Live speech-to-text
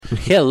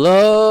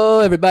Hello,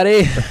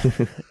 everybody.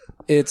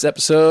 It's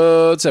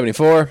episode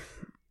 74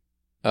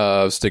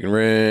 of Stick and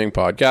Ring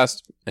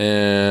podcast.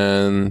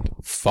 And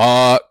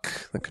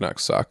fuck, the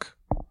Canucks suck.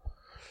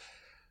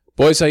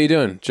 Boys, how you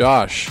doing?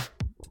 Josh,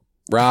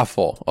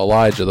 Raffle,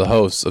 Elijah, the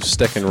hosts of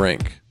Stick and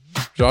Ring.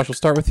 Josh, we'll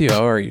start with you.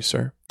 How are you,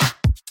 sir?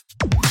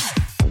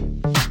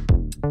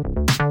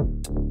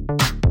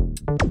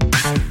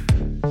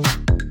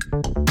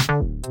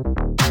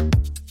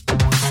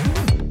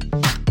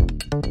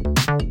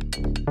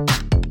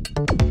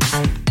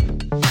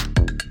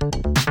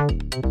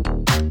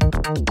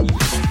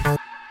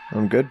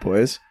 I'm good,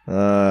 boys.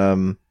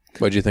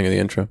 What'd you think of the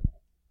intro?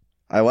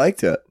 I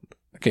liked it.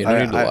 Okay, no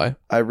need to lie.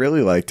 I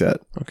really liked it.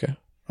 Okay.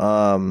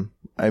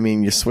 I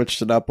mean, you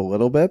switched it up a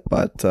little bit,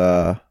 but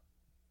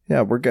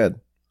yeah, we're good.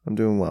 I'm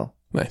doing well.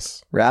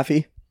 Nice.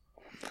 Raffy,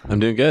 I'm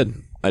doing good.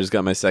 I just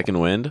got my second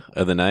wind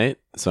of the night,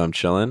 so I'm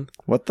chilling.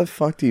 what the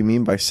fuck do you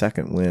mean by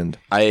second wind?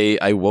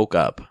 I woke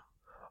up.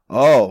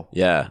 Oh,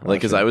 Yeah, like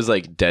because Okay. I was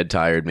like dead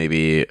tired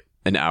maybe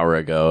an hour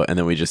ago, and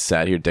then we just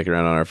sat here dicking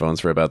around on our phones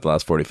for about the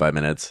last 45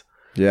 minutes,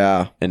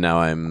 yeah. and now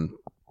I'm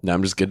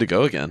just good to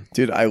go again.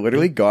 Dude, I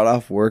literally got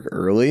off work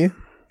early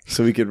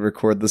so we could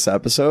record this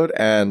episode,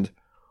 and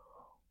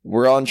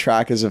we're on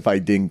track as if I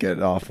didn't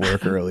get off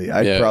work early.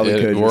 I probably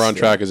could. We're on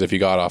track as if you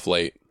got off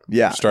late.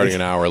 Yeah. Starting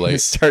an hour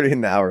late. Starting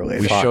an hour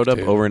late. We Fuck, showed up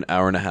dude. over an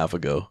hour and a half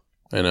ago.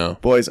 I know.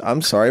 Boys,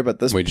 I'm sorry, but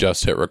this We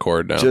just hit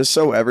record now. just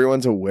so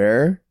everyone's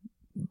aware,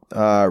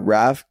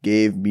 Raph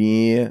gave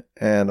me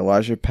and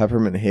Elijah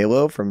Peppermint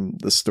Halo from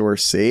the store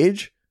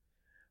Sage.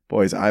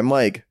 Boys, I'm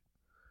like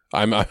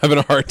I'm having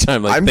a hard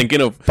time I'm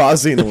thinking of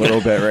buzzing a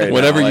little bit right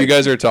whenever now. you Like,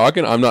 guys are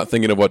talking. I'm not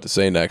thinking of what to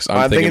say next.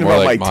 I'm thinking more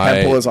about like my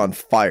temple is on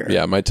fire.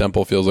 yeah, my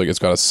temple feels like it's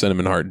got a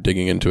cinnamon heart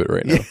digging into it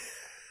right now.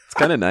 It's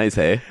kind of nice,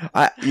 hey?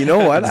 You know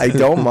what? I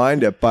don't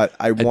mind it, but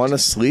I want to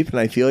sleep, and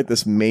I feel like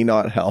this may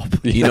not help.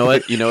 You know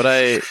what? You know what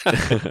I?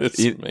 This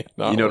you, may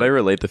not you know what I work.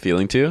 relate the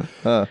feeling to?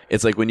 Huh.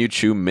 It's like when you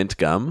chew mint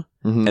gum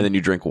Mhm. and then you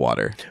drink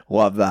water.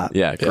 Love that.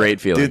 Yeah, great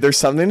feeling. Dude, there's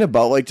something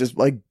about like just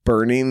like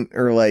burning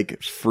or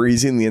like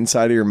freezing the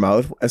inside of your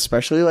mouth,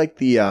 especially like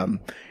the you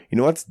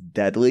know what's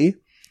deadly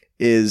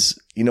is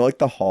like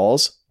the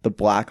halls, the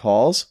black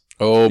halls.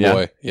 Oh Yeah.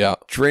 boy, yeah.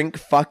 Drink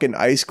fucking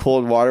ice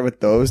cold water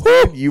with those,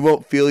 dude. You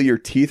won't feel your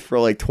teeth for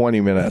like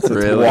 20 minutes. It's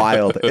Really?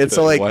 wild. It's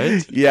like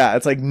What? yeah,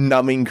 it's like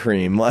numbing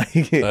cream.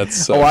 Like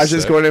That's so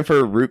Elijah's sick. going in for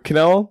a root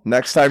canal.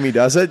 Next time he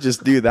does it,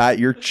 just do that.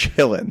 You're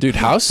chilling. Dude,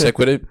 how sick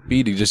would it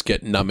be to just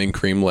get numbing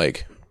cream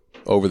like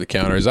over the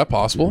counter? Is that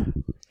possible?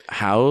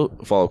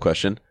 Follow-up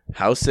question.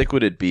 How sick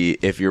would it be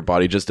if your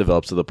body just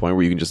develops to the point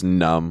where you can just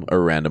numb a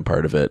random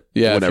part of it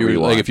Yeah, if whenever you you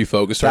want? like if you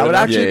focus That hard would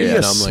enough, actually be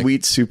a numb, like-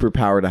 sweet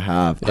superpower to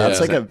have. That's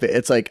Yeah. like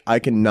it's like I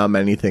can numb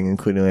anything,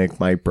 including like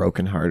my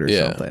broken heart or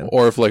yeah. something.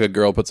 Or if like a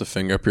girl puts a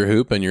finger up your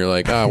hoop and you're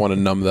like, I want to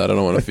numb that. I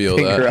don't want to feel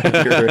Finger that.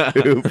 up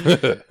your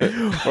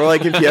hoop. Or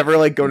like if you ever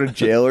like go to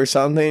jail or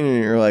something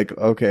and you're like,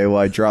 okay, well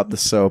I dropped the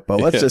soap, but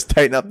let's Yeah. just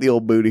tighten up the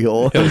old booty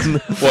hole.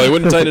 Well, you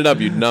wouldn't tighten it up.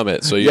 You'd numb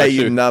it. So Yeah,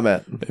 you you numb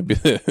it.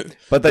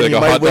 But then like you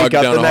a might hot dog wake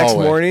up down the a next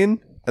hallway. morning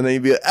and then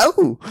you'd be like,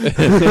 oh.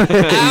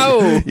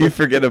 Ow. You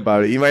forget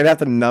about it. You might have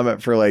to numb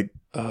it for like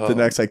Oh, the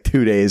next like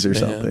 2 days or man.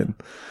 something.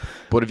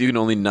 What if you can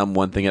only numb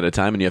one thing at a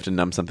time and you have to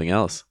numb something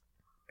else?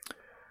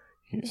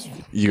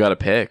 You got to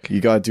pick.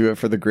 You gotta do it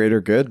for the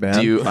greater good, man.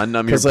 Do you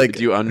unnumb your 'Cause, like-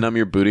 do you unnumb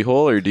your booty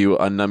hole or do you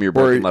unnumb your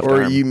broken left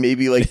or arm? you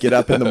maybe like get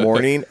up in the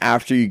morning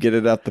after you get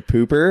it up the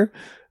pooper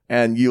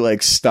and you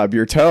like stub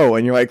your toe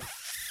and you're like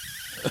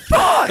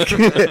fuck.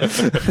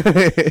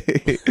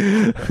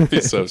 That'd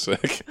be so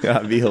sick. Yeah,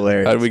 it'd be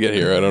hilarious. How did we get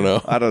here? I don't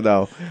know. I don't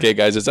know. Okay,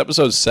 guys, it's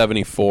episode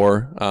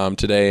 74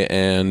 today,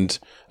 and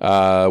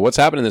what's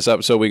happening in this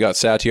episode? We got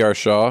Satyar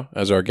Shah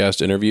as our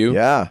guest interview.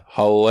 Yeah.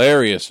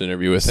 Hilarious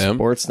interview with him.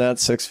 Sportsnet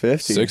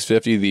 650.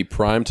 6:50, the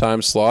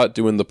primetime slot,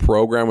 doing the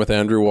program with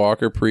Andrew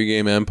Walker,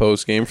 pregame and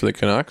postgame for the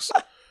Canucks.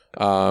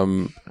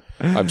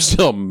 I'm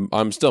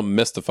still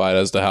mystified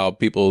as to how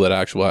people that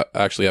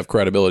actually have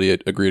credibility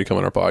agree to come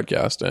on our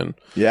podcast. And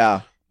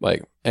Yeah.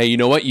 like, hey, you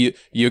know what?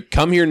 You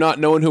come here not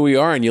knowing who we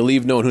are, and you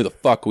leave knowing who the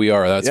fuck we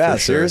are. That's Yeah, for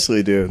sure.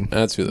 seriously, dude.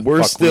 That's who the We're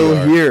fuck we still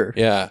are. here.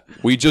 Yeah,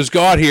 we just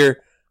got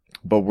here.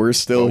 But we're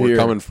still But we're here.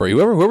 coming for you.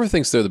 Whoever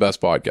thinks they're the best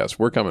podcast,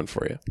 we're coming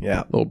for you.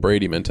 Yeah. Little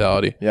Brady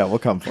mentality. Yeah, we'll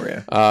come for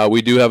you.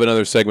 We do have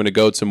another segment of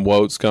Goats and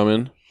Woats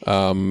coming.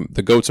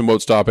 The Goats and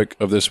Woats topic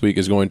of this week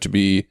is going to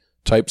be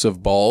types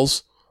of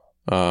balls.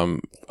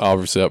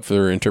 Obviously up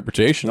for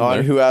interpretation. Not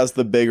there. who has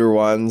the bigger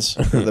ones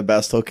or the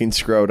best looking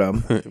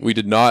scrotum. We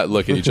did not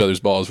look at each other's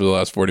balls for the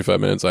last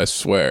 45 minutes, I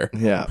swear.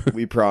 Yeah,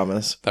 we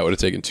promise. That would have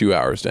taken 2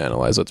 hours to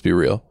analyze, let's be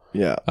real.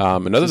 Yeah.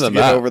 And other Just to than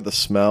get that, over the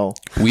smell.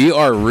 we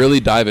are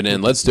really diving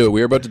in. Let's do it.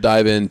 We're about to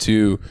dive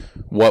into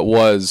what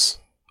was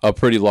a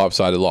pretty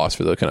lopsided loss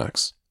for the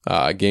Canucks.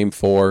 Game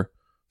 4,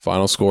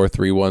 final score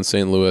 3-1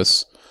 St.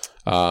 Louis.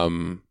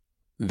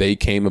 They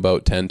came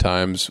about 10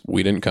 times.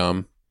 We didn't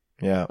come.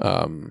 Yeah.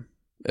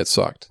 It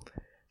sucked.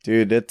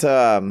 Dude, it's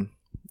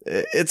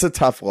a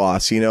tough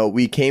loss. You know,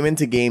 we came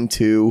into game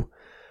 2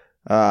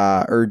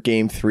 or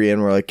game 3,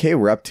 and we're like, okay,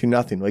 we're up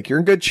 2-0. Like, you're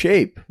in good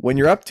shape. When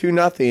you're up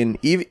 2-0,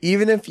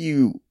 even if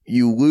you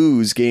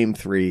lose game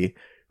 3,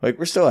 like,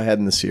 we're still ahead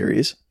in the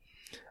series.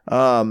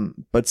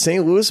 But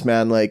St. Louis,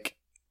 man, like,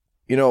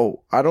 you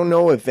know, I don't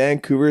know if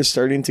Vancouver is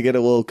starting to get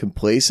a little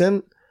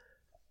complacent,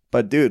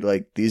 but dude,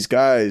 like, these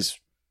guys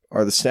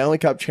are the Stanley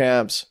Cup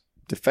champs,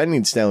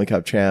 defending Stanley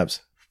Cup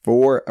champs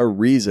for a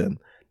reason.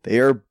 They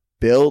are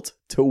built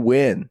to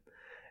win.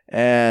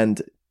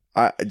 And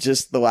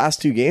just the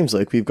last 2 games,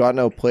 like, we've gotten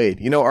outplayed.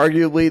 You know,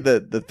 arguably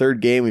the third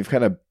game, we've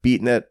kind of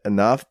beaten it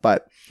enough,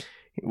 but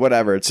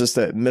whatever. It's just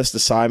a missed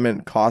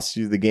assignment costs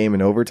you the game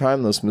in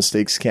overtime. Those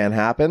mistakes can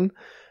happen.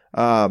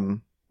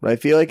 But I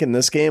feel like in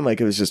this game, like,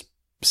 it was just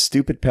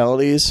stupid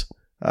penalties.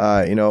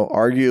 You know,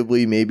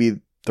 arguably maybe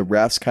the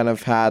refs kind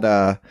of had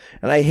and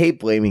I hate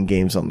blaming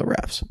games on the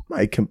refs.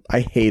 I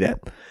hate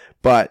it.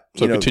 But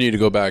So continue to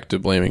go back to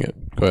blaming it.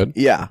 Go ahead.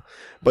 yeah.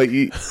 But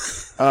we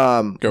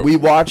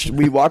watched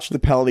the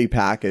penalty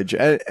package,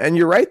 and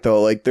you're right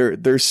though. Like,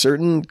 there's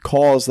certain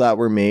calls that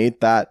were made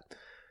that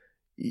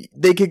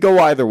they could go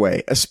either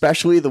way,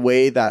 especially the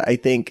way that I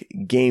think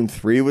game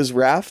 3 was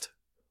reffed,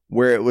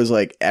 where it was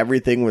like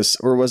everything was,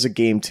 or was it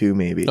game 2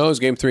 maybe? No, it was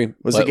game 3.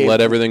 Was Let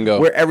everything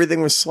go. Where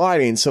everything was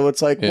sliding. So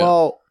it's like,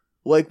 well,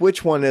 like,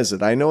 which one is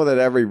it? I know that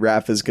every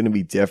ref is going to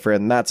be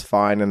different, and that's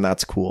fine, and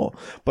that's cool.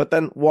 But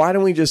then why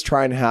don't we just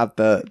try and have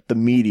the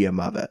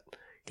medium of it?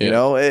 You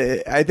know,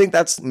 I think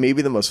that's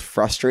maybe the most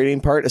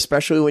frustrating part,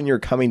 especially when you're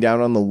coming down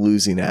on the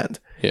losing end.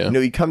 Yeah. You know,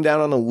 you come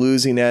down on the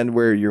losing end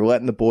where you're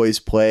letting the boys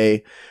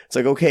play. It's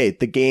like, okay,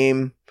 the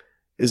game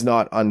is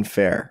not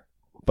unfair.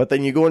 But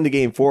then you go into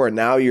game 4, and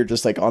now you're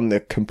just like on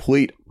the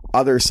complete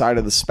other side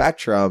of the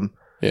spectrum.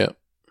 Yeah.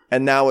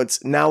 And now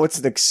it's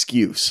an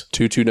excuse.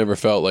 2-2 never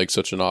felt like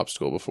such an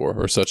obstacle before,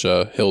 or such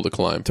a hill to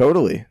climb.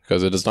 Totally.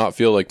 Because it does not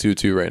feel like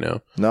 2-2 right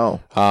now.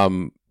 No.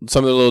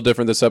 Something a little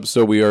different this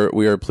episode. We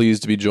are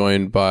pleased to be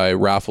joined by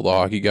Raffle, the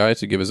hockey guy,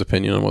 to give his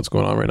opinion on what's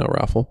going on right now.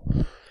 Raffle,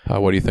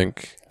 what do you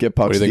think? Get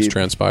pucks What do you think's deep.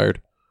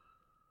 transpired?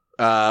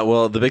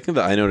 Well, the big thing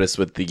that I noticed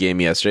with the game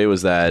yesterday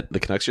was that the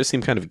Canucks just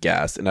seemed kind of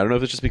gassed. And I don't know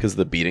if it's just because of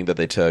the beating that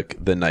they took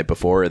the night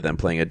before and then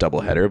playing a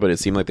doubleheader, but it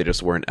seemed like they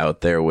just weren't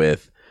out there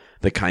with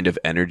the kind of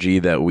energy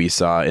that we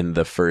saw in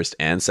the first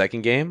and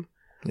second game.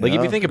 Like,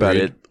 if you think about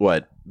it,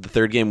 the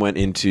third game went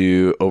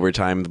into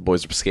overtime, the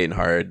boys were skating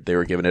hard, they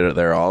were giving it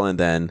their all, and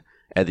then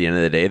at the end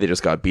of the day, they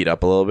just got beat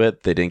up a little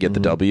bit. They didn't get the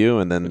W,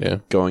 and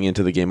then going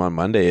into the game on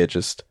Monday,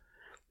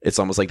 it's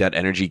almost like that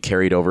energy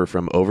carried over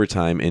from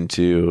overtime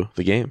into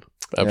the game.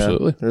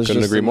 Absolutely.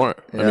 Couldn't agree more.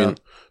 Yeah. I mean,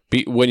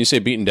 when you say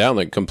beaten down,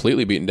 like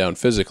completely beaten down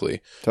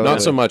physically. Totally.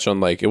 Not so much on,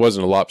 like, it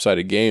wasn't a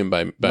lopsided game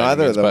by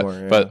Neither means, of them but,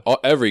 were, but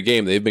every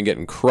game they've been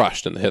getting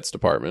crushed in the hits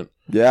department.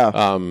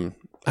 Yeah.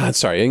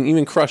 Sorry,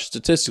 even crushed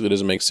statistically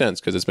doesn't make sense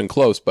because it's been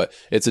close, but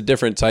it's a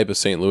different type of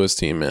St. Louis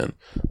team, man.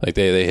 Like,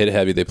 they hit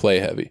heavy, they play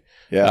heavy.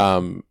 Yeah.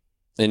 And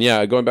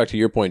yeah, going back to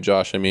your point,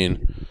 Josh, I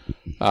mean,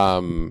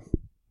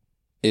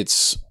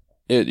 it's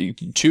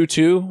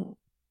 2-2.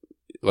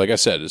 Like I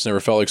said, it's never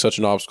felt like such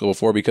an obstacle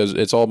before because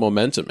it's all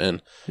momentum.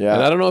 And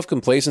I don't know if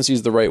complacency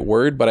is the right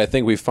word, but I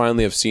think we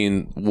finally have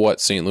seen what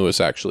St. Louis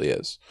actually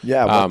is.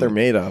 Yeah, what they're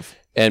made of.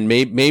 And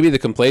maybe the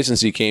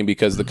complacency came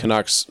because the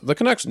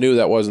Canucks knew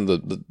that wasn't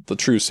the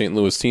true St.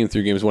 Louis team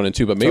through games 1 and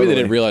 2, but maybe they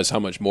didn't realize how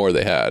much more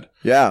they had.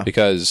 Yeah.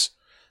 Because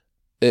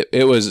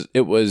it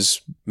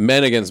was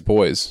men against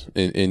boys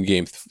in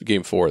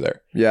game 4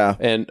 there. Yeah.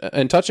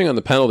 And touching on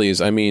the penalties,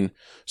 I mean,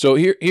 so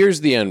here's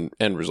the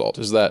end result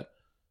is that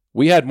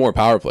we had more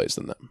power plays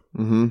than them.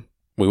 Mm-hmm.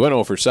 We went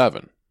 0 for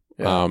 7.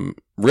 Yeah.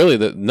 Really,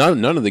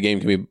 none of the game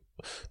can be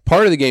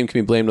part of the game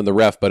can be blamed on the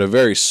ref, but a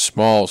very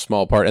small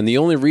part. And the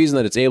only reason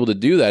that it's able to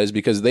do that is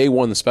because they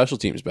won the special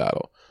teams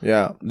battle.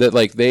 Yeah. That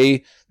like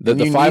the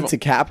need to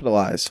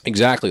capitalize.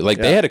 Exactly. Like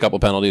they had a couple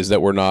penalties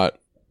that were not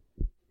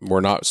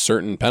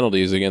certain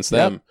penalties against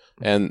them.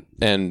 Yep.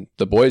 And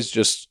the boys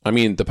just, I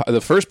mean,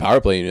 the first power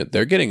play unit,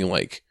 they're getting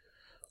like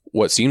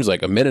what seems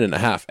like a minute and a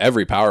half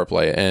every power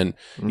play. And,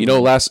 you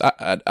know,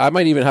 I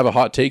might even have a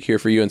hot take here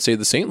for you and say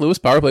the St. Louis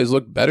power plays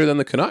look better than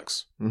the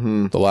Canucks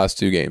the last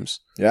 2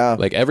 games. Yeah.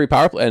 Like every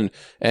power play,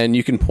 and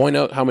you can point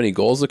out how many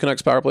goals the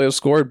Canucks power play have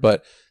scored,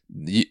 but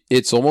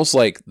it's almost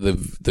like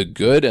the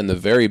good and the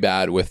very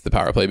bad with the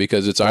power play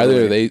because it's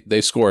either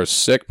they score a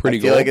sick pretty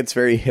goal. I feel like it's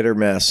very hit or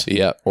miss.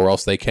 Yeah, or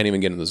else they can't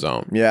even get in the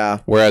zone. Yeah.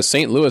 Whereas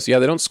St. Louis, they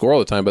don't score all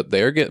the time, but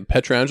they're getting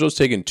Petrangelo's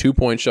taking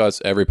 2-point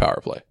shots every power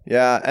play.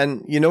 Yeah,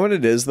 and you know what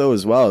it is though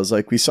as well is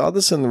like we saw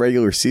this in the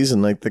regular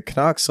season. Like the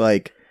Canucks,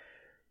 I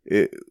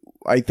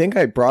think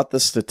I brought the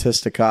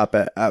statistic up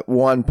at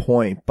one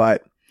point,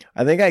 but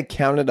I think I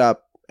counted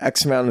up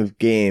X amount of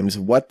games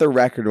what the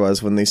record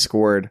was when they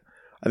scored.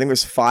 I think it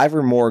was 5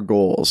 or more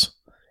goals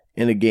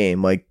in a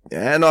game. Like,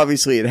 and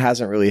obviously it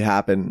hasn't really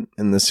happened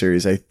in this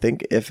series. I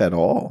think if at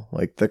all,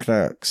 like the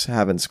Canucks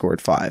haven't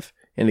scored 5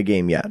 in a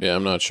game yet. Yeah,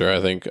 I'm not sure.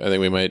 I think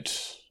we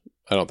might.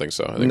 I don't think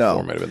so. I think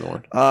 4 might have been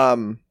the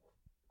one.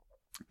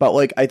 But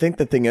like I think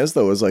the thing is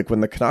though is like when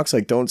the Canucks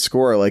like don't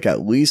score like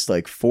at least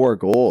like 4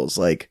 goals,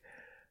 like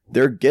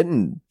they're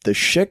getting the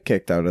shit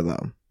kicked out of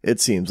them. It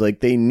seems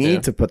like they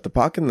need to put the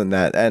puck in the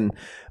net. And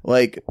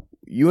like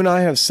you and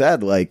I have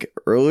said, like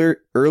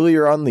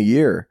earlier on the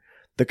year,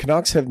 the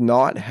Canucks have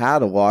not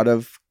had a lot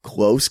of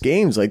close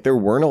games. Like there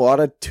weren't a lot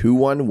of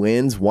 2-1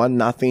 wins,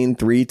 1-0,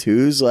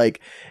 3-2s.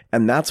 Like,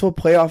 and that's what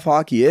playoff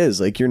hockey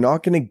is. Like you're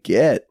not going to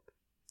get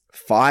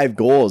 5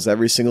 goals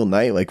every single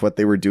night like what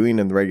they were doing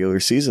in the regular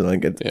season.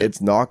 Like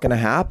it's not going to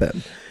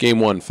happen. Game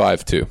 1,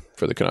 5-2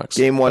 for the Canucks.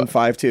 Game 1,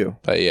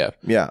 5-2.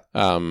 Yeah.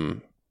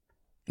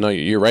 No,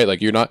 you're right.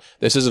 Like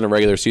this isn't a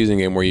regular season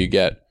game where you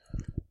get,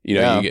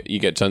 you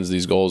get tons of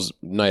these goals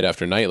night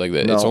after night like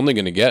that. No. It's only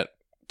going to get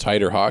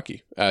tighter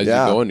hockey as you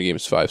go into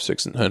games 5,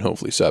 6, and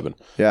hopefully 7.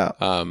 Yeah.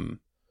 And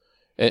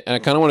I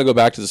kind of want to go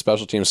back to the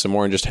special teams some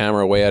more and just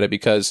hammer away at it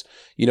because,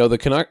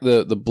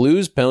 the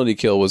Blues penalty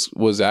kill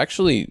was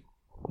actually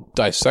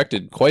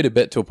dissected quite a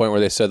bit to a point where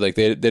they said like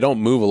they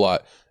don't move a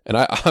lot. And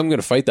I'm going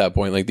to fight that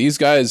point. Like these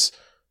guys,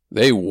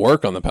 they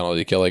work on the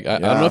penalty kill. Like I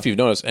don't know if you've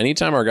noticed,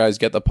 anytime our guys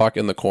get the puck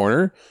in the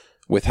corner,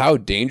 with how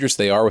dangerous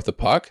they are with the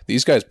puck,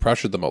 these guys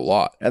pressured them a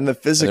lot. And the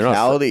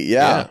physicality,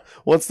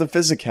 Well, it's the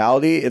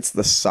physicality. It's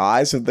the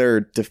size of their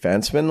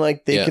defensemen.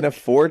 Like they can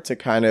afford to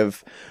kind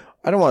of,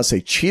 I don't want to say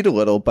cheat a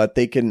little, but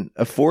they can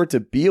afford to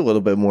be a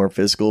little bit more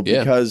physical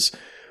because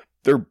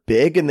they're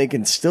big and they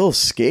can still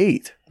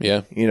skate.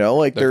 Yeah.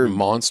 Like they're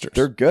monsters.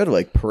 They're good.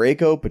 Like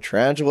Parayko,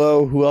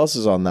 Pietrangelo, who else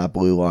is on that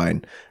blue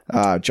line?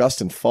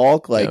 Justin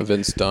Falk, like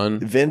Vince Dunn,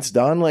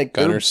 like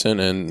Gunnarsson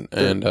and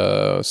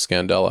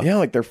Scandella. Yeah,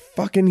 like they're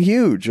fucking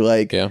huge.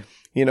 Like,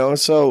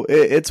 so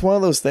it's one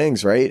of those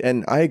things, right?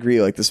 And I agree.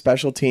 Like the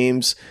special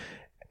teams,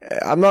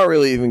 I'm not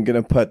really even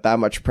going to put that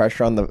much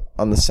pressure on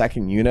the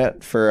second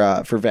unit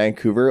for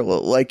Vancouver.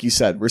 Like you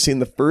said, we're seeing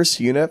the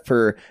first unit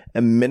for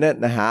a minute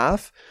and a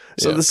half.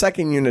 So the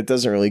second unit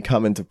doesn't really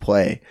come into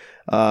play.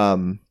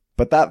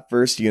 But that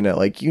first unit,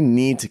 like you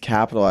need to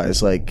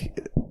capitalize. Like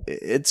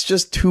it's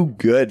just too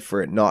good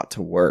for it not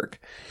to work,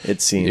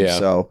 it seems. Yeah.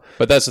 So,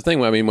 but that's the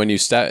thing. I mean, when you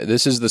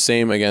this is the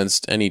same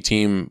against any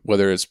team,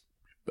 whether it's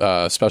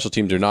special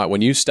teams or not.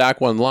 When you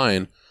stack one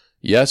line,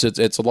 yes,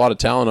 it's a lot of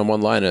talent on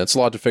one line and it's a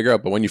lot to figure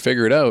out. But when you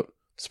figure it out,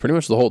 it's pretty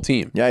much the whole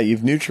team. Yeah,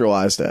 you've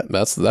neutralized it.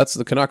 That's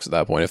the Canucks at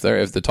that point.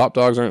 If the top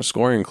dogs aren't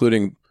scoring,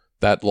 including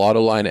that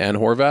Lotto line and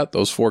Horvat,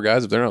 those 4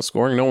 guys, if they're not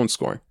scoring, no one's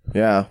scoring.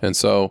 Yeah. And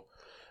so,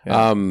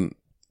 Raph,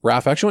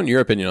 I actually want your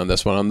opinion on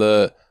this one, on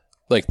both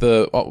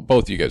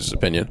of you guys'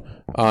 opinion.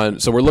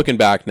 So we're looking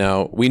back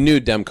now. We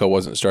knew Demko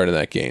wasn't starting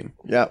that game.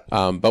 Yeah.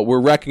 But we're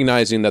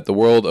recognizing that the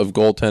world of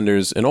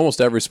goaltenders in almost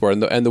every sport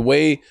and the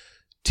way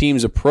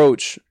teams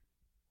approach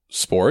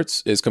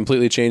sports is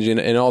completely changing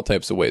in all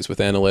types of ways with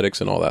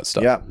analytics and all that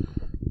stuff. Yeah.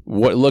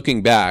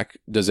 Looking back,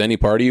 does any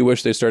part of you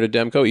wish they started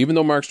Demko, even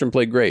though Markstrom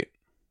played great?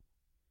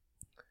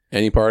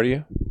 Any part of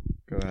you?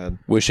 Go ahead.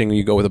 Wishing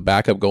you go with a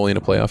backup goalie in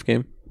a playoff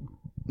game?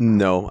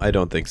 No, I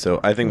don't think so.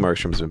 I think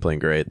Markstrom's been playing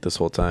great this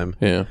whole time.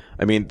 Yeah.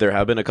 I mean, there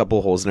have been a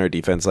couple holes in our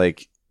defense.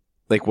 Like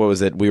what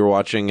was it? We were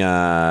watching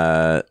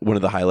one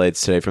of the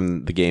highlights today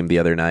from the game the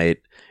other night,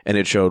 and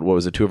it showed,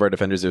 2 of our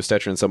defenders, it was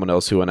Stetcher and someone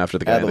else who went after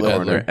the guy in the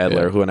corner.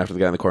 Edler, who went after the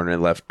guy in the corner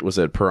and left, was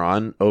it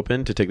Perron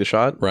open to take the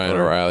shot? Ryan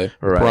O'Reilly.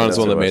 Perron's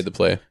the one that made the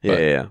play.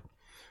 Yeah.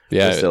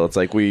 But still, it's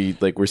like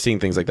we're seeing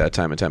things like that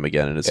time and time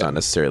again, and it's not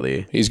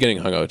necessarily... He's getting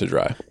hung out to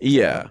dry.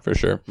 Yeah. For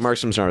sure.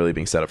 Markstrom's not really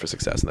being set up for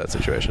success in that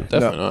situation.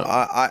 Definitely not.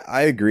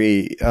 I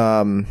agree.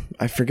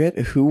 I forget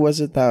who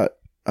was it that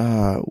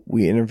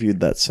we interviewed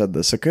that said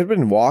this. It could have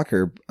been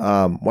Walker.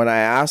 When I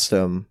asked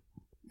him,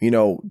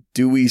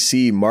 do we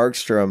see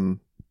Markstrom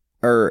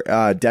or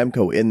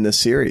Demko in this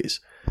series?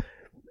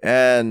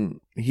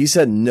 And he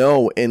said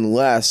no,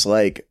 unless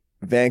like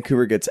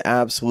Vancouver gets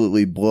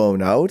absolutely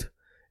blown out.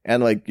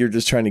 And like you're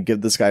just trying to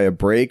give this guy a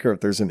break, or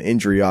if there's an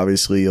injury,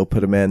 obviously you'll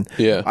put him in.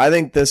 Yeah, I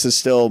think this is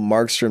still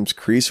Markstrom's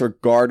crease,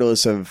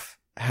 regardless of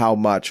how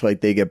much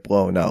like they get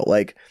blown out.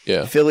 Like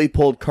Philly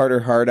pulled Carter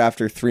Hart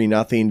after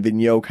 3-0.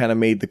 Vigneault kind of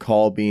made the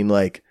call, being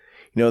like,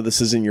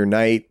 this isn't your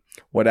night.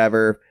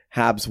 Whatever.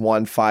 Habs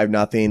won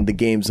 5-0. The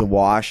game's a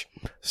wash.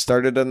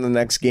 Started in the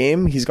next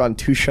game. He's gone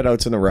 2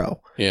 shutouts in a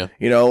row. Yeah,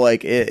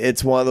 like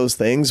it's one of those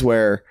things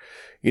where,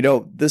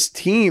 this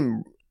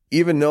team,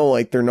 even though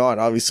like they're not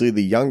obviously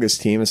the youngest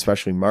team,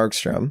 especially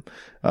Markstrom,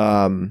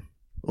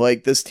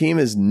 like this team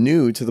is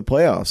new to the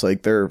playoffs.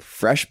 Like they're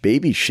fresh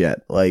baby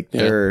shit. Like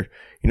they're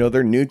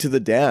new to the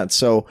dance.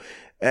 So,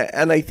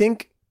 and I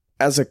think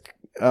as a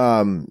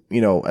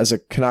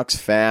Canucks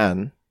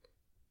fan,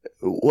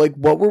 like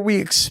what were we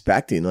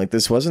expecting? Like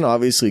this wasn't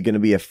obviously going to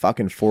be a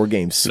fucking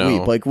 4-game sweep.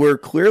 No. Like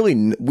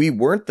we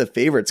weren't the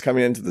favorites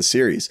coming into the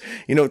series.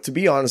 To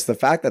be honest, the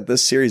fact that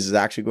this series is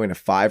actually going to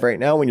 5 right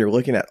now, when you're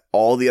looking at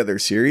all the other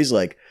series,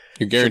 like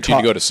you're guaranteed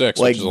to go to 6,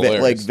 like which is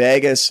hilarious. Like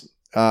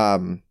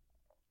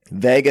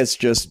Vegas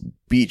just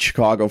beat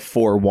Chicago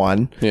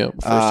 4-1. Yeah,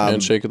 first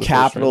handshake of the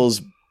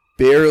Capitals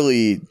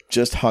barely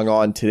just hung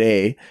on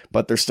today,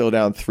 but they're still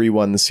down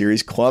 3-1 the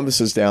series. Columbus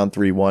is down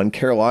 3-1.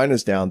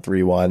 Carolina's down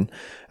 3-1.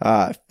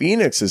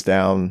 Phoenix is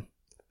down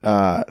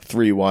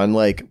 3-1.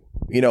 Like,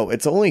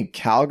 it's only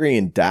Calgary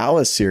and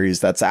Dallas series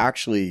that's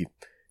actually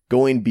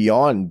going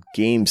beyond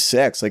game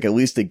 6, like at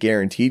least a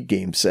guaranteed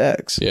game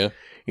 6. Yeah.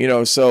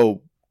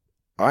 So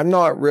I'm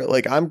not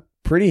I'm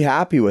pretty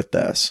happy with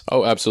this.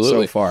 Oh,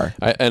 absolutely. So far.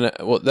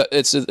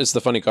 It's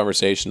the funny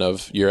conversation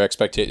of your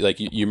expectation. Like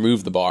you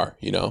move the bar,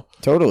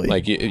 Totally.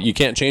 like you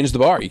can't change the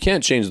bar. You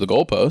can't change the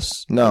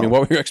goalposts. No. I mean,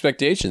 what were your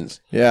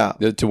expectations? Yeah.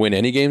 To win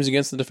any games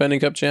against the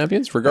defending cup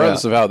champions,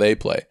 regardless of how they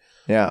play.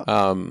 Yeah.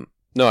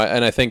 No,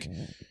 and I think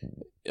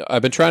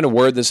I've been trying to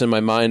word this in my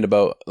mind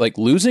about like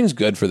losing's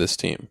good for this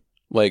team.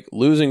 Like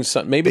losing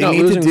some, maybe They not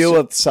need losing to deal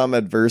with some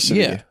adversity.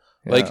 Yeah.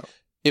 Like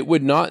it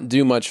would not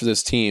do much for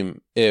this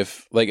team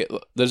if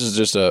this is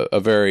just a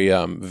very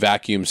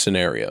vacuum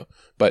scenario,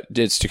 but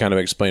it's to kind of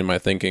explain my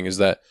thinking is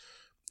that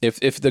if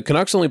the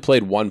Canucks only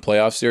played one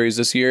playoff series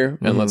this year,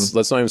 and let's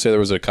not even say there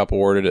was a cup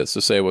awarded, it's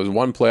to say it was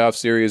one playoff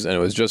series and it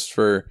was just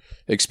for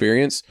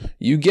experience,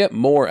 you get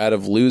more out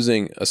of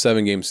losing a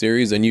 7-game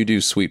series than you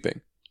do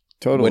sweeping,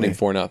 Totally. winning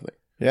 4-0.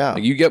 Yeah.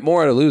 Like you get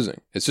more out of losing.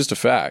 It's just a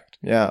fact.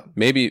 Yeah.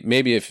 Maybe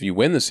if you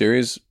win the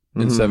series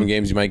in 7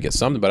 games, you might get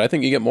something, but I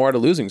think you get more out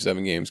of losing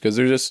 7 games because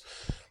they're just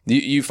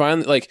you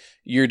find like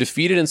you're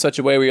defeated in such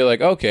a way where you're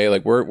like, okay,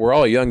 like we're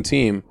all a young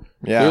team.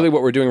 Yeah. Clearly,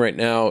 what we're doing right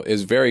now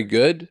is very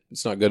good.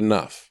 It's not good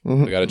enough.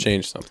 We got to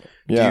change something.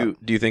 Yeah.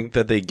 Do you think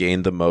that they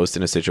gained the most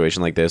in a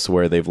situation like this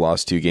where they've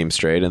lost 2 games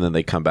straight and then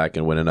they come back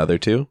and win another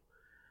 2?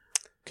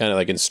 Kind of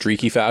like in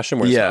streaky fashion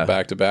where it's not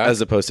back to back,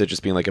 as opposed to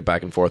just being like a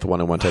back and forth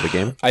 1-on-1 type of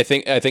game. I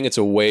think it's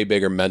a way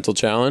bigger mental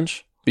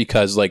challenge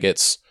because like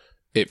it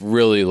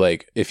really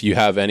like if you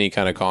have any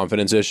kind of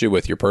confidence issue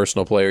with your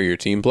personal play or your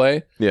team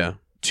play,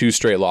 2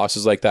 straight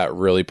losses like that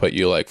really put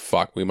you like,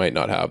 fuck, we might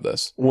not have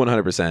this.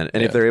 100%.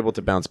 And if they're able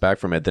to bounce back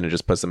from it, then it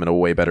just puts them in a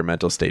way better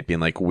mental state, being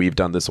like, we've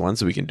done this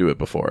once, so we can do it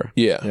before.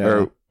 Yeah.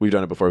 Or we've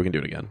done it before, we can do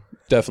it again.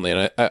 Definitely.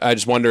 And I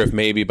just wonder if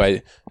maybe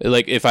by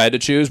like if I had to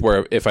choose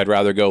where if I'd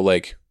rather go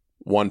like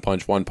one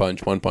punch,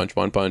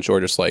 or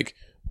just like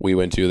we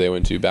win 2, they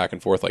win 2, back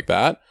and forth like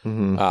that.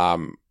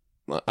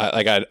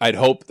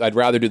 I'd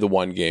rather do the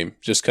one game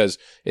just because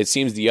it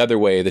seems the other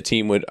way the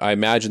team would. I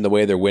imagine the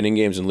way they're winning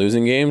games and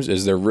losing games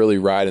is they're really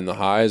riding the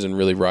highs and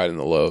really riding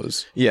the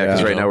lows. Yeah,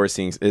 because right now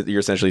you're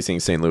essentially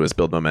seeing St. Louis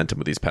build momentum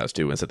with these past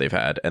 2 wins that they've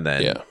had, and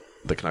then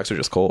the Canucks are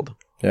just cold.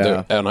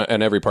 Yeah.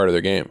 And every part of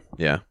their game.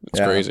 Yeah, it's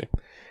crazy.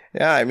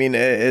 Yeah, I mean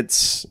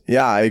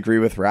I agree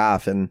with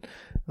Raph, and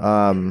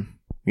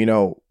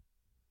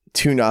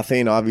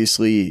 2-0.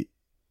 Obviously,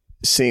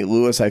 St.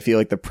 Louis. I feel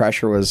like the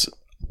pressure was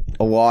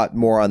a lot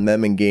more on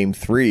them in game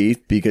 3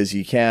 because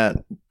you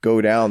can't go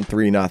down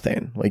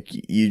 3-0. Like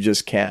you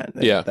just can't.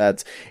 Yeah.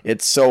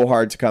 It's so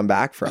hard to come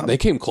back from. They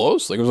came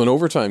close. Like it was an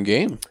overtime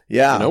game.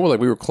 Yeah.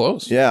 We were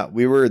close. Yeah,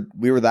 we were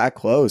that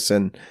close.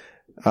 And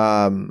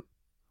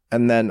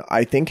then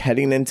I think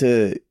heading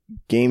into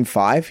game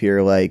 5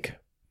 here, like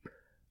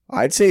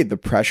I'd say the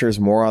pressure is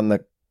more on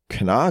the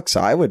Canucks,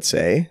 I would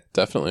say.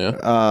 Definitely,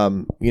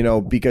 yeah.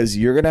 Because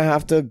you're gonna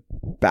have to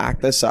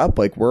back this up.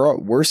 Like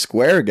we're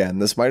square again.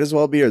 This might as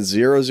well be a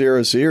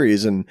 0-0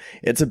 series, and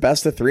it's a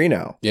best of 3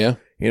 now. Yeah.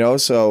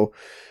 So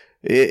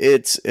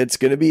it's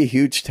gonna be a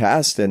huge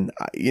test. And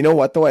you know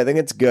what though? I think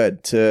it's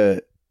good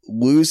to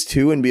lose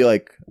 2 and be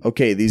like,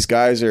 okay, these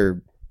guys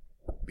are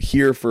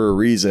here for a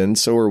reason.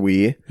 So are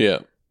we. Yeah.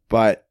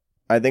 But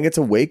I think it's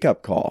a wake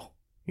up call.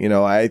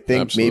 I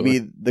think Absolutely.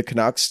 maybe the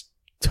Canucks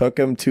took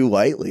him too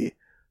lightly,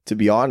 to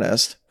be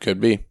honest.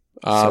 Could be.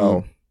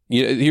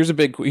 Here's a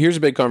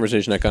big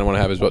conversation I kind of want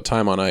to have is about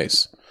time on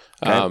ice.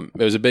 Okay.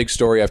 It was a big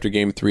story after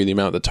game 3, the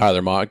amount that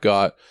Tyler Mott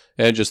got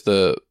and just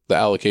the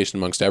allocation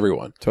amongst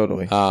everyone.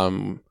 Totally.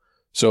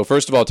 So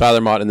first of all,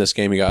 Tyler Mott in this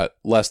game, he got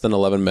less than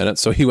 11 minutes.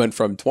 So he went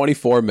from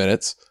 24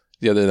 minutes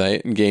the other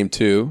night in game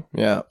 2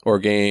 or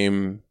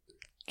game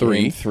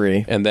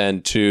 3, and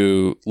then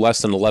to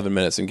less than 11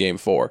 minutes in game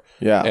 4.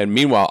 Yeah. And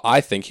meanwhile,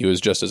 I think he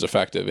was just as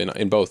effective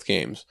in both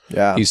games.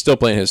 Yeah. He's still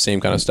playing his same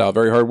kind of style,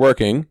 very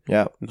hardworking.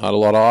 Yeah. Not a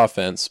lot of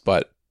offense,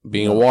 but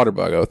being a water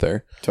bug out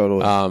there.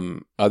 Totally.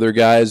 Other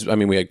guys, I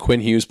mean, we had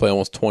Quinn Hughes play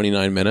almost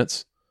 29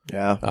 minutes.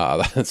 Yeah.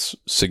 That's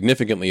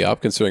significantly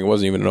up considering it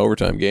wasn't even an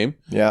overtime game.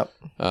 Yeah.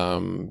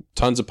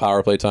 Tons of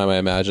power play time, I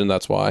imagine.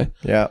 That's why.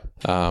 Yeah.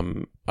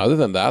 Other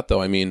than that,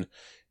 though, I mean,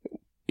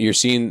 you're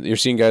seeing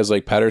guys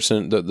like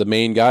Pettersson, the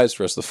main guys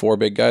for us, the 4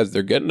 big guys,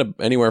 they're getting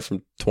anywhere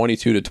from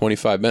 22 to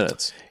 25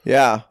 minutes.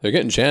 Yeah. They're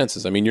getting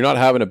chances. I mean, you're not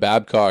having a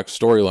Babcock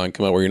storyline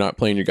come out where you're not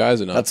playing your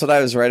guys enough. That's what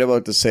I was right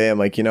about to say. I'm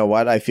like, you know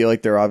what? I feel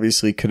like there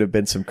obviously could have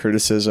been some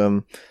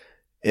criticism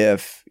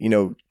if,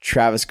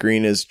 Travis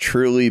Green is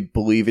truly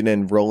believing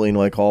in rolling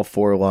like all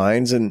 4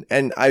 lines. And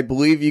I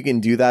believe you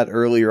can do that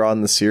earlier on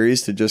in the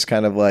series to just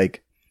kind of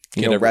like,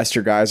 rest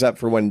your guys up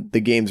for when the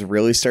games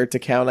really start to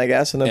count, I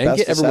guess. And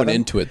get everyone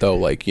into it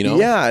though,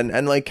 Yeah,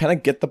 and like kind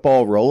of get the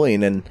ball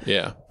rolling, and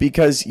yeah,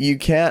 because you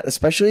can't,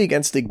 especially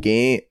against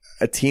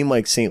a team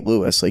like St.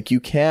 Louis, like you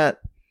can't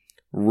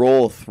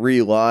roll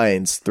 3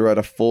 lines throughout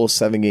a full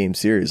 7-game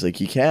series. Like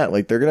you can't,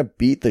 like they're gonna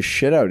beat the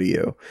shit out of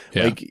you.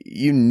 Yeah. Like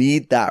you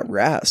need that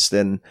rest,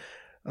 and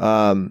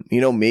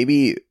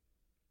maybe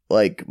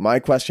like my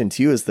question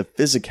to you is the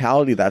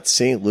physicality that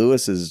St.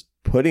 Louis is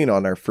putting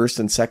on our first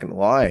and second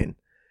line.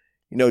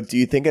 You know, do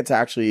you think it's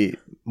actually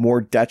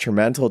more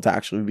detrimental to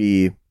actually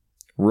be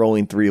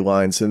rolling 3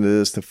 lines than it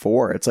is to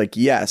 4? It's like,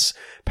 yes,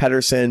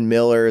 Pettersson,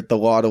 Miller, the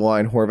Lotta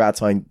line,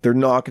 Horvat's line, they're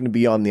not going to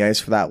be on the ice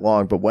for that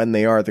long, but when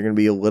they are, they're going to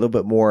be a little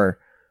bit more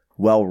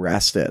well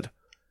rested.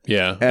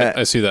 Yeah,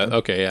 I see that.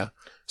 Okay, yeah.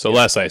 So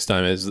less ice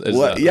time is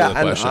well, the and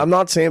question. I'm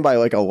not saying by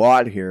like a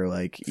lot here.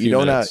 Like you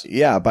don't minutes.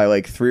 by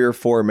like 3 or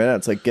 4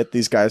 minutes, like get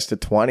these guys to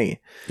 20.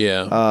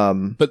 Yeah.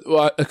 But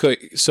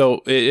okay,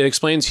 so it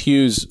explains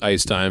Hughes'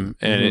 ice time,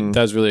 and it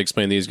does really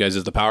explain these guys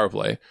as the power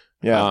play.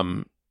 Yeah.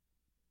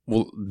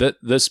 Well,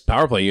 this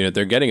power play unit,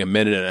 they're getting a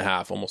minute and a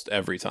half almost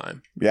every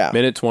time. Yeah.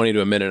 Minute 20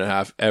 to a minute and a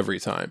half every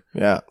time.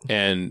 Yeah.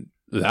 And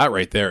that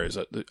right there is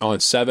on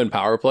 7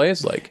 power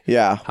plays. Like,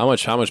 yeah. How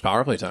much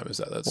power play time is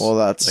that? That's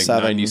that's like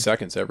 7. 90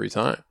 seconds every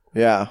time.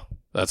 Yeah.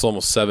 That's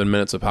almost 7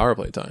 minutes of power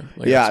play time.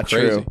 Like, yeah, that's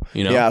crazy, true.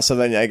 You know? Yeah. So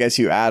then I guess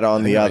you add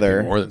on the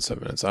other more than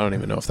 7 minutes. I don't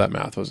even know if that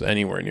math was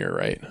anywhere near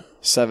right.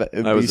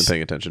 7. I wasn't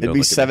paying attention. It'd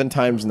be 7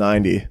 times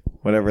 90,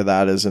 whatever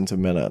that is into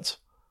minutes.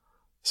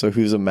 So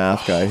who's a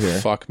math guy here?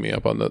 Fuck me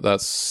up on that.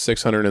 That's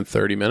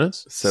 630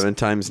 minutes. 7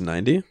 times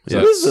 90. So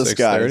who is this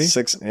guy?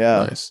 6.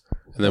 Yeah. Nice.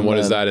 And then what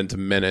is that into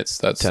minutes?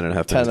 That's 10 and a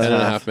half. 10 10 and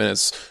a half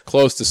minutes.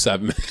 Close to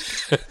 7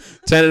 minutes.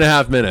 10 and a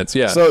half minutes.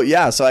 Yeah.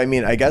 So I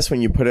mean, I guess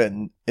when you put it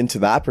into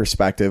that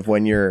perspective,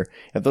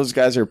 if those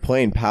guys are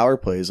playing power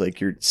plays, like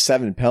you're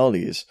 7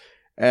 penalties,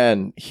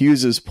 and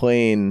Hughes is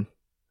playing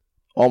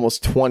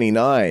almost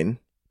 29.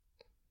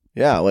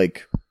 Yeah,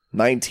 like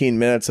 19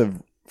 minutes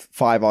of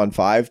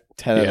 5-on-5,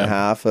 10 and a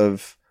half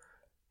of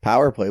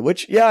power play,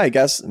 which I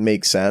guess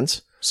makes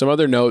sense. Some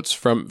other notes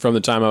from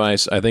the time on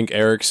ice. I think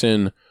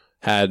Eriksson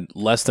had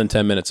less than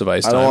 10 minutes of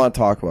ice time. I don't want to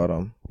talk about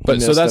him.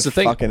 But so that's the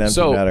thing. Fucking empty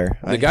So netter.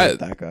 I hate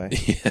that guy.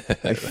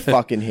 I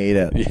fucking hate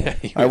it. Yeah,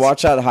 I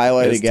watch that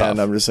highlight it's again.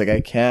 tough. I'm just like,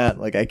 I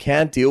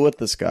can't deal with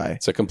this guy.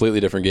 It's a completely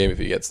different game if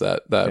he gets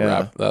that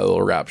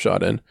little wrap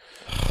shot in.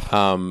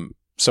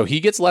 So he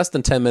gets less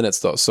than 10 minutes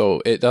though.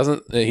 So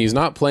he's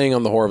not playing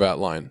on the Horvat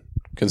line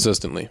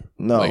consistently.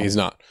 No, like he's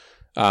not.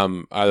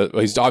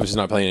 He's obviously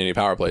not playing any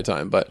power play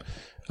time. But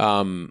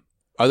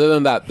other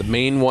than that, the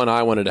main one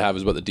I wanted to have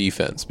is about the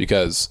defense,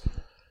 because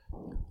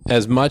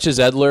as much as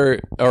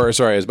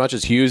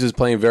Hughes is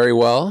playing very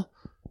well,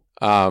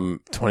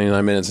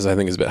 29 minutes I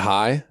think is a bit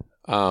high.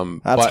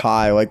 That's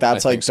high. Like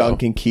that's like so.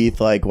 Duncan Keith,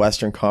 like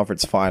Western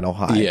Conference Final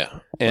high. Yeah,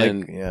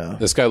 and like,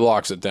 this guy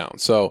locks it down.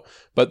 So,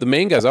 but the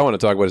main guys I want to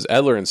talk about is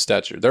Edler and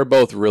Stetcher. They're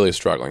both really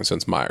struggling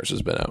since Myers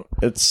has been out.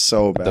 It's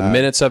so bad. The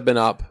minutes have been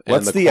up.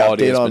 What's and the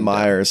quality update has on been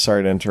Myers? down.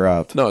 Sorry to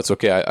interrupt. No, it's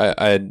okay.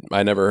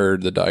 I never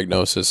heard the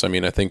diagnosis. I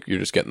mean, I think you're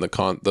just getting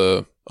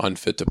the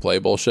unfit to play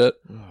bullshit,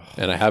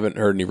 and I haven't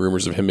heard any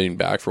rumors of him being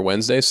back for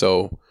Wednesday.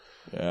 So,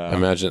 I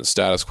imagine it's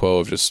status quo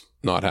of just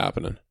not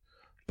happening.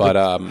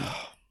 But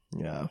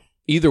yeah.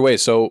 Either way,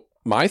 so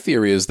my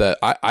theory is that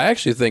I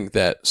actually think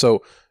that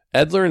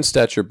Edler and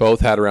Stetcher both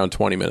had around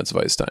 20 minutes of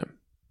ice time.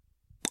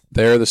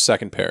 They're the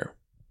second pair.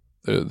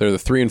 They're the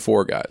 3 and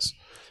 4 guys.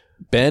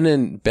 Ben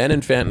and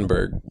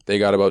Fantenberg, they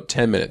got about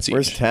 10 minutes each.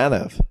 Where's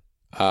Tanev?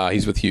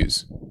 He's with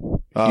Hughes.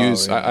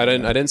 Hughes, I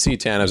didn't see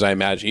Tanev's. I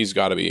imagine he's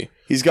got to be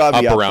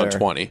up around there.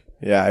 20.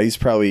 Yeah, he's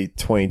probably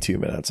 22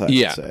 minutes. I'd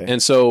say.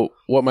 And so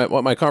what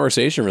my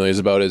conversation really is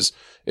about is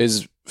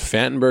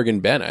Fantenberg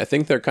and Ben. I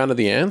think they're kind of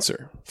the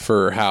answer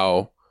for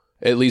how,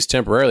 at least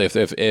temporarily,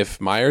 if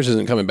Myers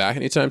isn't coming back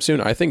anytime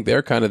soon, I think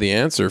they're kind of the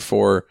answer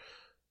for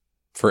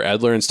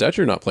Edler and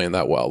Stetcher not playing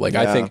that well. Like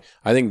I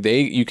think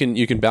you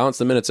can balance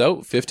the minutes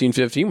out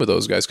 15-15 with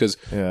those guys, because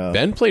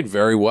Ben played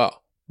very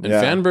well. And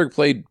Fantenberg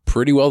played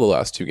pretty well the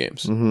last 2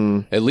 games.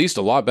 Mm-hmm. At least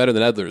a lot better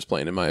than Edler is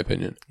playing, in my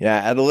opinion.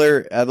 Yeah,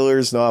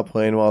 Edler's not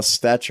playing well.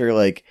 Stetcher,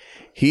 like,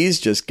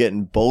 he's just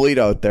getting bullied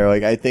out there.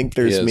 Like, I think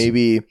there's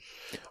maybe,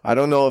 I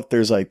don't know if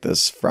there's like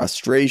this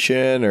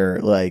frustration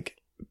or like,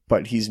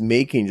 but he's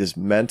making just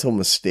mental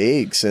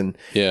mistakes. And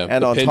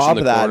on top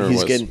of that,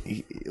 he's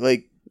getting,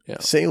 like,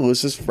 St.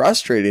 Louis is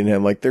frustrating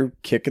him. Like, they're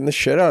kicking the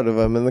shit out of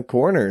him in the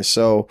corner.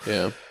 So,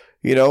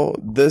 you know,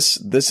 this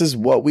is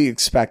what we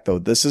expect, though.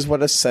 This is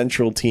what a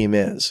Central team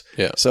is.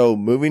 Yeah. So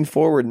moving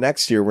forward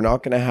next year, we're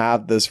not going to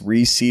have this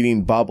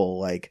reseeding bubble.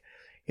 Like,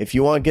 if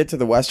you want to get to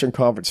the Western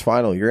Conference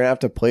Final, you're going to have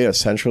to play a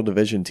Central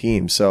Division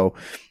team. So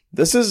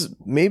this is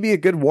maybe a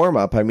good warm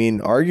up. I mean,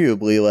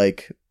 arguably,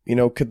 like, you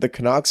know, could the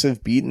Canucks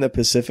have beaten the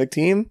Pacific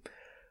team?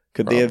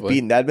 Could they have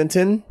beaten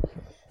Edmonton?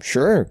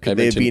 Sure. Could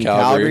they have beaten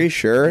Calgary?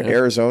 Sure. Yeah.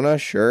 Arizona?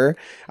 Sure.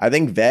 I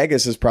think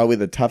Vegas is probably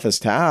the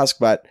toughest task,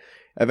 but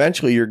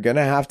eventually you're going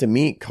to have to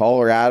meet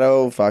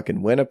Colorado,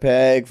 fucking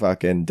Winnipeg,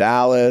 fucking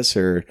Dallas,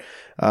 or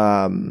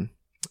St.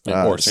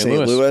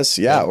 Louis.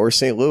 Yeah, or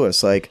St.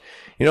 Louis. Like,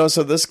 you know,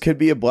 so this could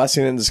be a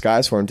blessing in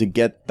disguise for him to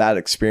get that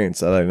experience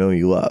that I know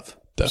you love.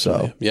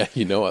 Definitely. So, yeah,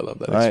 you know I love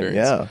that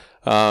experience.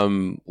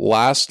 Yeah.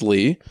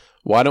 Lastly,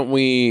 why don't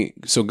we,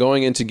 so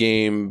going into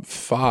game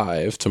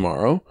 5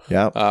 tomorrow,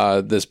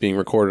 this being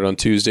recorded on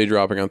Tuesday,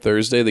 dropping on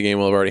Thursday, the game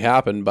will have already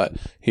happened, but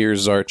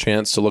here's our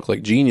chance to look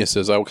like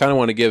geniuses. I kind of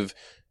want to give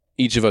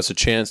each of us a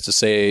chance to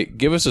say,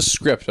 give us a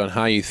script on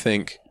how you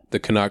think the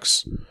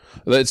Canucks.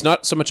 It's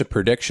not so much a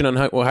prediction on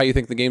how you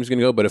think the game's going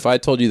to go, but if I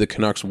told you the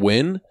Canucks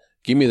win,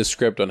 give me the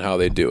script on how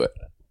they do it.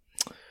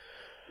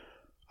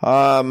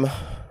 I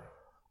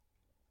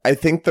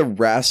think the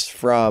rest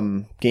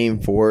from Game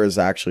 4 is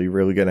actually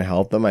really going to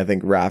help them. I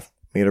think Raph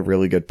made a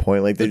really good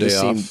point. Like they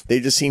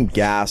just seem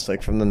gassed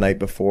like from the night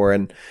before,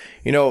 and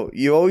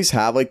you always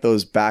have like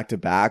those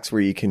back-to-backs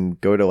where you can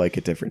go to like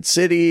a different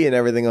city and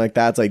everything like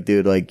that. It's like,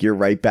 dude, like you're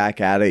right back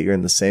at it. You're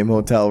in the same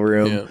hotel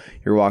room. Yeah.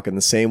 You're walking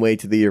the same way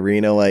to the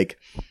arena. Like,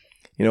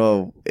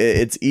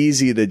 it's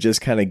easy to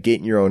just kind of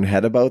get in your own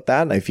head about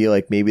that. And I feel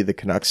like maybe the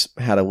Canucks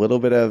had a little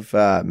bit of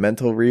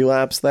mental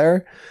relapse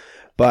there.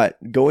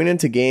 But going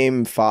into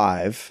Game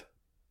 5,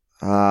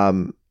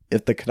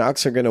 if the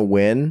Canucks are going to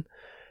win,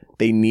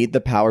 they need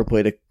the power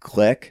play to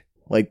click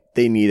like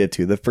they need it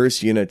to. The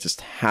first unit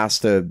just has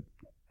to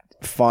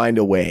find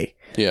a way.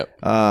 Yeah.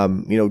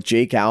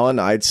 Jake Allen,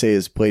 I'd say,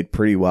 has played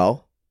pretty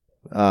well.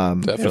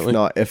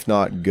 Definitely. If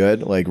not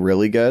good, like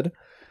really good.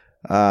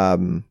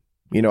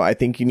 I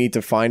think you need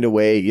to find a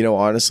way,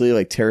 honestly,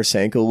 like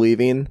Tarasenko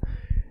leaving,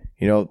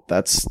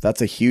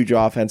 that's a huge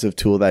offensive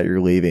tool that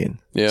you're leaving.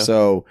 Yeah.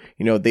 So,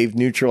 they've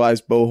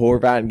neutralized Bo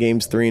Horvat in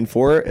games 3 and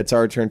 4. It's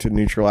our turn to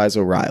neutralize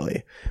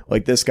O'Reilly.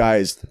 Like, this guy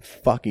is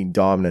fucking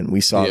dominant.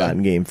 We saw that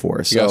in game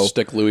 4. You gotta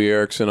stick Louis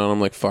Eriksson on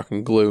him like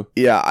fucking glue.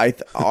 Yeah.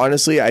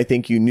 Honestly, I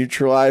think you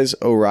neutralize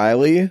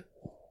O'Reilly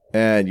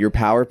and your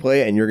power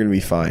play and you're going to be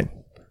fine.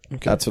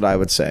 Okay. That's what I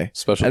would say.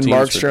 Special and teams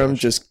Markstrom,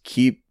 just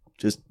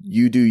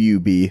you do you,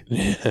 B.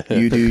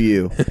 You do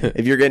you.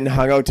 If you're getting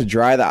hung out to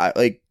dry,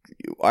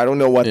 I don't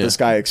know what this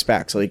guy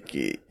expects. Like,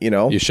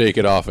 you shake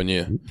it off and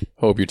you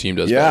hope your team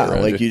does better.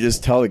 Yeah, like you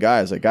just tell the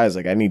guys,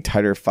 I need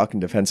tighter fucking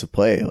defensive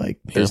play. Like,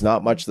 there's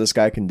not much this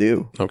guy can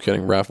do. No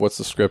kidding. Raph, what's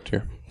the script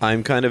here?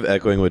 I'm kind of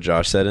echoing what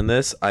Josh said in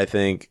this. I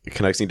think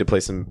Canucks need to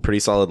play some pretty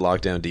solid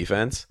lockdown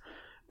defense.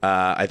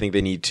 I think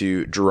they need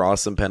to draw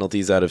some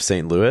penalties out of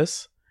St.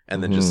 Louis.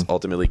 And then just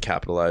ultimately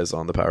capitalize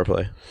on the power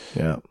play.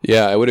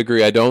 Yeah, I would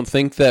agree. I don't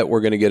think that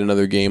we're going to get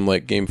another game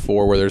like Game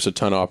 4 where there's a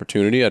ton of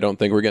opportunity. I don't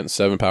think we're getting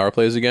 7 power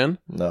plays again.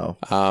 No.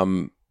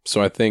 So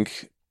I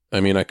think,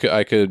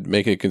 I could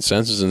make a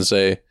consensus and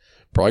say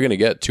probably going to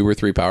get 2 or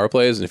 3 power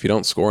plays. And if you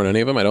don't score in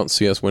any of them, I don't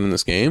see us winning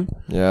this game.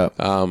 Yeah.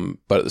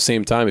 But at the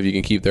same time, if you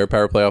can keep their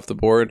power play off the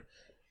board,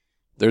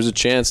 there's a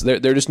chance. There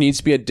just needs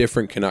to be a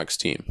different Canucks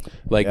team.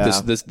 Like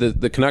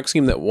the Canucks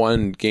team that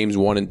won games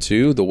 1 and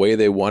 2, the way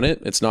they won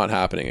it, it's not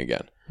happening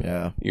again.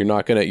 Yeah, you're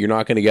not gonna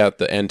get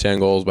the end 10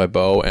 goals by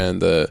Bo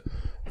and the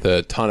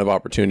ton of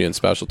opportunity in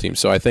special teams.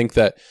 So I think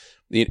that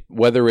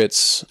whether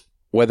it's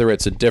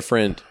a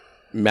different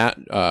not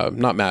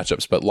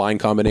matchups, but line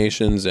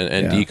combinations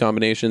and D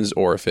combinations,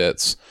 or if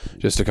it's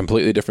just a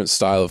completely different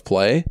style of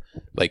play,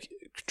 like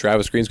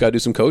Travis Green's got to do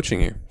some coaching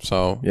here.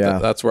 So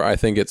that's where I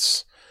think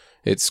it's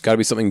got to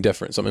be something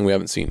different, something we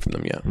haven't seen from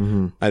them yet.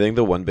 Mm-hmm. I think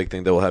the one big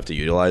thing that we'll have to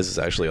utilize is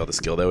actually all the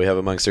skill that we have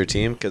amongst our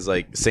team, because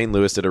like St.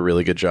 Louis did a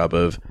really good job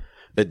of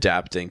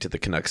adapting to the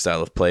Canucks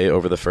style of play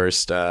over the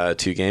first 2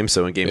 games.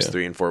 So in games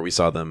 3 and 4, we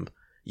saw them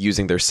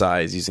using their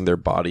size, using their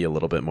body a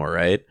little bit more,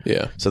 right?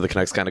 Yeah. So the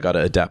Canucks kind of got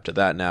to adapt to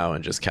that now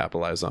and just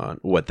capitalize on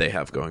what they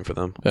have going for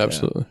them.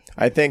 Absolutely.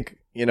 I think,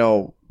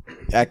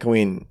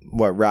 echoing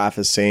what Raph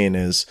is saying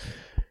is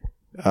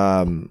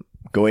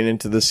going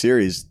into the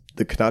series,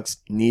 the Canucks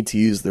need to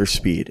use their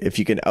speed. If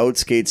you can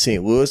outskate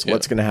St. Louis,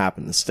 what's going to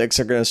happen? The sticks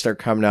are going to start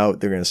coming out.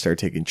 They're going to start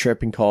taking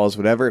tripping calls,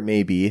 whatever it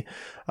may be.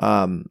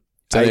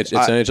 It's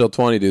NHL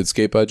 20, dude.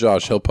 Skate by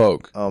Josh. He'll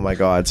poke. Oh my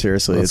God.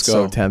 Seriously. It's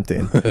so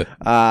tempting.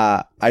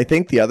 I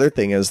think the other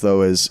thing is,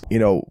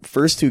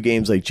 first 2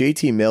 games, like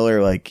JT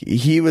Miller, like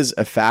he was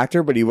a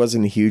factor, but he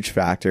wasn't a huge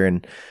factor.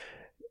 And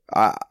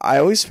I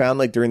always found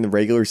like during the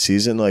regular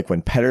season, like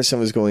when Pettersson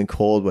was going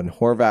cold, when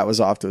Horvat was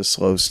off to a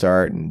slow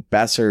start and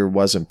Besser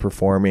wasn't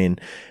performing,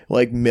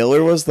 like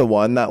Miller was the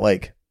one that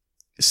like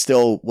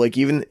still, like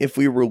even if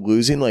we were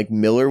losing, like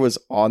Miller was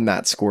on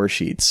that score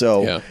sheet.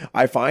 So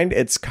I find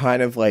it's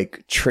kind of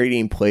like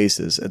trading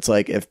places. It's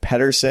like if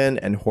Pettersson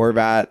and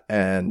Horvat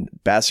and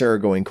Besser are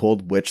going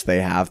cold, which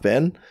they have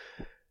been,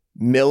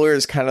 Miller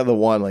is kind of the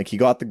one, like he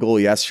got the goal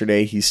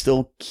yesterday. He's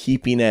still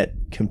keeping it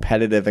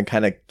competitive and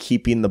kind of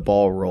keeping the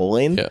ball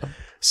rolling. Yeah.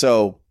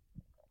 So,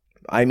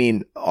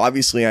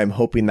 obviously I'm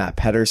hoping that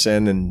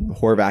Pettersson and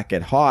Horvat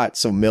get hot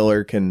so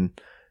Miller can,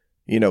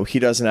 he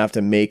doesn't have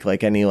to make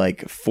like any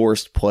like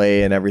forced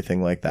play and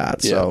everything like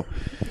that. So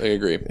I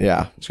agree.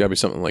 Yeah. It's got to be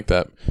something like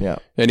that. Yeah.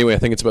 Anyway, I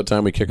think it's about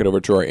time we kick it over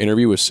to our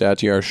interview with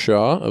Satyar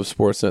Shah of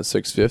Sportsnet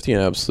 650,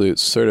 an absolute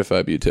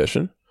certified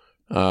beautician.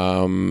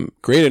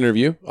 Great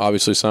interview.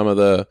 Obviously some of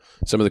the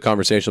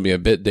conversation will be a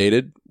bit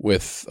dated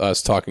with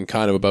us talking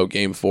kind of about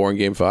Game 4 and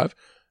Game 5.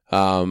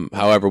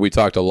 However, we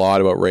talked a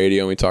lot about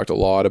radio and we talked a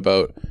lot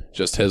about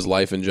just his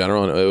life in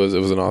general, and it was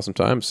an awesome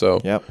time.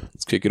 So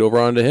let's kick it over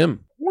on to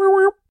him.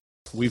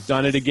 We've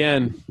done it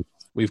again.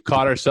 We've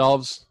caught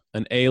ourselves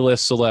an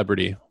A-list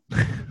celebrity,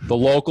 the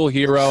local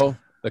hero,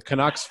 the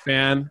Canucks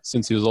fan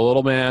since he was a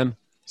little man,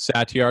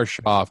 Satyar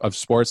Shah of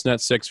Sportsnet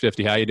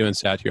 650. How you doing,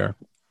 Satyar?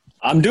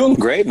 I'm doing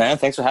great, man.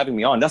 Thanks for having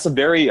me on. That's a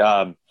very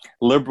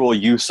liberal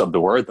use of the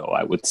word, though,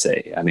 I would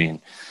say. I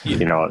mean,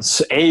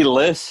 it's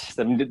A-list.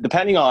 I mean,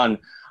 depending on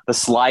the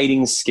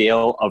sliding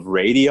scale of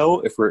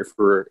radio, if we're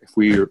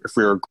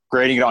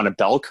grading it on a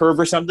bell curve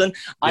or something,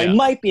 I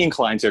might be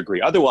inclined to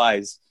agree.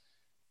 Otherwise,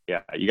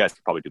 yeah, you guys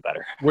could probably do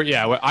better.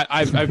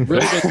 I've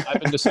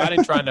been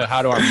deciding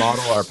how do I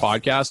model our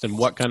podcast and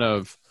what kind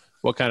of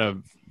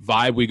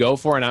vibe we go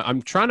for, and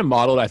I'm trying to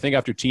model it, I think,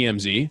 after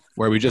TMZ,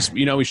 where we just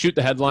we shoot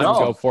the headline and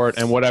go for it,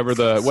 and whatever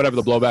the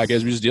blowback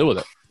is, we just deal with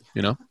it.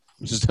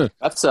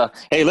 That's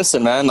hey,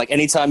 listen, man, like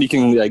anytime you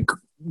can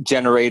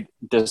generate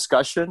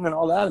discussion and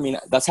all that, I mean,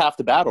 that's half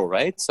the battle,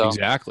 right? So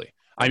exactly.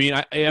 I mean,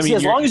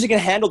 as long as you can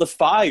handle the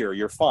fire,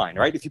 you're fine,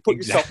 right? If you put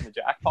yourself in the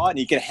jackpot and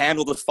you can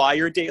handle the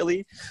fire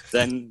daily,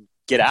 then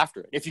get after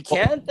it. If you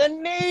can't,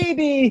 then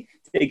maybe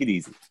take it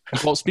easy.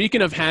 Well,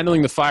 speaking of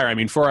handling the fire, I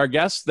mean, for our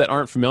guests that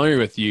aren't familiar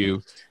with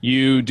you,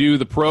 you do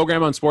the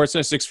program on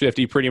Sportsnet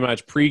 650, pretty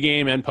much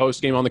pregame and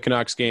postgame on the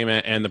Canucks game,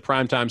 and the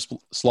primetime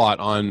slot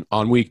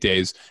on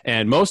weekdays.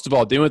 And most of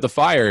all, doing with the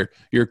fire,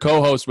 you're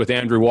co-host with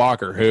Andrew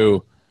Walker,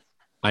 who,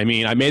 I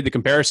mean, I made the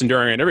comparison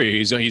during an interview.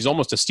 He's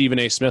almost a Stephen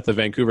A. Smith of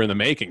Vancouver in the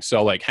making.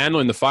 So, like,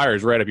 handling the fire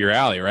is right up your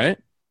alley, right?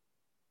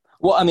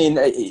 Well, I mean,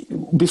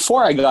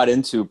 before I got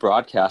into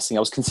broadcasting,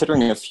 I was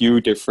considering a few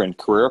different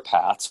career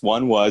paths.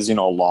 One was,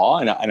 law,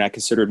 and I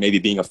considered maybe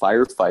being a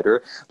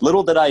firefighter.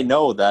 Little did I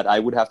know that I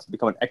would have to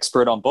become an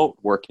expert on both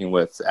working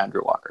with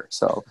Andrew Walker.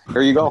 So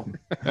here you go.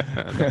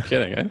 No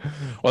kidding, eh?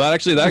 Well, that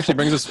actually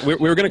brings us. We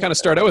were going to kind of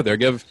start out with there.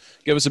 Give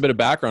us a bit of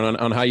background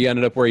on how you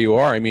ended up where you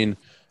are. I mean,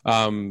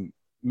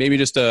 maybe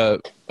just a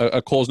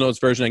Cole's Notes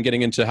version and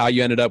getting into how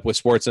you ended up with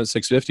Sportsnet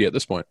 650 at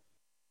this point.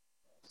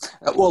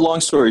 Well,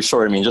 long story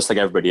short, I mean, just like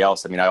everybody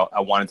else, I mean,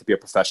 I wanted to be a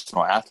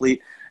professional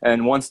athlete.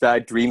 And once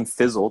that dream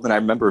fizzled, and I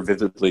remember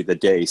vividly the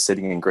day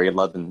sitting in grade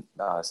 11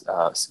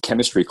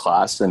 chemistry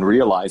class and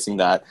realizing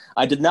that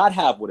I did not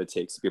have what it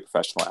takes to be a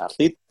professional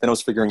athlete. Then I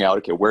was figuring out,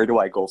 okay, where do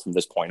I go from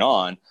this point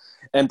on?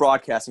 And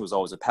broadcasting was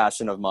always a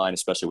passion of mine,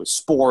 especially with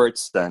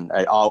sports. And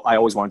I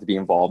always wanted to be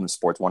involved in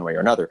sports one way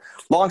or another.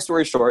 Long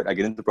story short, I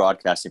get into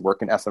broadcasting,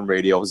 work in FM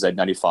radio,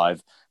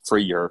 Z95 for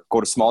a year,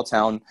 go to small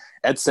town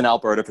Edson,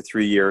 Alberta for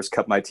 3 years,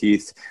 cut my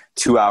teeth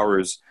 2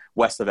 hours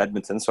west of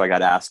Edmonton. So I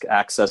got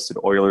access to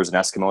the Oilers and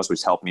Eskimos,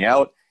 which helped me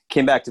out.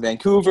 Came back to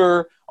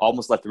Vancouver,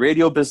 almost left the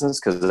radio business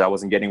because I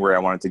wasn't getting where I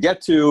wanted to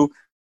get to.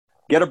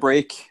 Get a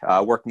break,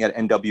 working at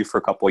NW for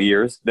a couple of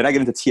years. Then I get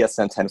into TSN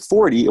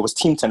 1040. It was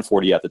Team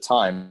 1040 at the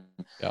time,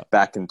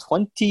 back in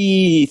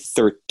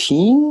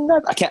 2013.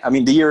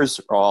 The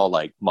years are all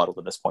like muddled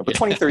at this point, but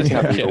 2013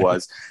 I believe it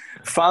was.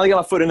 Finally got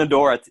my foot in the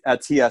door at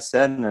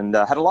TSN and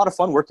had a lot of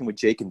fun working with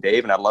Jake and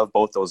Dave, and I love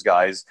both those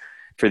guys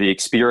for the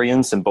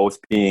experience and both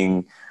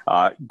being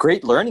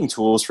great learning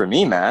tools for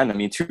me, man. I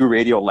mean, two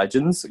radio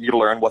legends. You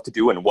learn what to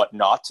do and what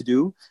not to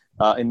do.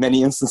 In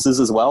many instances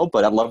as well,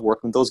 but I love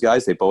working with those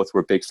guys. They both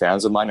were big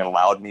fans of mine and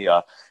allowed me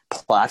a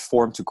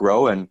platform to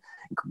grow and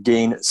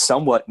gain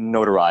somewhat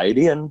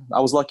notoriety. And I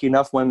was lucky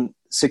enough when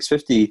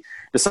 650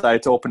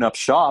 decided to open up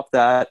shop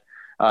that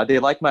they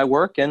liked my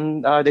work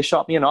and they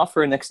shot me an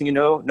offer. And next thing you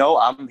know,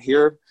 I'm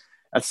here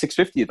at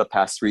 650 the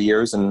past 3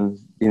 years. And,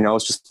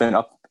 it's just been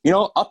up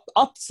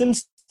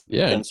since.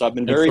 Yeah. And so I've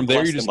been very from there,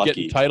 blessed you're just and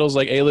lucky. getting titles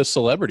like A-list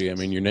celebrity. I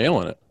mean, you're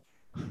nailing it.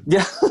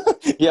 Yeah.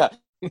 Yeah.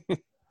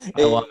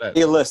 I love it.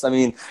 A-list. I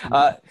mean,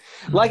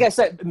 like I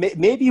said,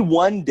 maybe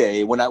one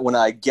day when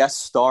I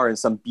guest star in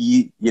some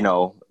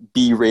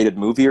B-rated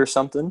movie or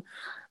something,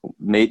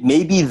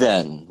 maybe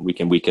then we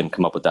can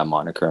come up with that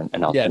moniker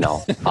and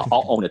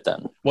I'll own it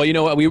then. Well, you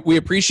know what? We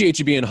appreciate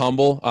you being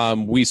humble.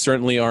 We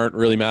certainly aren't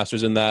really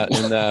masters in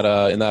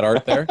that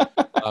art there.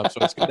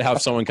 So it's good to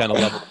have someone kind of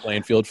level the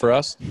playing field for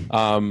us.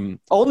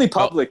 Only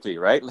publicly,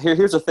 right?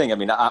 Here's the thing. I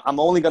mean, I'm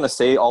only going to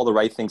say all the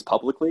right things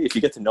publicly. If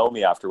you get to know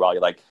me after a while,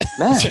 you're like,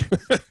 man,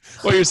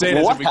 what you're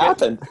saying what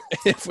happened?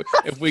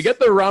 If we get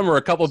the rum or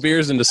a couple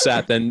beers into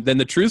set, then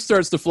the truth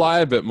starts to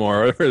fly a bit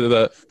more, or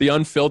the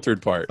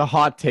unfiltered part. The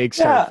hot takes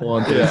start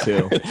flowing through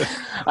too.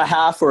 A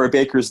half or a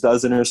baker's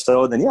dozen or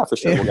so, then for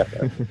sure we'll get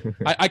there.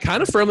 I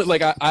kind of firmly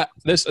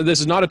this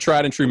is not a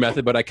tried and true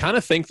method, but I kind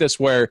of think this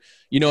where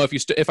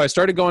if I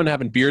started going and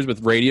having beers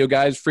with radio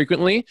guys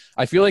frequently,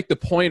 I feel like the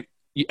point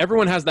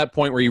everyone has that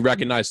point where you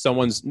recognize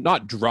someone's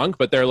not drunk,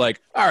 but they're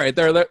like, all right,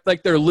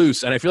 they're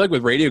loose. And I feel like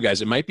with radio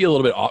guys, it might be a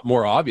little bit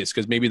more obvious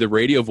because maybe the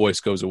radio voice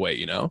goes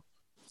away,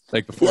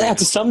 like before. Yeah,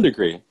 to some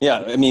degree.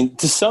 Yeah, I mean,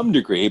 to some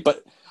degree.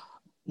 But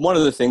one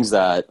of the things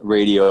that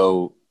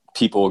radio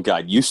people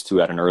got used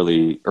to at an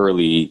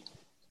early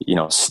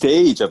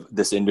stage of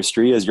this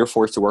industry is you're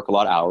forced to work a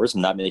lot of hours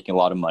and not making a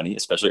lot of money,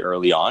 especially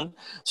early on.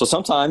 So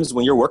sometimes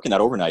when you're working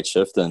that overnight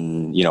shift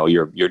and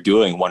you're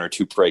doing one or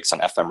two breaks on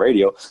FM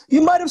radio,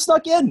 you might have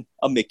snuck in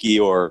a Mickey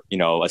or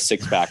a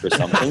six pack or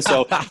something.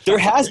 So there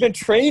has been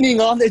training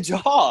on the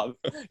job,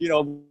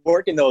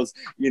 working those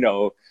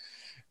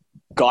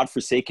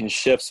godforsaken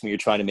shifts when you're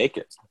trying to make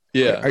it.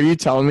 Yeah. Are you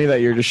telling me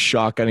that you're just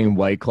shotgunning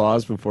White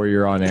Claws before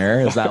you're on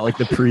air? Is that like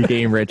the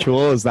pregame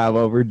ritual? Is that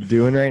what we're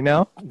doing right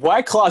now?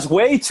 White Claw's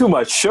way too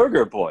much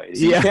sugar,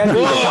 boys. You can't do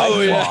the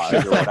White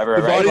Claws or whatever,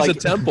 The right? body's a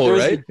temple,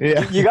 right?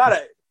 Yeah. You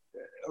gotta.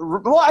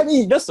 Well, I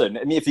mean, listen.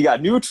 I mean, if you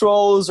got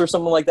neutrals or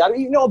something like that,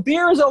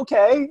 beer is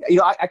okay.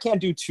 I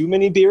can't do too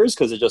many beers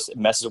because it just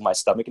messes with my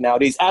stomach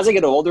nowadays. As I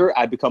get older,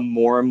 I become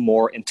more and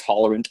more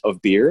intolerant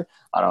of beer.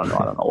 I don't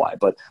know why,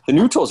 but the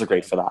neutrals are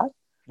great for that.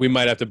 We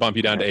might have to bump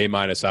you down to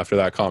A- after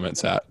that comment,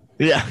 Sat.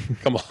 Yeah.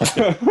 Come on.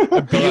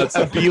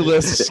 A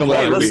B-list Hey,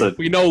 celebrity. listen.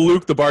 We know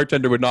Luke, the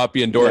bartender, would not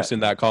be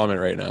endorsing that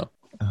comment right now.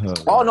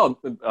 Oh no!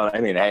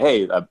 I mean,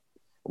 hey,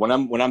 when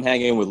I'm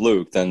hanging with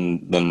Luke,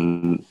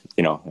 then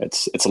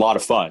it's a lot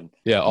of fun.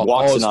 Yeah, all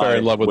Walks is and fair I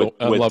in love with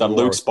the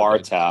Luke's bar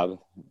tab. tab.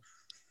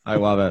 I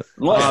love it.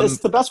 Well, it's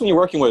the best when you're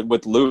working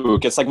with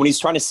Luke. It's like when he's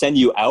trying to send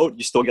you out,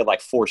 you still get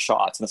like 4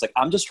 shots, and it's like,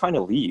 I'm just trying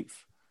to leave.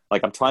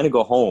 Like, I'm trying to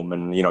go home,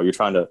 and you're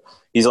trying to.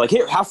 He's like,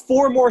 here, have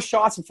 4 more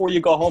shots before you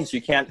go home, so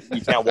you can't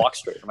walk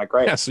straight. I'm like,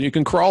 great. Yeah, so you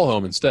can crawl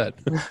home instead.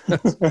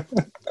 That's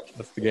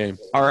the game.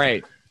 All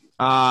right.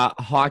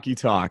 Hockey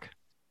talk.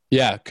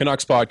 Yeah,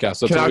 Canucks podcast.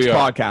 That's what Canucks we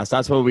are. podcast.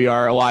 That's what we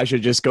are. Elijah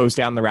just goes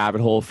down the rabbit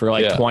hole for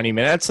like 20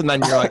 minutes, and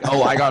then you're like,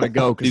 oh, I got to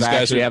go because These I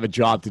guys actually are have a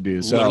job to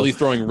do. So Literally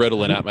throwing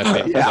Ritalin at my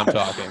face as I'm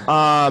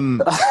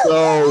talking.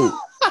 So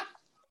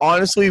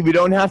honestly, we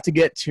don't have to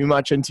get too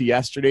much into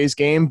yesterday's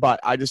game, but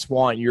I just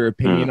want your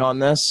opinion on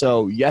this.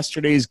 So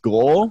yesterday's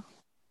goal,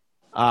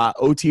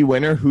 OT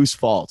winner, whose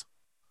fault?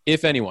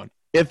 If anyone.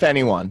 If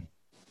anyone.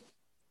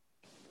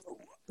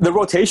 The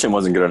rotation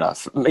wasn't good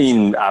enough. I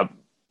mean,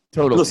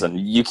 Totally. listen,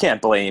 you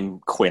can't blame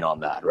Quinn on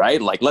that, right?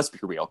 Like, let's be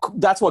real.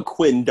 That's what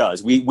Quinn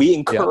does. We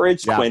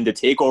encourage Quinn to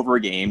take over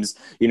games,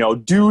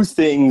 do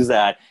things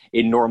that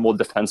a normal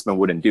defenseman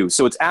wouldn't do.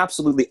 So it's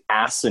absolutely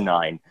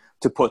asinine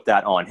to put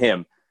that on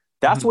him.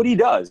 That's what he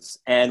does.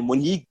 And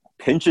when he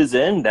pinches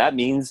in, that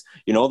means,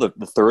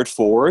 the third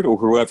forward or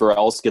whoever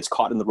else gets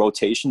caught in the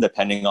rotation,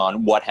 depending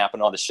on what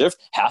happened on the shift,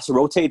 has to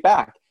rotate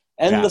back.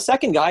 And the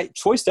second guy,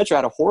 Troy Stecher,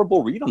 had a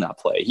horrible read on that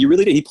play. He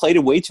really did. He played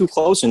it way too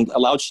close and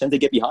allowed Schenn to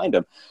get behind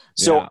him.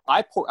 So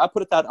I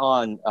put that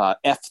on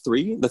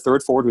F3, the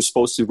third forward who's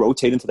supposed to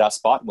rotate into that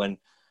spot when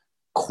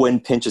Quinn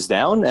pinches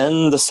down.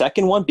 And the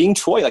second one being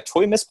Troy. Like,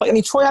 Troy missplayed. I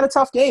mean, Troy had a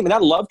tough game. And I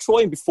love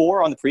Troy. And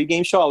before on the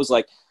pregame show, I was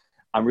like,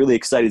 I'm really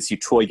excited to see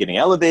Troy getting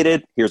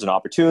elevated. Here's an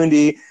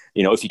opportunity.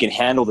 If he can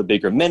handle the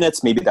bigger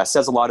minutes, maybe that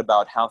says a lot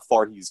about how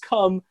far he's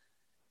come.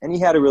 And he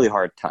had a really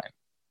hard time.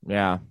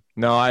 Yeah.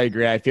 No, I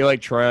agree. I feel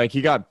like Troy,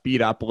 he got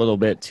beat up a little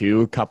bit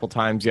too a couple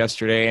times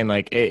yesterday, and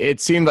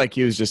it seemed like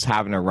he was just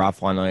having a rough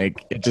one.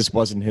 Like, it just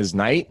wasn't his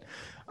night.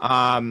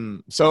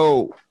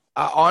 So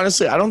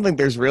honestly, I don't think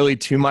there's really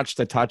too much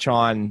to touch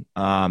on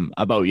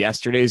about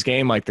yesterday's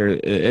game. Like,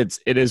 it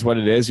is what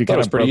it is. We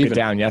kind of broke it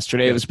down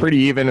yesterday. It was pretty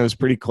even. It was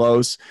pretty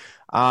close.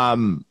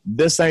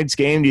 This night's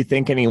game, do you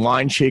think any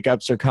line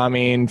shakeups are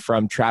coming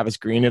from Travis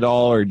Green at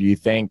all, or do you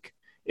think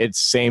it's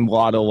same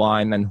Lotto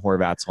line than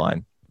Horvat's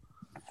line?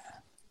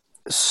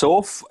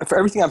 So for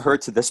everything I've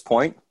heard to this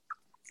point,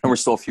 and we're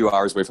still a few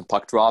hours away from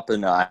puck drop,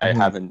 and I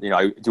haven't,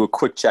 I do a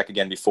quick check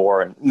again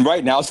before, and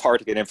right now it's hard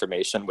to get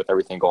information with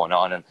everything going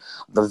on, and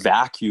the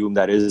vacuum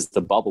that is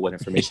the bubble with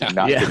information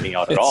not getting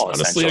out at all.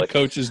 Honestly, a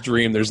coach's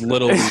dream. There's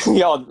little,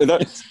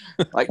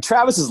 like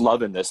Travis is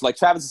loving this. Like,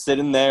 Travis is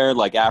sitting there,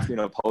 like, after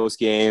post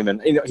game,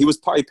 and he was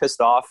probably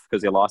pissed off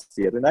because they lost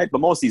the other night. But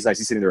most of these nights,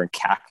 he's sitting there and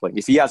cackling.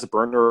 If he has a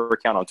burner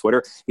account on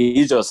Twitter,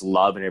 he's just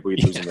loving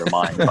everybody losing their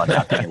mind about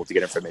not being able to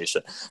get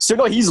information. So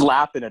no, he's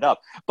lapping it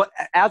up. But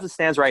as it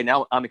stands right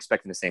now, I'm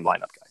expecting the same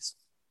lineup, guys.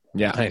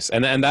 Yeah, nice,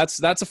 and that's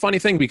a funny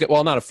thing because,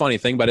 well, not a funny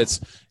thing, but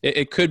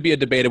it could be a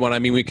debated one. I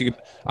mean,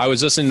 I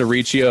was listening to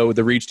Riccio,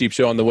 the Reach Deep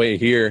show on the way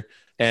here,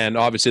 and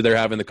obviously they're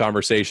having the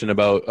conversation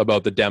about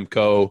the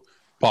Demko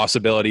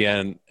possibility,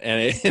 and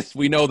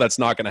we know that's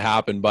not going to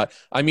happen. But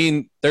I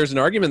mean, there's an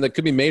argument that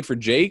could be made for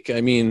Jake. I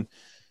mean,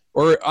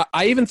 or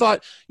I even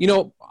thought,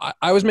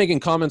 I was making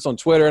comments on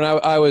Twitter, and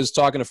I was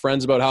talking to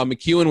friends about how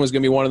McEwen was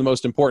going to be one of the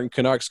most important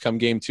Canucks come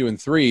game 2 and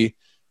 3,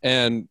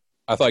 and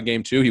I thought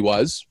game 2 he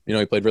was.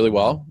 He played really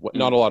well.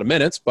 Not a lot of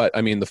minutes, but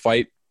I mean the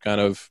fight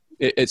kind of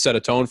it set a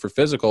tone for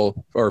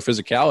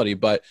physicality.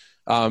 But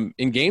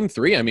in game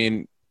 3, I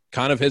mean,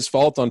 kind of his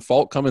fault on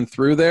fault coming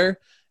through there,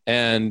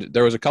 and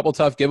there was a couple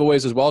tough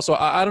giveaways as well. So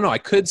I don't know. I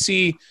could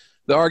see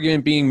the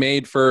argument being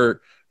made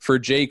for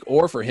Jake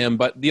or for him,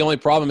 but the only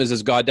problem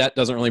is Gaudette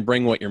doesn't really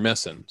bring what you're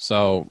missing.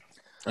 So.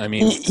 I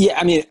mean,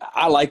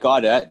 I like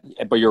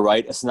Gaudette, but you're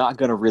right. It's not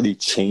going to really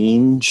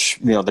change,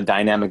 the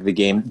dynamic of the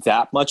game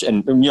that much.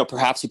 And,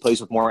 perhaps he plays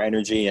with more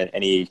energy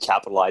and he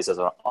capitalizes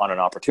on an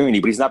opportunity,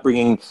 but he's not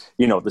bringing,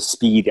 the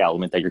speed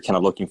element that you're kind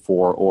of looking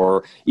for,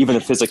 or even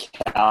the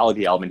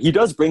physicality element. He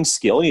does bring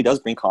skill and he does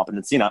bring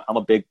competency. And I'm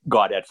a big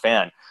Gaudette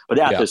fan, but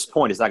at this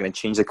point, it's not going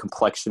to change the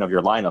complexion of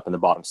your lineup in the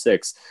bottom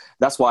 6.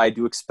 That's why I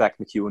do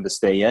expect McEwen to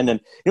stay in. And,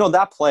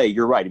 that play,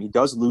 you're right. He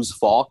does lose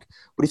Falk,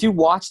 but if you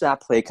watch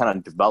that play kind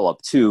of develop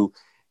too,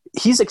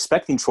 he's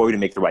expecting Troy to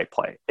make the right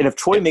play. And if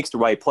Troy makes the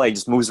right play,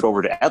 just moves it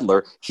over to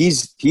Edler,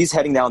 he's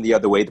heading down the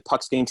other way. The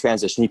puck's getting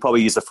transition. He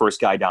probably is the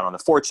first guy down on the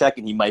forecheck,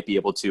 and he might be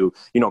able to,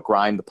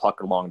 grind the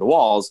puck along the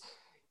walls.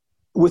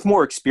 With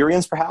more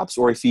experience, perhaps,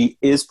 or if he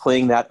is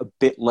playing that a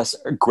bit less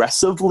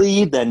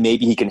aggressively, then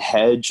maybe he can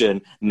hedge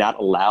and not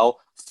allow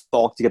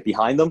Falk to get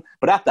behind them.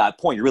 But at that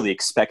point, you're really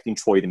expecting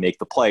Troy to make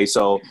the play.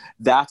 So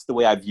that's the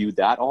way I viewed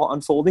that all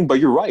unfolding. But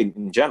you're right,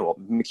 in general.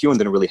 MacEwen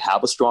didn't really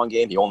have a strong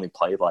game. He only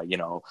played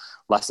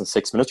less than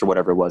 6 minutes or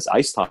whatever it was,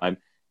 ice time.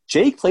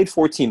 Jake played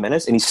 14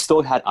 minutes, and he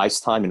still had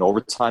ice time in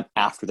overtime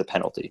after the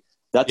penalty.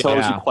 That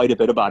tells you quite a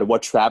bit about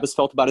what Travis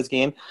felt about his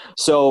game.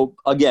 So,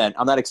 again,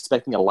 I'm not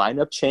expecting a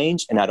lineup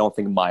change, and I don't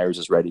think Myers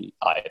is ready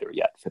either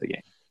yet for the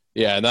game.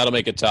 Yeah, and that'll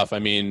make it tough. I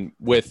mean,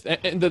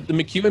 and the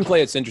MacEwen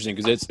play, it's interesting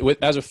because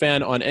as a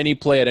fan, on any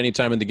play at any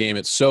time in the game,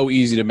 it's so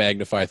easy to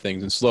magnify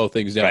things and slow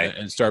things down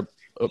and start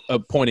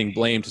pointing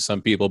blame to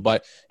some people.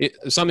 But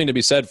it's something to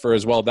be said for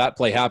as well, that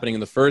play happening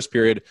in the first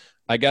period.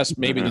 I guess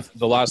maybe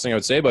the last thing I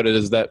would say about it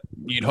is that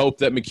you'd hope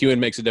that MacEwen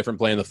makes a different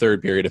play in the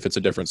third period if it's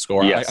a different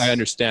score. Yes. I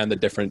understand the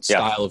different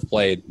style of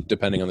play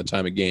depending on the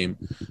time of game.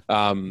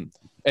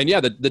 And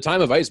yeah, the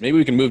time of ice, maybe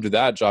we can move to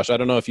that, Josh. I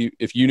don't know if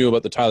you knew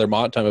about the Tyler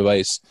Mott time of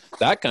ice.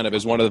 That kind of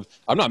is one of the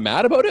 – I'm not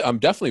mad about it. I'm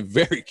definitely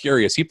very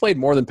curious. He played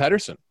more than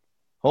Pettersson.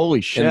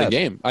 Holy shit. In the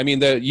game. I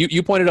mean,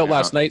 you pointed out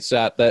last night,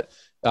 Sat, that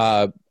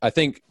I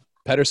think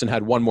Pettersson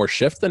had one more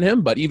shift than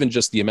him, but even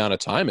just the amount of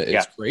time,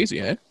 it's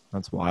crazy, eh?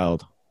 That's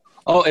wild.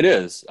 Oh, it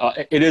is.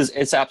 It is.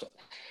 It's absolutely.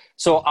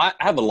 So I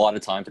have a lot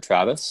of time for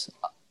Travis.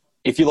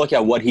 If you look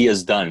at what he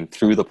has done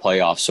through the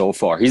playoffs so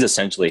far, he's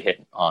essentially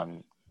hit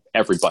on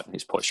every button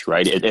he's pushed,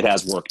 right? It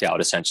has worked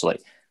out essentially.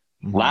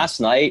 Mm-hmm. Last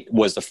night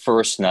was the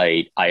first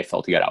night I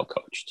felt he got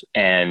outcoached.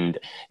 And,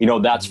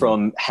 that's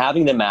from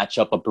having the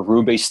matchup of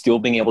Berube still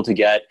being able to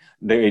get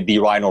the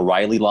Ryan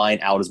O'Reilly line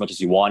out as much as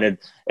he wanted.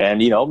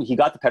 And, he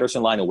got the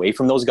Pettersson line away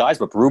from those guys,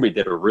 but Berube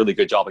did a really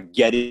good job of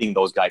getting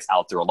those guys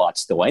out there a lot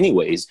still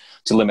anyways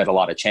to limit a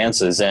lot of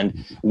chances.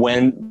 And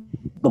when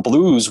the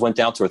Blues went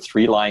down to a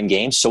 3-line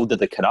game, so did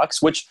the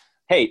Canucks, which,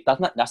 hey,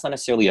 that's not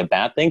necessarily a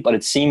bad thing, but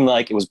it seemed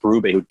like it was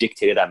Berube who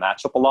dictated that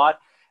matchup a lot.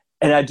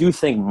 And I do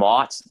think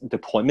Mott's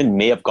deployment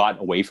may have gotten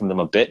away from them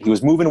a bit. He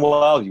was moving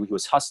well. He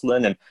was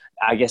hustling. And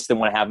I guess they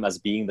want to have him as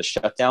being the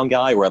shutdown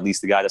guy, or at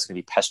least the guy that's going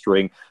to be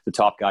pestering the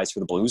top guys for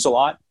the Blues a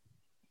lot.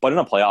 But in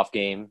a playoff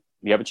game,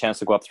 you have a chance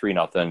to go up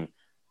 3-0.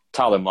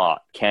 Tyler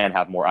Mott can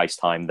have more ice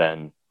time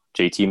than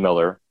JT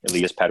Miller,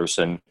 Elias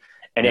Pettersson,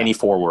 and any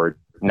forward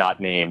not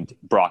named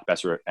Brock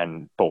Besser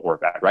and Bo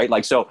Horvat,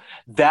 right? So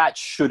that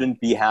shouldn't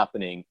be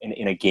happening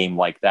in a game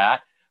like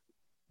that.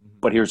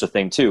 But here's the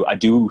thing, too. I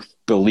do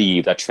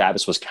believe that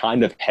Travis was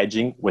kind of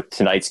hedging with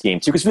tonight's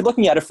game, too. Because if you're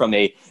looking at it from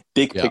a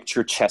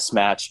big-picture chess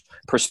match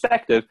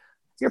perspective,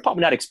 you're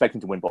probably not expecting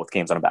to win both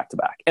games on a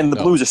back-to-back. And the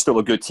Blues are still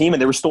a good team,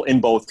 and they were still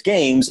in both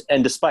games.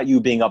 And despite you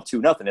being up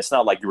 2-0, it's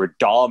not like you were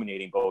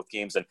dominating both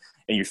games and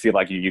you feel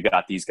like you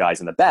got these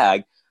guys in the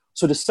bag.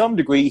 So to some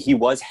degree, he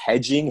was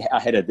hedging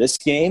ahead of this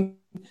game.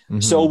 Mm-hmm.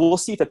 So we'll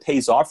see if it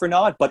pays off or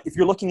not. But if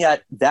you're looking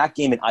at that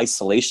game in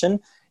isolation,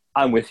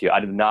 I'm with you. I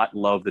did not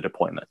love the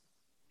deployment.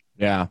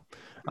 Yeah.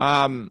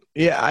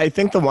 I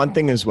think the one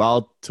thing as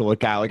well to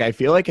look at, I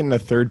feel like in the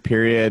third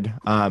period,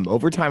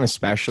 overtime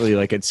especially,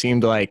 it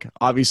seemed like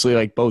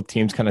obviously both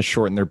teams kind of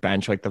shortened their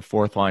bench. The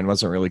fourth line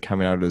wasn't really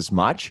coming out as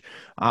much,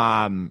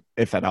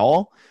 if at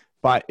all.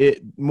 But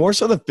it more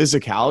so the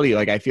physicality.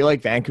 I feel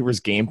like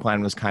Vancouver's game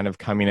plan was kind of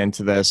coming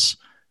into this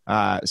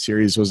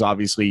series was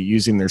obviously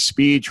using their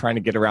speed, trying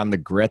to get around the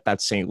grit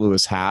that St.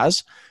 Louis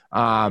has.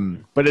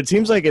 But it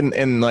seems like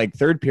in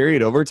third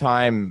period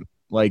overtime,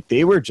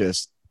 they were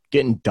just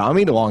getting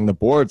dummied along the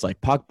boards,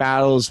 puck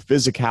battles,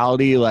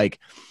 physicality.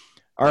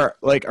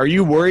 Are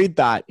you worried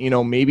that,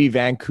 maybe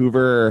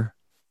Vancouver,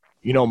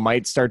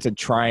 might start to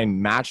try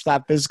and match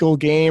that physical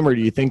game? Or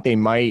do you think they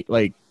might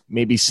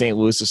maybe St.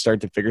 Louis to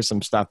start to figure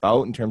some stuff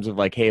out in terms of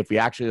hey, if we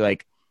actually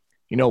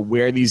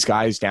wear these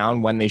guys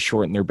down when they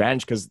shorten their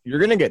bench? Because you're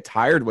going to get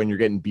tired when you're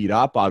getting beat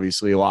up,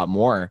 obviously, a lot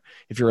more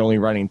if you're only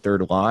running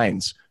third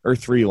lines or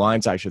 3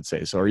 lines, I should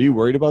say. So are you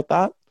worried about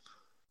that?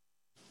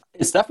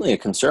 It's definitely a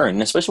concern,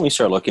 especially when we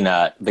start looking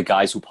at the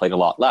guys who played a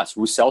lot less.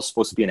 Roussel's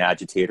supposed to be an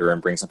agitator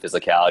and bring some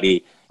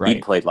physicality. Right.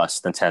 He played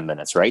less than 10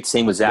 minutes, right?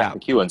 Same with Zach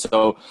MacEwen.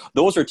 So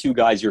those are 2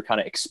 guys you're kind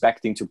of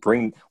expecting to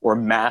bring or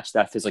match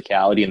that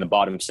physicality in the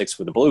bottom 6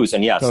 for the Blues.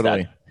 And yes,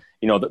 totally.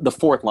 The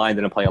fourth line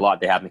didn't play a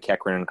lot. They have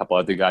McEachran and a couple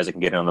other guys that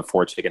can get in on the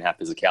forecheck and have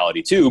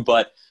physicality too.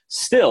 But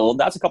still,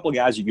 that's a couple of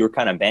guys you're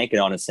kind of banking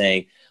on and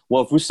saying,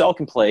 well, if Roussel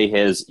can play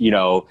his,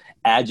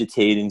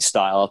 agitating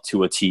style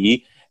to a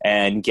T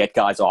and get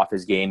guys off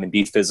his game and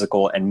be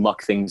physical and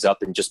muck things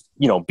up and just,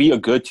 be a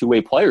good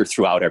 2-way player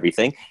throughout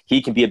everything,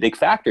 he can be a big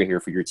factor here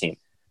for your team.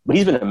 But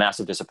he's been a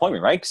massive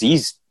disappointment, right? Because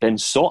he's been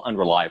so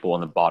unreliable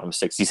in the bottom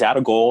 6. He's had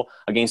a goal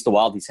against the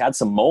Wild. He's had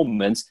some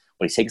moments,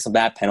 but he's taken some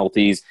bad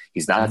penalties.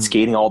 He's not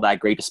skating all that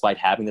great despite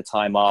having the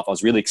time off. I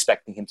was really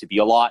expecting him to be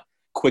a lot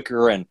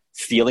quicker and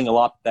feeling a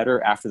lot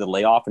better after the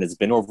layoff. And it's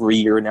been over a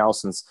year now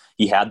since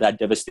he had that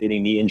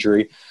devastating knee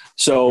injury.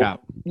 So,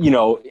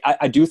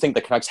 I do think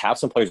the Canucks have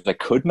some players that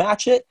could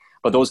match it,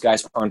 but those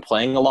guys aren't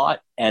playing a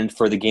lot. And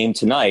for the game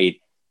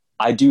tonight,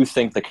 I do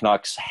think the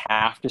Canucks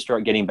have to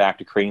start getting back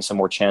to creating some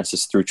more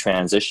chances through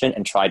transition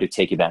and try to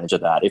take advantage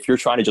of that. If you're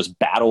trying to just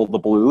battle the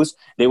Blues,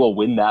 they will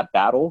win that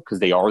battle because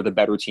they are the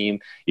better team,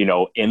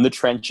 in the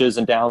trenches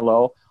and down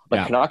low.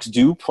 But Canucks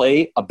do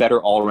play a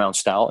better all-around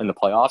style in the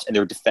playoffs, and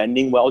they're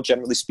defending well,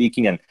 generally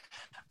speaking. And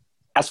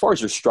as far as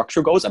their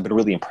structure goes, I've been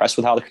really impressed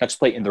with how the Canucks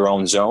play in their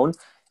own zone.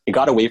 It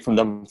got away from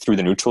them through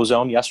the neutral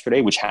zone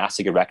yesterday, which has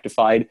to get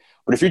rectified.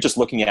 But if you're just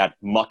looking at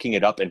mucking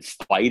it up and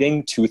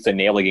fighting tooth and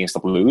nail against the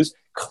Blues,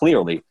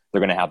 clearly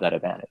they're going to have that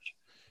advantage.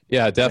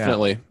 Yeah,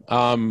 definitely.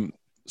 Yeah.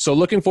 So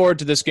looking forward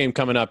to this game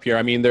coming up here.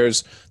 I mean,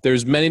 there's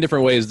many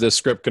different ways this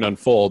script can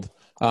unfold.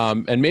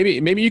 And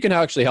maybe you can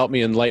actually help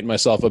me enlighten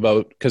myself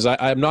about, because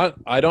I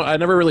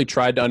never really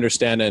tried to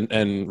understand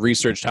and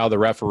researched how the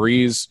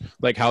referees,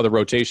 like how the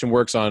rotation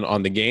works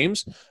on the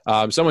games.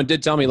 Someone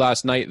did tell me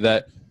last night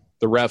that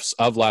the refs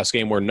of last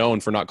game were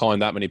known for not calling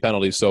that many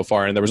penalties so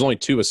far, and there was only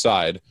 2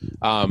 aside.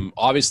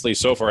 Obviously,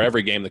 so far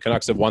every game, the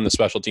Canucks have won the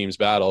special teams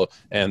battle,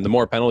 and the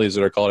more penalties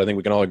that are called, I think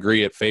we can all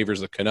agree it favors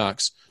the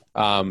Canucks.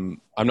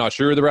 I'm not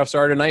sure who the refs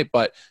are tonight,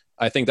 but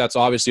I think that's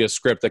obviously a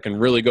script that can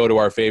really go to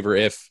our favor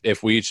if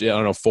we each,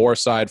 4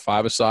 aside,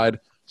 5 aside.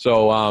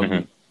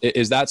 So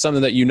is that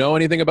something that you know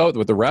anything about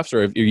with the refs,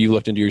 or have you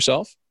looked into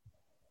yourself?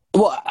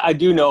 Well, I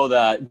do know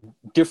that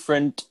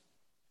different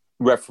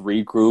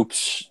referee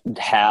groups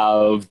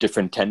have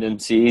different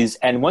tendencies,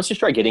 and once you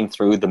start getting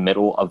through the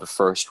middle of the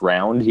first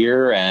round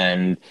here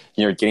and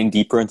you're getting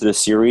deeper into the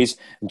series,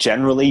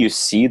 generally you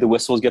see the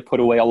whistles get put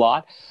away a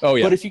lot. Oh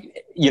yeah. But if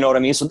you know what I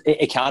mean, so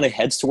it kind of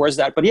heads towards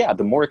that. But yeah,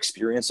 the more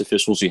experienced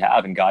officials you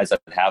have and guys that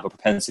have a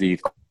propensity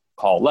to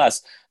call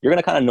less, you're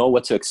going to kind of know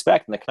what to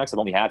expect. And the Canucks have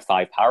only had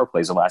 5 power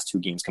plays the last 2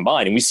 games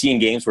combined, and we see in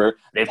games where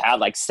they've had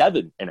like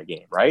 7 in a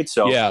game, right?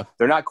 So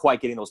they're not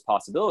quite getting those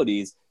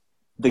possibilities.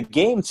 The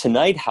game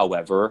tonight,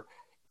 however,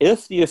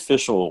 if the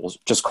officials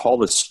just call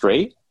this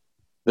straight,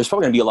 there's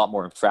probably going to be a lot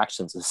more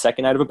infractions. The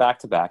second night of a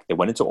back-to-back, they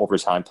went into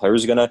overtime.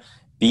 Players are going to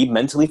be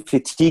mentally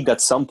fatigued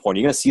at some point.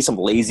 You're going to see some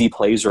lazy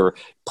plays or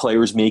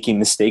players making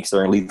mistakes that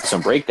are going to lead to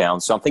some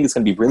breakdowns. So I think it's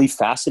going to be really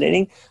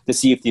fascinating to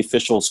see if the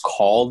officials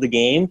call the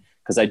game,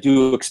 because I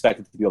do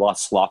expect it to be a lot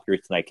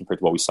sloppier tonight compared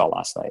to what we saw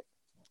last night.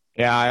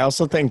 Yeah, I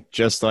also think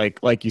just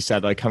like you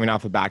said, like coming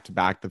off a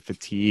back-to-back, the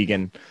fatigue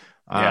and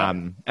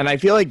I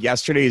feel like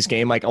yesterday's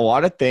game, like a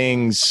lot of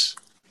things,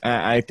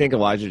 I think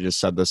Elijah just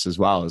said this as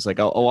well, is like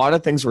a lot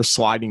of things were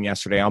sliding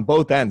yesterday on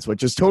both ends,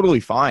 which is totally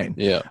fine.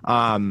 Yeah.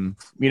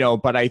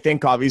 But I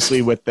think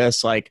obviously with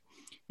this, like,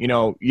 you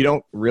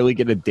don't really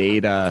get a day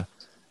to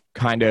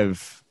kind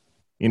of,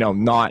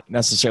 not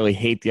necessarily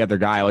hate the other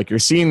guy. Like you're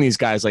seeing these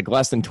guys like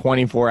less than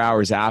 24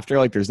 hours after,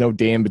 like there's no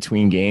day in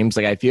between games.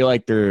 Like I feel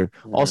like there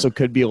also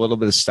could be a little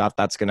bit of stuff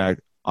that's going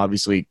to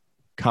obviously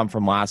come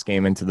from last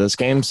game into this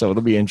game, so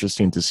it'll be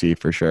interesting to see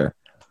for sure.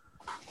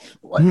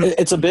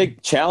 It's a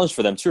big challenge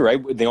for them too,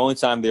 right? The only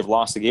time they've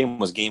lost a game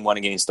was game 1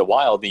 against the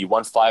Wild. They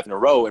won 5 in a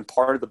row, and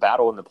part of the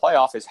battle in the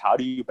playoff is how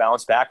do you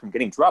bounce back from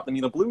getting dropped? I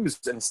mean, the Blues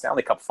in the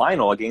Stanley Cup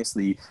final against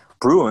the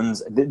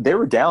Bruins, they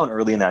were down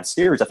early in that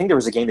series. I think there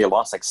was a game they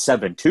lost like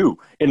 7-2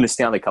 in the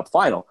Stanley Cup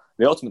final.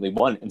 They ultimately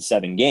won in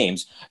 7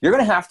 games. You're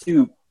going to have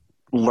to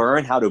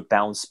learn how to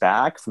bounce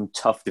back from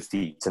tough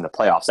defeats in the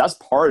playoffs. That's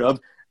part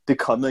of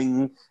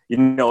becoming,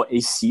 a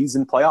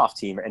seasoned playoff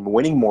team and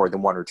winning more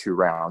than 1 or 2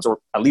 rounds, or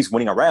at least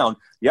winning a round.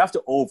 You have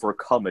to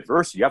overcome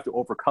adversity. You have to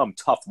overcome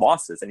tough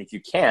losses. And if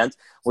you can't,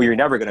 well, you're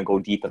never going to go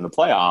deep in the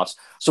playoffs.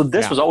 So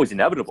this was always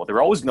inevitable.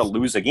 They're always going to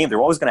lose a game.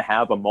 They're always going to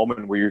have a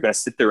moment where you're going to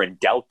sit there and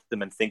doubt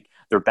them and think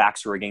their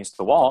backs are against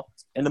the wall.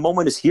 And the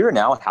moment is here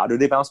now. How do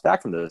they bounce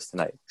back from this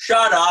tonight?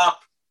 Shut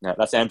up. Yeah,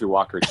 that's Andrew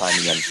Walker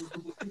chiming in.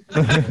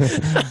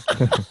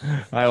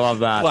 I love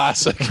that.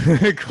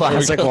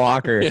 Classic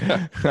Walker.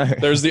 Yeah.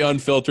 There's the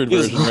unfiltered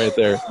version right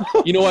there.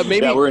 You know what?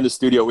 Maybe we're in the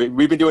studio.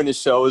 We've been doing the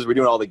shows. We're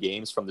doing all the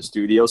games from the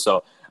studio.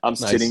 So I'm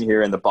sitting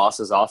here in the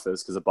boss's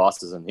office because the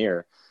boss isn't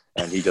here.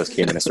 And he just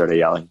came in and started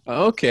yelling.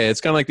 Okay,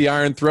 it's kind of like the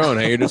Iron Throne.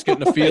 Hey, you're just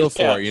getting a feel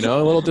for, a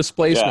little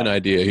displacement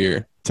idea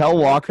here. Tell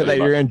Walker that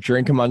you're going to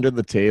drink him under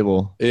the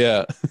table.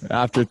 Yeah.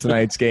 After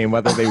tonight's game,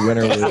 whether they win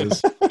or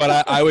lose.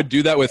 But I would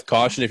do that with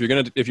caution. If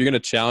you're gonna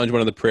challenge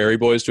one of the Prairie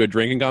Boys to a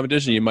drinking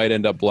competition, you might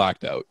end up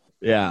blacked out.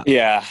 Yeah.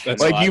 Yeah.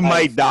 Like you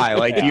might die.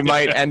 Like you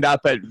might end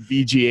up at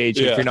VGH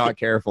if you're not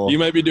careful. You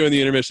might be doing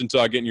the intermission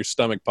talk, getting your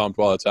stomach pumped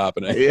while it's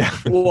happening. Yeah.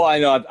 Well, I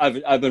know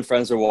I've been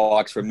friends with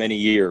Walks for many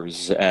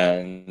years,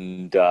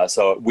 and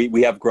so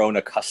we have grown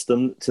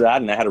accustomed to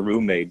that. And I had a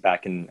roommate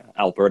back in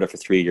Alberta for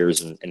 3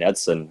 years in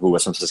Edson who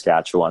was from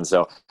Saskatchewan.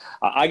 So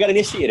I got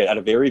initiated at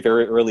a very,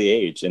 very early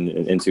age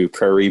into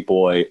Prairie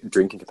Boy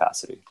drinking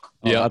capacity.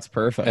 Yeah. That's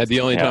perfect. And the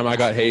only Yeah. time I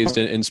got hazed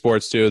in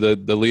sports too,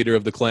 the leader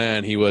of the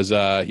clan, he was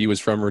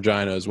from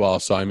Regina as well.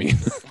 So I mean,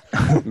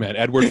 man,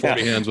 Edward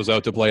Forty Hands was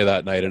out to play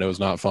that night, and it was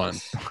not fun.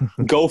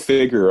 Go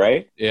figure,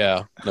 right?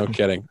 Yeah, no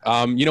kidding.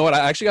 You know what? I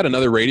actually got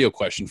another radio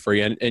question for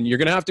you, and you're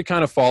gonna have to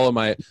kind of follow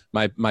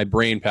my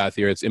brain path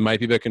here. It might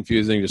be a bit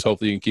confusing. Just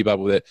hopefully you can keep up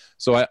with it.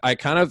 So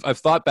I've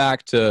thought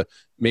back to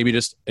maybe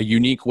just a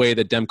unique way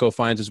that Demko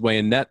finds his way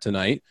in net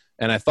tonight.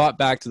 And I thought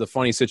back to the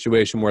funny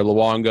situation where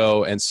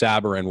Luongo and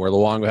Sabarin, where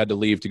Luongo had to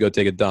leave to go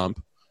take a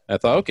dump. I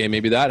thought, okay,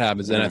 maybe that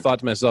happens. And I thought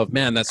to myself,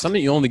 man, that's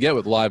something you only get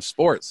with live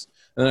sports.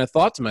 And then I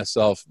thought to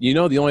myself, the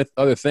only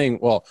other thing,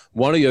 well,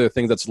 one of the other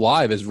things that's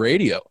live is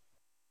radio.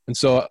 And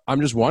so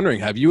I'm just wondering,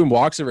 have you and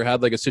Walks ever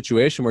had like a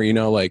situation where,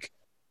 like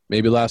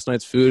maybe last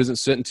night's food isn't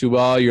sitting too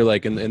well? You're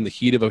like in the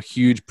heat of a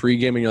huge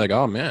pregame and you're like,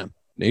 oh man,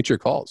 nature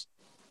calls.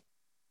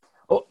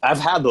 Oh, I've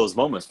had those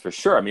moments for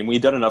sure. I mean,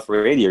 we've done enough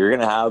radio. You're going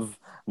to have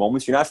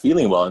moments you're not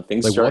feeling well and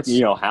things Like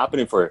start,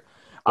 happening for.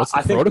 What's the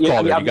I think,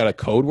 protocol there? You got a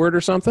code word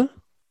or something?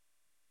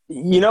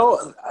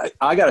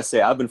 I got to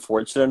say, I've been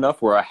fortunate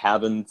enough where I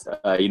haven't,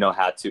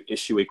 had to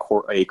issue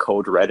a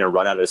code red and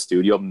run out of the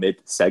studio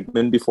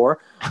mid-segment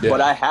before. Yeah.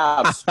 But I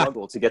have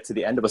struggled to get to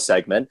the end of a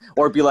segment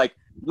or be like,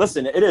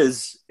 listen, it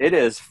is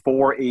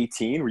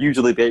 4:18. We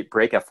usually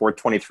break at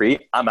 4:23.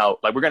 I'm out.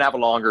 Like, we're going to have a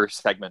longer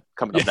segment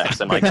coming up next.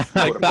 And like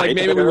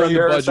maybe we run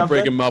the budget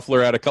breaking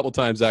muffler out a couple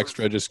times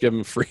extra, just give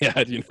them a free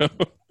ad,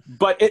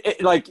 But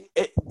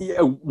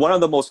one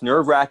of the most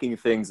nerve-wracking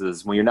things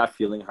is when you're not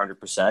feeling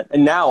 100%.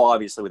 And now,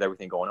 obviously, with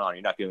everything going on,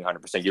 you're not feeling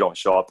 100%. You don't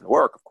show up and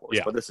work, of course.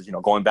 Yeah. But this is,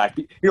 going back,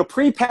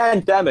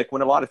 pre-pandemic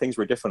when a lot of things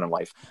were different in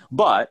life.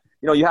 But,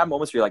 you have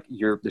moments where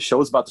you're like, the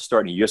show's about to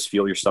start and you just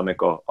feel your stomach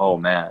go, oh,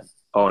 man,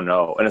 oh,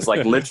 no. And it's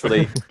like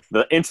literally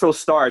the intro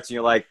starts and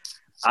you're like,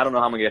 I don't know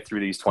how I'm going to get through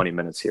these 20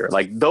 minutes here.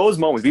 Like those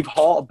moments, we've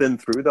all been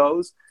through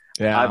those.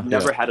 Yeah. I've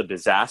never had a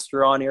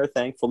disaster on air,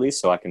 thankfully,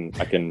 so I can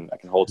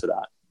hold to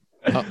that.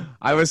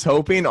 I was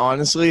hoping,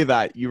 honestly,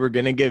 that you were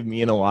going to give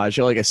me and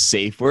Elijah like a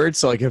safe word.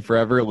 So, like, if we're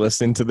ever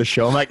listening to the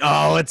show, I'm like,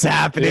 oh, it's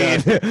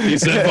happening. Yeah. He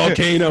said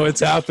volcano,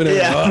 it's happening.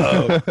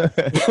 Yeah.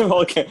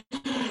 Okay.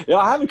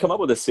 I haven't come up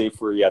with a safe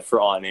word yet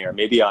for on air.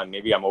 Maybe I'm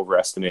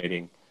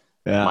overestimating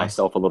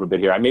myself a little bit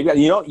here.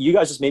 You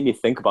guys just made me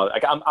think about it.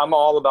 Like, I'm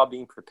all about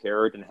being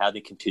prepared and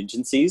having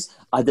contingencies.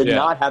 I did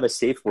not have a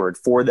safe word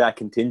for that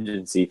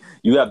contingency.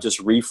 You have just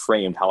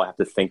reframed how I have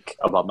to think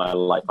about my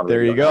life.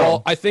 There you go.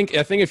 Well, I think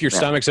if your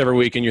stomach's every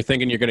week and you're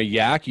thinking you're going to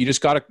yak, you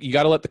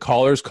gotta let the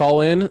callers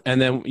call in,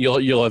 and then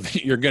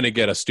you're going to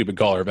get a stupid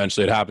caller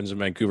eventually. It happens in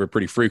Vancouver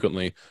pretty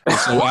frequently. And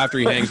so after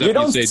he hangs up,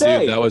 you say,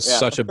 dude, that was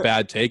such a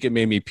bad take. It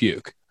made me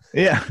puke.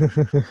 Yeah.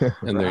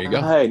 And there you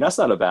go. Hey, that's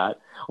not a bad.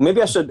 Well,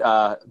 maybe I should.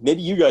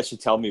 Maybe you guys should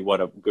tell me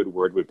what a good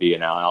word would be,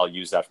 and I'll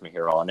use that from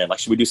here on in. Like,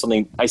 should we do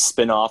something? I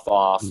spin off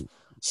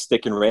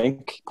Stick and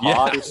Rink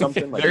pod or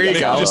something. Like, there you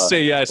go. Just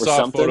say, I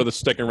saw a photo of the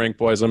Stick and Rink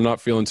boys. I'm not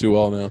feeling too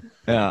well now.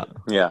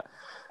 Yeah.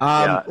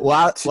 Yeah.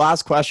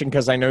 Last question,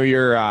 because I know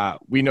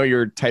we know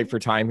you're tight for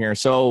time here.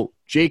 So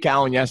Jake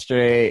Allen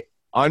yesterday,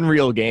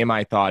 unreal game.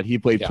 I thought he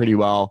played pretty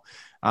well.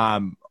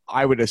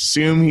 I would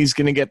assume he's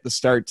going to get the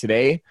start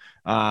today.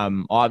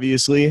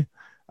 Obviously.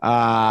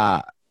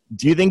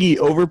 Do you think he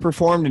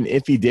overperformed? And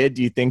if he did,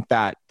 do you think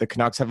that the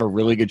Canucks have a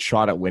really good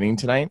shot at winning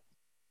tonight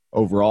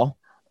overall?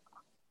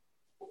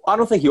 I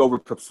don't think he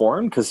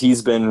overperformed because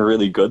he's been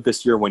really good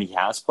this year when he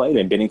has played,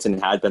 and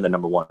Binnington has been the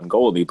number one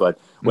goalie. But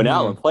when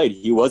Allen played,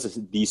 he was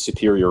the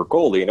superior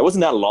goalie. And it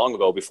wasn't that long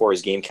ago before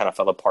his game kind of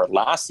fell apart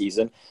last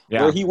season,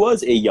 where he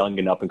was a young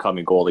and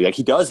up-and-coming goalie. Like,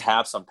 he does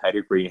have some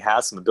pedigree, he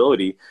has some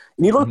ability,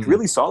 and he looked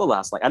really solid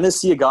last night. I didn't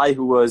see a guy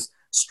who was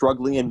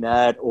struggling in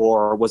net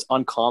or was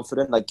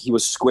unconfident. Like, he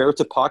was square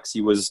to pucks.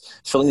 He was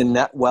filling the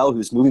net well. He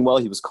was moving well.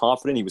 He was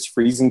confident. He was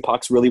freezing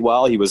pucks really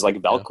well. He was like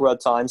Velcro at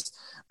times.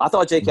 I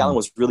thought Jake Allen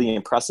was really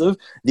impressive.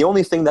 The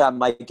only thing that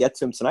might get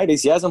to him tonight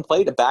is he hasn't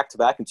played a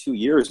back-to-back in 2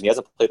 years, and he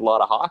hasn't played a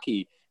lot of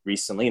hockey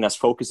recently. And as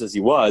focused as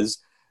he was,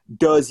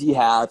 does he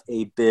have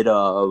a bit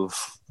of,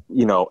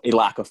 a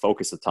lack of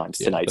focus at times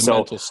tonight?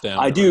 So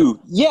I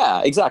do.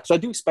 Yeah, exactly. So I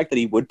do expect that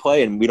he would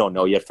play, and we don't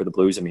know yet for the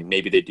Blues. I mean,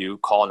 maybe they do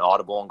call an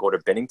audible and go to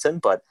Binnington,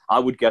 but I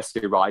would guess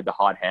they ride the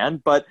hot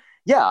hand. But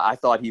yeah, I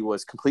thought he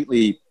was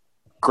completely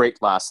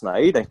great last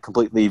night and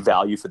completely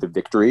value for the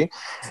victory.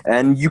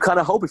 And you kind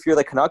of hope, if you're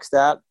the Canucks,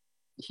 that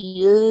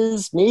he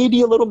is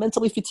maybe a little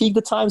mentally fatigued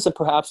at times, and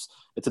perhaps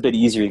it's a bit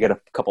easier to get a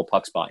couple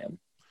pucks by him.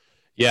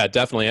 Yeah,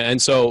 definitely.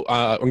 And so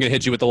I'm going to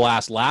hit you with the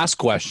last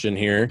question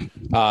here.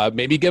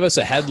 Maybe give us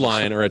a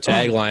headline or a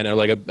tagline or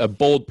like a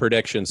bold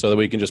prediction so that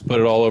we can just put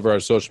it all over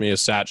our social media.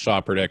 Sat Shaw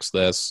predicts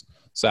this.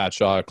 Sat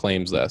Shaw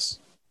claims this.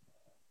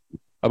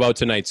 About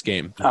tonight's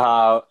game.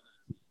 About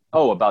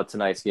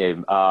tonight's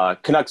game.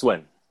 Canucks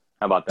win.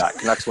 How about that?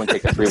 Canucks win,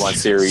 take the 3-1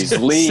 series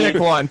lead. Sick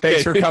one.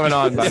 Thanks for coming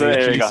on, buddy. So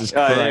there you go. Jesus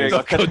There you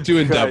Christ. go. Go do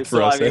in depth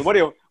for us. I mean, what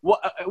do What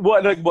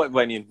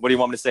I mean, what do you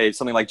want me to say?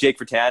 Something like Jake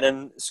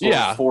Virtanen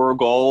scores 4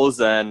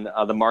 goals and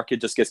the market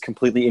just gets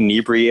completely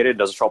inebriated,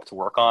 doesn't show up to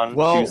work on.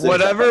 Well, Tuesday,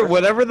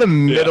 whatever the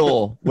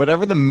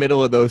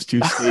middle of those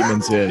two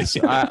statements is,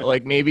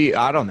 like maybe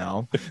I don't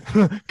know.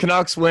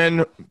 Canucks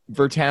win,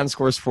 Virtanen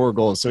scores 4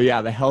 goals. So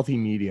yeah, the healthy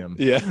medium.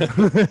 Yeah,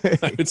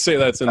 I would say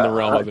that's in the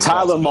realm of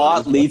Tyler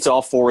Mott leads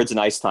all forwards in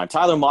ice time.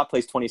 Tyler Mott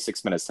plays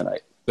 26 minutes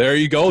tonight. There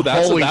you go.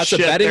 That's a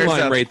betting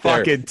line right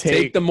there.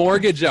 Take the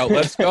mortgage out.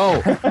 Let's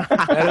go. Bet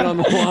it on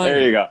the line.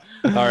 There you go.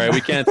 All right.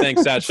 We can't thank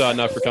Sat Shaw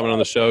enough for coming on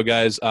the show,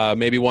 guys.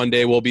 Maybe one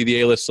day we'll be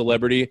the A-list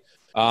celebrity.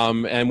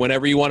 And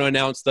whenever you want to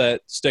announce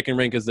that Stick and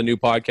Rink is the new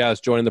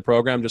podcast joining the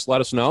program, just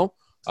let us know.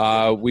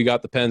 We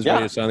got the pens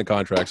ready to sign the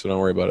contract, so don't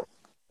worry about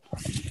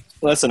it.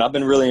 Listen, I've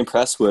been really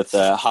impressed with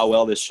how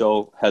well this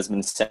show has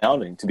been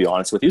sounding, to be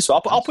honest with you. So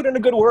I'll put in a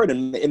good word,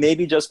 and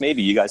maybe, just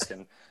maybe, you guys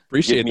can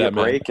appreciate give me that, a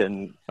break man.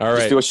 And all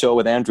just do a show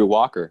with Andrew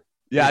Walker.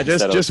 Yeah,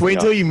 just wait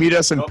till you meet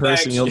us in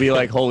person. You'll be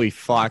like, holy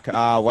fuck,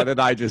 what did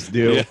I just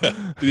do? Yeah.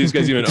 Do these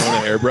guys even own a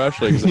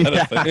hairbrush? Like, is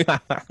that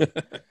a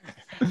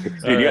thing?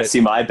 Dude, you got to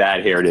see my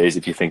bad hair days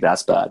if you think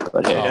that's bad.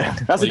 But hey,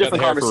 that's a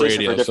different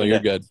conversation for a different so you're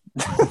good.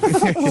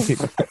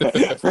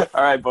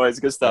 All right, boys.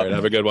 Good stuff. All right,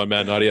 have a good one,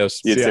 man.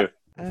 Adios. You too.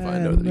 Find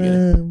out at the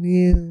beginning. love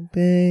you,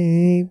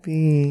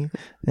 baby,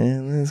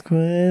 and it's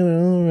quite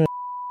all right.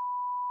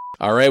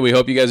 All right, we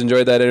hope you guys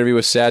enjoyed that interview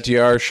with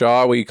Satyar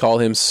Shah. We call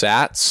him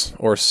Sats,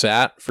 or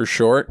Sat for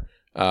short.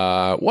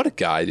 What a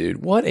guy,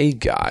 dude. What a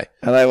guy.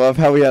 And I love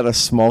how we had a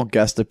small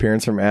guest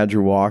appearance from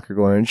Andrew Walker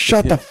going,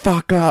 shut the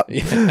fuck up.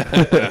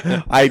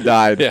 I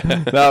died. Yeah.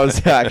 That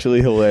was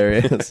actually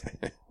hilarious.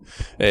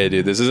 Hey,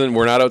 dude,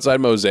 we're not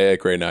outside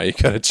Mosaic right now. You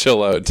gotta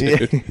chill out,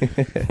 dude.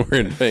 We're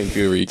in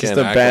Vancouver. You Just can't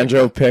a act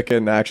banjo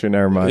picking. Actually,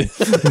 never mind.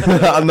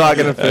 I'm not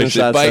going to finish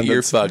that bite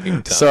your sentence.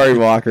 fucking tongue. Sorry,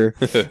 Walker.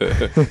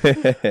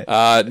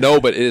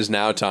 No, but it is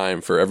now time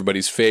for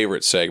everybody's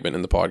favorite segment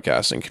in the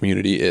podcasting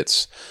community.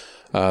 It's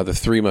the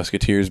Three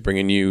Musketeers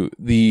bringing you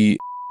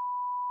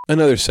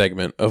another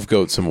segment of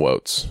Goats and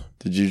Woats.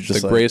 Did you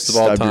just The greatest of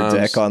all stub your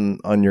times. dick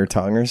on your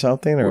tongue or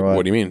something? Or what?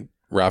 What do you mean?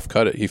 Raph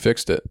cut it. He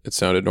fixed it. It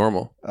sounded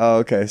normal. Oh,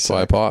 okay. So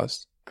I So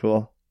paused.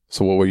 cool.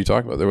 So what were you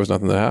talking about? There was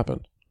nothing that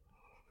happened.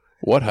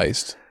 What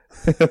heist?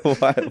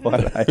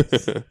 what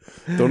ice?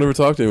 Don't ever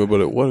talk to him about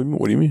it. What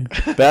do you mean?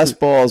 Best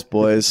balls,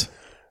 boys.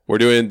 We're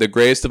doing the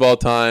greatest of all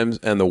times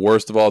and the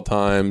worst of all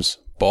times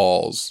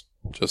balls.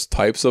 Just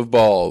types of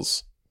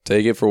balls.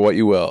 Take it for what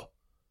you will.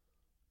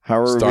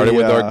 How are Starting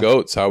we, with our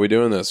goats. How are we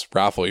doing this?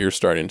 Raffle, you're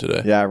starting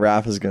today. Yeah,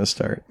 Raph is going to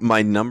start.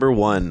 My number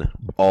one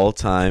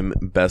all-time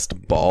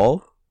best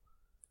ball.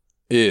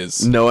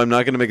 Is. No, I'm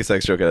not going to make a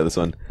sex joke out of this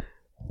one.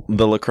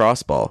 The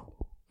lacrosse ball.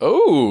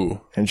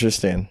 Oh,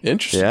 Interesting.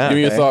 interesting. Yeah. Give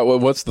me Okay. a thought.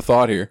 What's the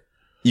thought here?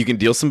 You can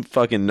deal some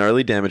fucking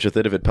gnarly damage with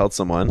it if it pelts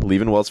someone.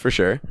 Leaving welts for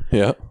sure.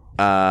 Yeah.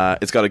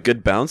 It's got a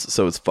good bounce,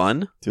 so it's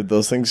fun. Dude,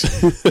 those things,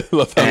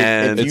 Love how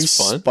And if you it's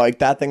fun. spike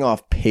that thing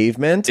off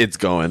pavement, It's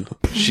going.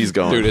 She's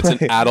going. Dude, it's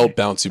an adult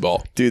bouncy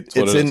ball. dude, That's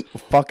what it's it in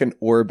fucking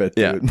orbit,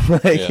 Yeah. dude.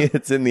 Like, Yeah.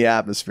 it's in the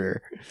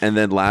atmosphere. And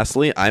then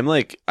lastly, I'm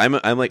like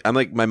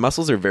my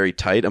muscles are very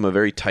tight. I'm a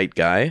very tight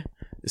guy.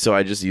 So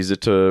I just use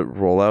it to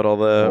roll out all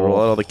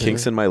the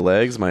kinks in my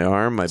legs, my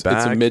arm, my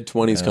back. It's a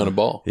mid-20s kind of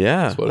ball.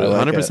 Yeah, That's what it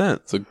is. 100%.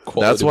 It's a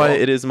quality That's why ball.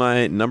 it is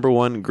my number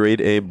one grade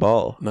A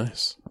ball.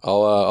 Nice.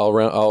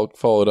 I'll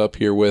follow it up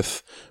here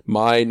with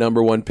my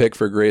number one pick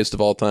for greatest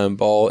of all time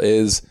ball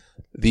is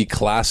the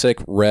classic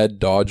red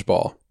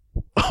dodgeball.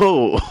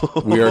 Oh,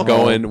 We are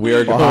going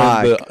Fuck.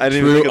 the I didn't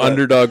even true think of that.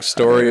 underdog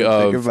story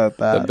Think of about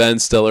that. the Ben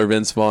Stiller,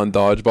 Vince Vaughn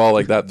dodgeball.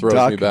 Like that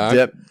throws me back.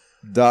 Dip,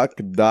 duck,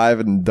 dive,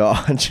 and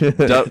dodge.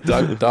 Duck,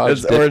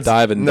 dodge, dip,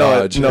 dive, and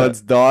dodge. No,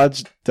 it's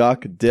dodge,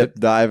 duck, dip,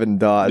 dive, and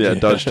dodge. yeah,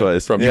 dodge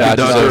twice. From you Yeah, can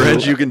dodge so- a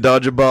wrench, you can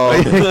dodge a ball.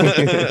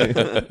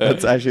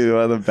 That's actually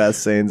one of the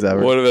best sayings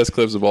ever. One of the best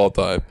clips of all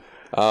time.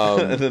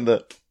 And then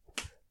the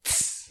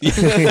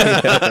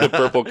The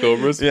purple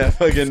cobras.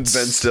 fucking Ben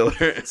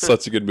Stiller.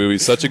 Such a good movie.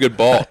 Such a good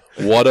ball.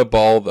 What a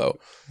ball, though.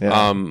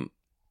 Yeah.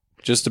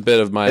 Just a bit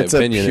of my It's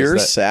opinion a pure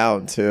is that,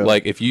 sound too.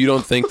 like, if you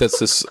don't think that's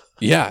this,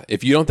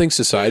 if you don't think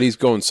society's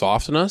going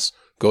soft on us,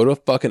 go to a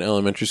fucking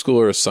elementary school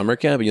or a summer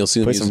camp and you'll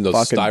see them Play using some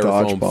those fucking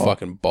styrofoam dodgeball.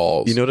 fucking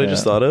balls. You know what I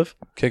just thought of?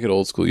 Kick it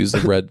old school. Use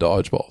the red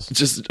dodgeballs.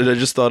 I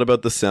just thought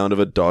about the sound of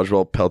a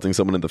dodgeball pelting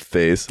someone in the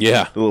face.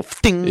 Yeah. The little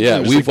ding. Yeah,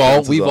 just, we've like, all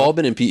bounces off.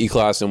 been in PE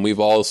class and we've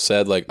all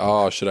said like,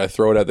 oh, should I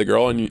throw it at the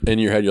girl? And in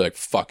your head you're like,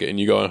 fuck it, and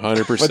you go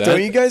 100%. But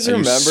don't you guys and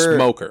remember-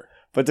 smoke her?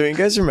 But don't you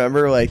guys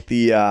remember like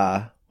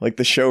the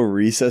show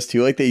Recess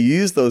too? Like they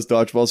used those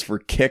dodgeballs for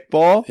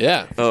kickball,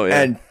 Yeah. Oh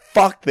yeah. and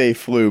fuck, they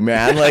flew,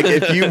 man. Like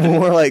if you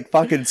wore like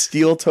fucking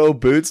steel toe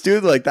boots,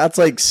 dude, like that's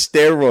like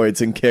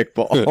steroids in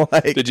kickball.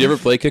 Like Did you ever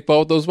play kickball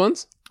with those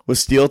ones? with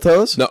steel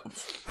toes? No.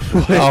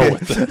 Oh,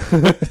 with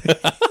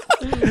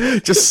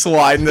the, Just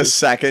slide in the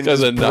second, As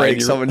just a break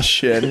 9-year-old. someone's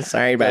shin.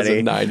 Sorry, as a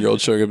buddy. 9-year-old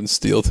showing up in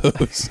steel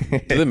toes. Do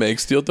they make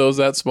steel toes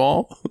that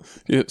small?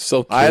 You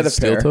sell I had kids a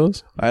steel pair.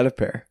 toes I had a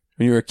pair.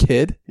 when you were a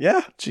kid?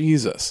 Yeah,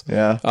 Jesus.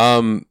 yeah,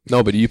 No,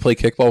 but do you play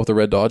kickball with a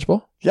red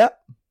dodgeball? yeah.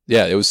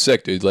 Yeah, it was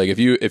sick, dude. Like if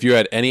you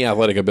had any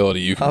athletic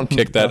ability, you can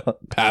kick that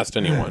past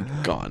anyone.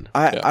 Gone.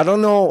 I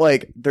don't know,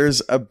 like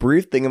there's a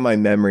brief thing in my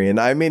memory, and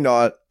I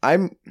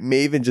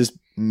may even just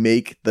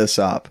make this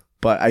up,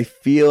 but I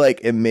feel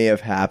like it may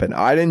have happened.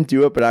 I didn't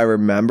do it, but I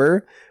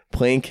remember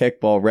playing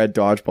kickball, red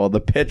dodgeball, the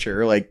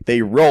pitcher, like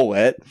they roll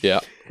it. Yeah.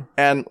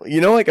 And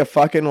like a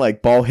fucking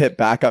like ball hit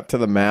back up to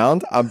the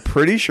mound. I'm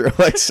pretty sure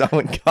like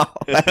someone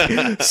got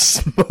like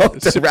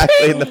smoked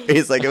directly in the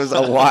face, like it was a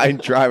line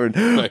drive and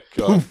Oh my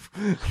God.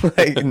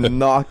 like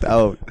knocked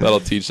out. That'll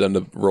teach them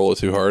to roll it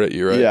too hard at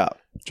you, right? Yeah.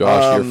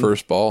 Josh, your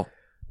first ball.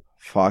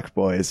 Fuck,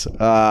 boys.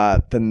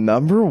 The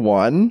number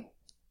one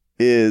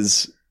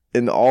is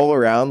an all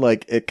around,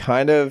 like it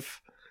kind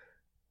of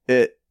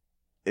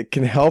it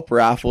can help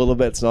Raph a little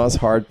bit. It's not as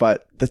hard,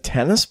 but the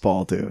tennis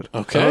ball, dude.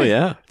 Okay. Oh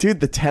yeah. Dude,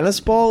 the tennis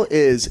ball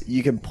is,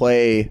 you can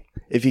play,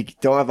 if you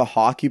don't have a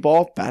hockey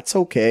ball, that's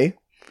okay.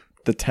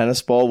 The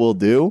tennis ball will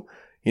do.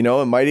 It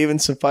might even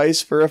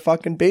suffice for a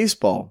fucking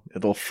baseball.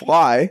 It'll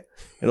fly.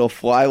 It'll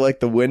fly like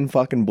the wind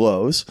fucking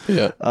blows.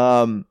 Yeah.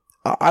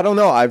 I don't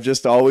know.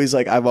 I've always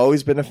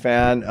been a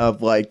fan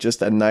of like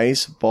just a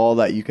nice ball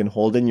that you can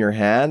hold in your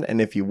hand. And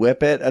if you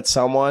whip it at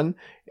someone,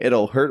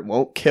 it'll hurt,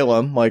 won't kill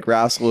him like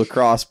Rassel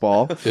lacrosse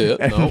ball. Yeah,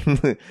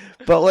 no.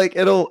 But like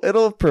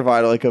it'll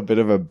provide like a bit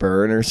of a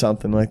burn or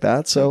something like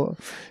that. So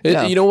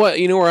yeah. You know what?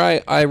 You know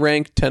where I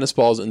rank tennis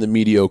balls in the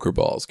mediocre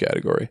balls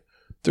category.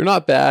 They're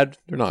not bad.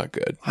 They're not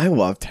good. I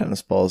love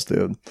tennis balls,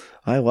 dude.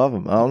 I love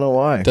them. I don't know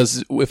why.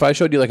 If I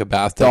showed you like a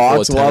bathtub full of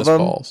Dogs tennis love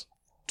 'em. balls,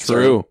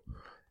 true.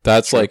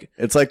 That's like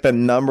It's like the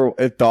number.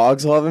 If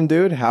dogs love them,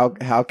 dude, how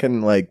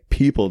can like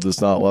people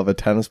just not love a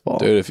tennis ball?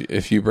 dude.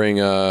 If you bring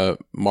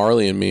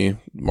Marley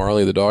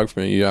the dog for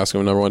me, you ask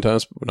him number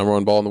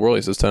one ball in the world,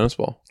 he says tennis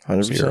ball.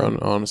 100%. So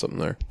you're on something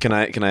there. Can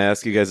I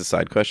ask you guys a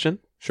side question?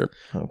 Sure.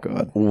 Oh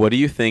god. What do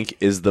you think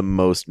is the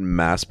most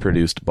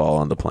mass-produced ball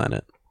on the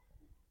planet?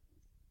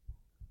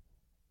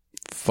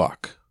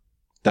 Fuck.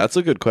 That's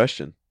a good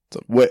question.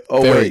 Wait.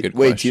 Oh Very wait. good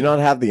Wait. Do question. you not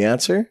have the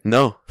answer?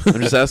 No,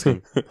 I'm just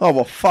asking. Oh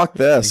well, fuck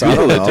this. I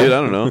don't Google it, know, dude.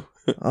 I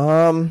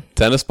don't know.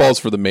 Tennis balls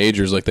for the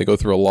majors, like they go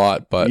through a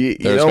lot, but You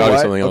there's know got to be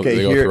what? something else Okay,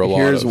 they go through a lot.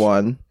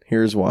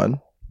 Here's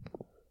one.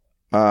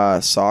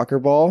 Soccer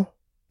ball.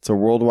 It's a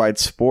worldwide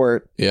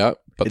sport. Yeah,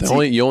 but It's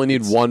you only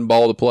need one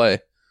ball to play.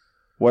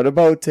 What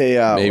about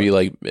a Maybe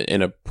like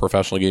in a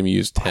professional game, you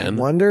use 10.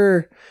 I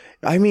wonder.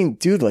 I mean,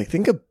 dude, like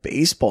think of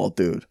baseball,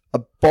 dude. A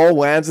ball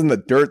lands in the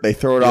dirt, they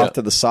throw it Yeah. off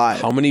to the side.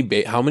 How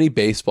many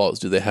baseballs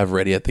do they have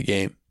ready at the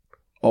game?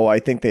 Oh, I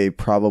think they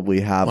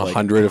probably have like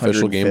 100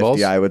 official game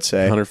balls? I would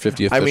say.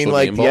 150 I official mean,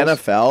 like game the balls?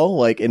 NFL,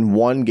 like in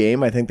one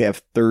game, I think they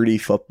have 30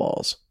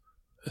 footballs.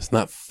 Isn't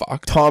that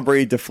fucked? Tom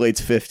Brady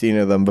deflates 15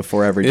 of them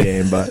before every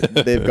game, but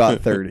they've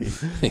got 30. I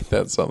think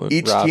that's something.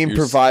 Each Raph, team you're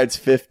provides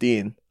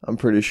 15. I'm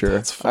pretty sure.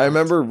 That's fucked. I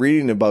remember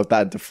reading about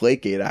that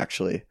Deflategate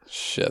actually.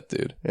 Shit,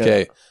 dude. Yeah.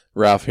 Okay,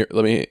 Ralph. Here,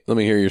 let me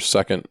hear your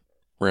second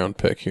round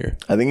pick here.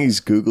 I think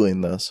he's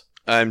googling this.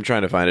 I'm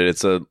trying to find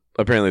it.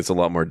 Apparently it's a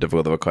lot more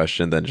difficult of a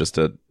question than just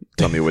to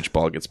tell me which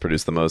ball gets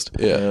produced the most.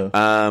 Yeah.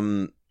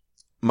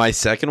 My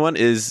second one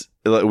is,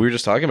 we were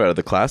just talking about it,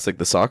 the classic,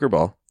 the soccer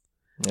ball.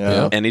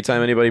 Yeah.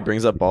 Anytime anybody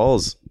brings up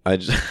balls, I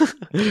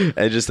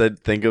just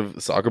think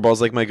of soccer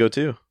balls like my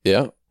go-to.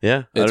 Yeah.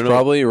 Yeah, I It's don't know.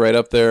 probably right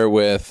up there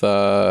with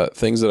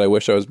things that I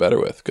wish I was better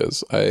with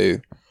because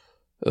I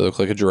look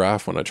like a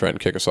giraffe when I try and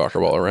kick a soccer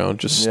ball around.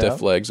 Just Yeah.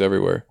 stiff legs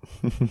everywhere.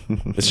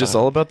 It's just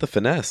all about the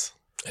finesse.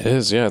 It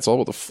is, yeah. It's all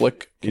about the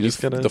flick. You just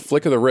gotta- the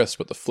flick of the wrist,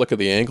 but the flick of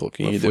the ankle.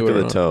 Can you The do flick it? of or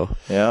the not? toe.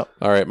 Yeah.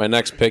 All right, my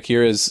next pick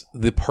here is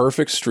the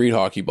perfect street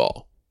hockey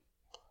ball.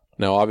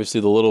 Now, obviously,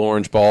 the little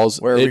orange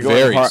balls. Where are we it going?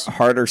 varies.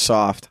 Hard or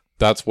soft?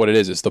 That's what it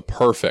is. It's the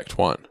perfect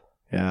one.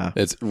 Yeah.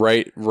 It's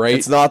right.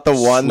 It's not the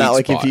one that sweet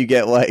like spot. if you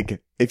get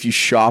like if you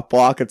shot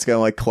block, it's gonna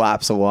like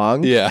collapse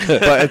along. Yeah,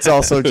 But it's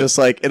also just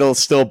like it'll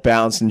still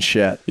bounce and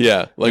shit.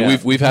 yeah. Like Yeah.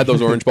 we've had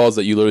those orange balls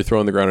that you literally throw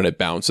on the ground and it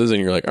bounces,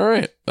 and you're like, all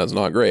right, that's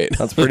not great.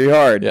 That's pretty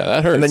hard. Yeah,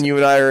 that hurts. And then you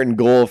and I are in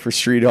goal for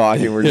street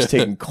hockey and we're just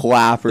taking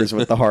clappers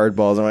with the hard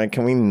balls. I'm like,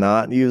 can we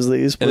not use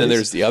these, please? And then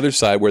there's the other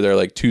side where they're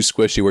like too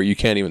squishy, where you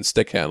can't even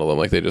stick handle them.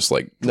 Like they just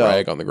like No.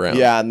 drag on the ground.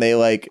 Yeah, and they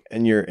like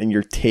and your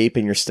tape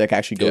and your stick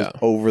actually goes Yeah.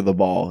 over the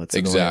ball. It's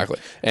annoying. Exactly.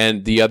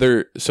 And the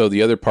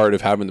other part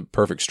of having the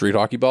perfect street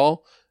hockey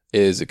ball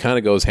is it kind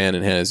of goes hand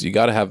in hand. Is you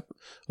got to have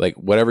like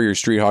whatever your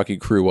street hockey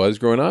crew was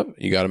growing up,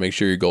 you got to make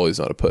sure your goalie's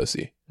not a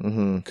pussy.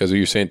 Mm-hmm. Because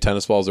you were saying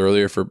tennis balls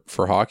earlier for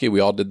hockey,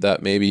 we all did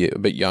that maybe a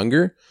bit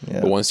younger.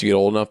 Yeah. But once you get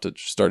old enough to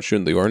start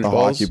shooting the orange The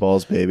balls, hockey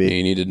balls, baby.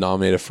 you need to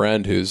nominate a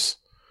friend who's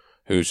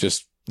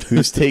just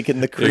Who's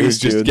taking the who's crease,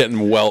 just dude?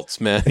 getting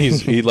welts, man.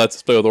 He lets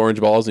us play with orange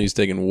balls and he's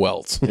taking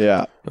welts.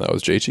 Yeah. That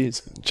was Jay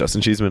Cheese,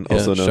 Justin Cheeseman, Yeah,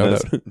 also known shout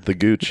as the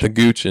Gooch. the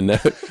gooch, and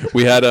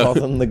we had Call a.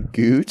 them the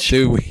gooch.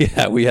 Dude,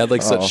 we had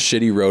like such Oh.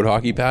 shitty road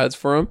hockey pads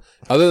for him.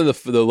 Other than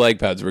the leg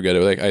pads were good, they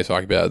were like ice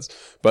hockey pads.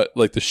 But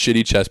like the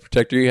shitty chest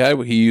protector he had,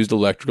 he used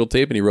electrical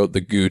tape and he wrote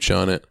the gooch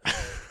on it.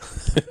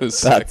 It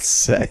was That's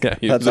sick. Yeah,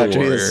 he That's was a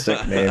actually a warrior.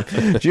 sick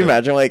name. Do you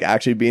imagine like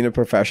actually being a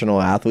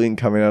professional athlete and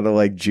coming out of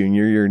like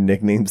junior, your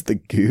nickname's the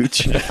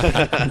Gooch?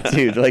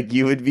 Dude, like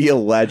you would be a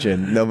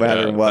legend no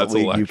matter Yeah, what that's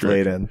league you electric.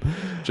 played in.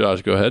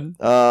 Josh, go ahead.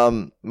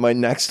 My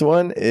next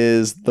one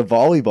is the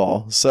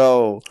volleyball.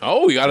 So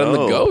Oh, we got in the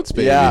Oh. goats,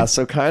 baby. yeah,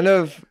 so kind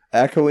of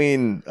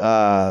echoing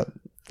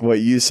what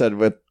you said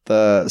with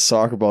the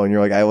soccer ball, and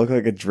you're like, I look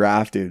like a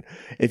draft dude.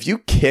 If you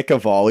kick a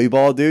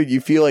volleyball, dude,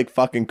 you feel like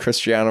fucking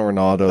Cristiano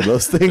Ronaldo.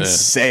 Those things Yeah.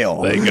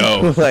 sail. They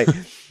go. like,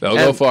 They'll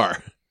go And-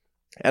 far.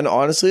 and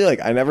honestly, like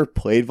I never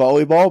played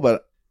volleyball,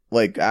 but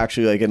like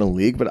actually like in a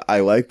league, but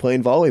I like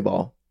playing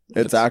volleyball.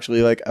 It's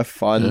actually like a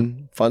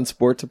fun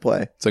sport to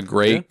play. It's a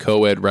great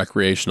co-ed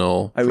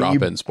recreational I mean,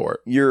 drop-in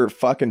sport. Your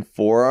fucking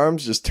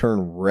forearms just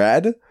turn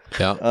red.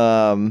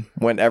 Yeah.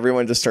 When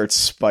everyone just starts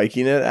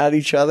spiking it at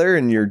each other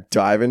and you're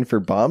diving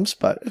for bumps,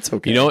 but it's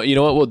okay. You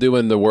know what we'll do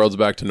when the world's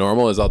back to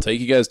normal is I'll take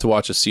you guys to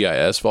watch a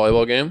CIS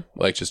volleyball game,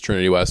 like just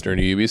Trinity Western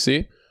or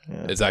UBC.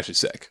 Yeah. It's actually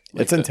sick.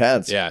 Like It's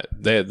intense. Yeah,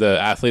 the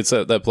athletes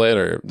that play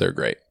it they're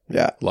great.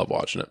 Yeah. Love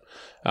watching it.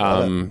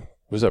 Love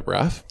Was that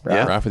Raph?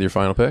 Yeah. Raph with your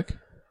final pick?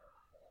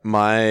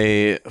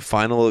 My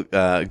final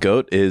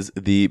goat is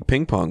the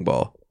ping pong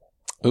ball.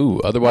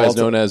 Ooh, otherwise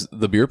Also- known as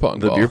the beer pong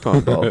The ball. beer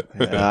pong ball.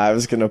 Yeah, I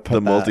was gonna put The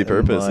that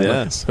multi-purpose, in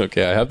mine. yeah.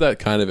 Okay, I have that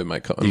kind of in my.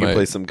 You can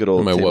play some good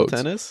old my table woes.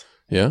 tennis.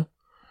 Yeah, A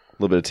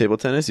little bit of table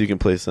tennis. You can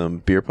play some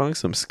beer pong,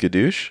 some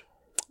skadoosh,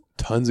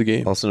 tons of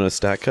games. also known as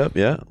stack cup.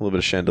 Yeah, a little bit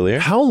of chandelier.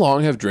 How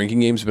long have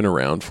drinking games been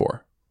around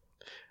for?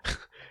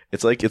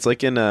 It's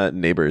like in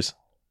Neighbors.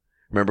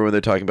 Remember when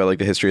they're talking about like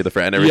the history of the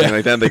frat and everything Yeah.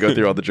 like that? And they go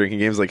through all the drinking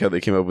games, like how they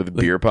came up with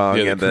beer pong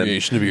Yeah, the and then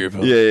creation of beer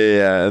pong.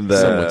 yeah, and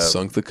Someone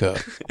sunk the cup.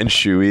 and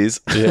shoeies.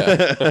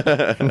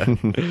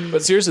 Yeah.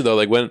 But seriously though,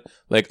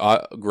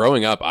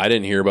 growing up, I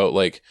didn't hear about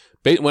like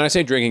when I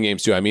say drinking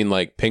games too, I mean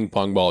like ping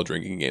pong ball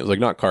drinking games, like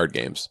not card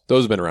games.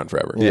 Those have been around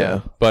forever.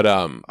 Yeah. But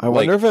I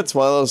wonder if it's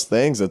one of those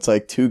things. It's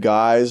like two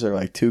guys or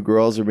like two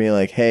girls are being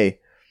like, "Hey,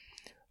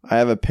 I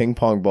have a ping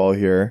pong ball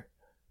here,"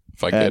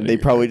 if I get and they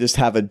probably just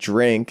have a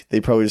drink. They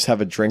probably just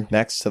have a drink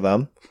next to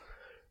them,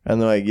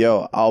 and they're like,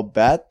 "Yo, I'll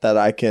bet that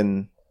I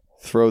can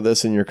throw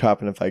this in your cup,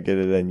 and if I get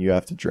it in, you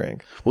have to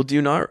drink." Well, do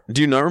you not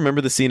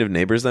remember the scene of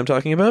Neighbors that I'm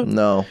talking about?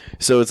 No.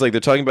 So it's like they're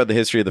talking about the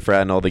history of the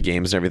frat and all the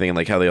games and everything, and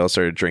like how they all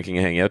started drinking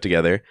and hanging out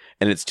together.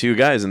 And it's two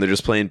guys, and they're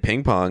just playing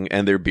ping pong,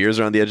 and their beers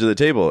are on the edge of the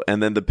table.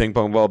 And then the ping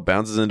pong ball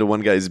bounces into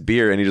one guy's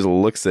beer, and he just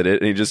looks at it,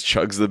 and he just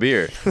chugs the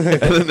beer.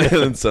 and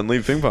then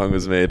suddenly ping pong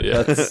was made.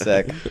 Yeah. That's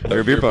sick.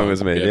 Or beer pong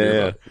was made. beer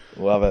Yeah.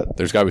 pong. Love it.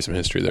 There's got to be some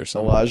history there.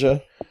 Somewhere.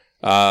 Elijah?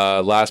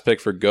 Last pick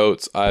for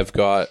goats. I've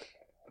got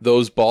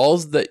those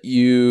balls that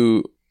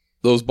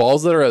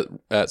are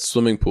at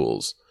swimming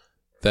pools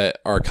that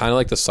are kind of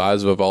like the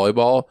size of a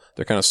volleyball.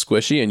 They're kind of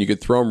squishy, and you could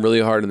throw them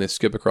really hard, and they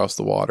skip across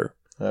the water.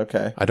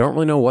 Okay. I don't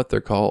really know what they're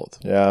called.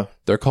 Yeah.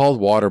 They're called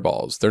water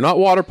balls. They're not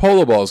water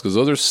polo balls because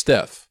those are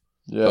stiff.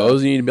 Yeah.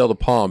 Those you need to be able to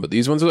palm, but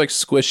these ones are like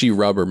squishy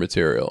rubber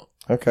material.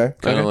 Okay.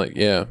 Kind of like,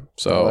 yeah.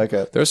 So I like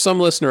it. there's some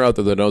listener out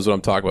there that knows what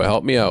I'm talking about.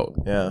 Help me out.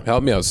 Yeah.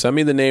 Help me out. Send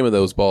me the name of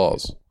those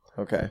balls.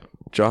 Okay.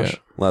 Josh, Yeah.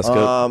 last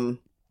goat.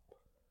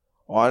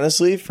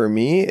 Honestly, for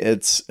me,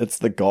 it's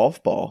the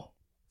golf ball.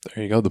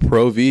 There you go. The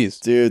Pro Vs.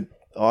 Dude,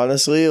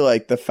 honestly,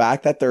 like the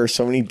fact that there are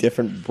so many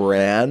different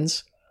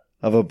brands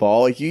of a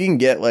ball, like you can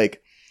get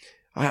like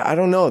I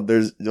don't know,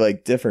 there's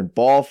like different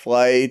ball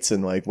flights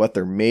and like what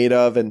they're made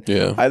of. And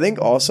Yeah. I think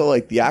also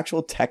like the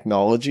actual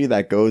technology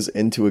that goes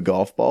into a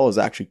golf ball is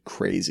actually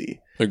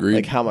crazy. Agreed.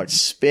 Like how much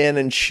spin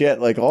and shit,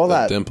 like all The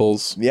that.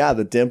 dimples. Yeah,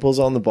 the dimples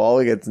on the ball,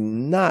 like it's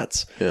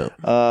nuts. Yeah.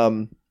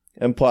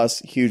 And plus,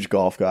 huge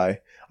golf guy.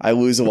 I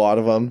lose a lot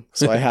of them,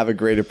 so I have a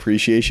great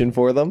appreciation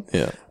for them.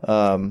 Yeah.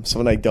 So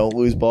when I don't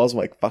lose balls, I'm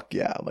like, fuck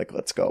yeah. I'm like,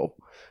 let's go.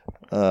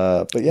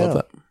 But Love yeah,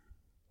 that.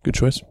 Good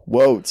choice.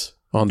 Woats.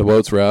 On to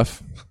Woats,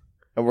 Ref.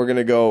 And we're going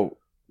to go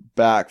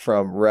back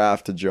from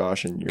Raph to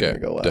Josh, and you're Okay,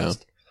 going to go down.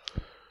 last.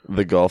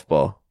 The golf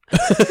ball.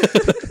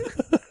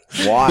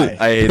 Why?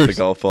 I hate the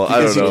golf ball. I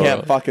Because don't you know.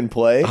 can't fucking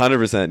play?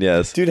 100%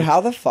 yes. Dude,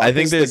 how the fuck I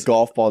think is the there's-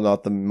 golf ball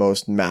not the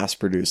most mass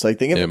produced? Like,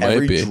 think It of might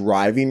every be.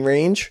 driving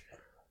range.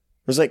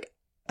 There's like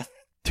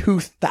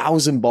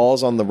 2,000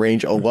 balls on the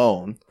range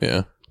alone.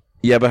 Yeah.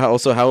 Yeah, but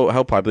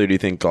how popular do you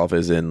think golf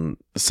is in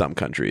some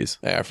countries?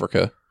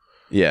 Africa.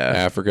 Yeah.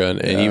 Africa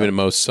and Yeah. even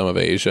most some of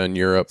Asia and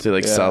Europe. So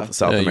like Yeah. South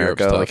Yeah,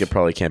 America, Europe's like tough. it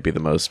probably can't be the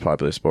most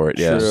popular sport.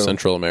 Yeah. True.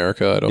 Central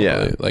America. I don't Yeah.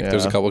 really like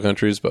there's a Yeah. couple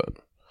countries, but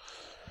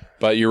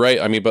you're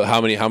right. I mean, but how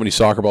many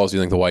soccer balls do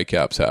you think the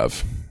Whitecaps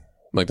have?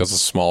 Like that's a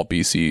small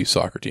BC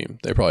soccer team.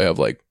 They probably have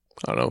like,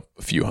 I don't know,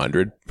 a few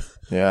hundred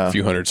Yeah.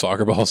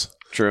 soccer balls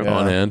True. Yeah.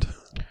 on hand.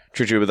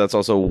 True, but that's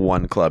also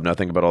one club. Now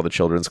think about all the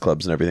children's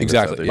clubs and everything. that's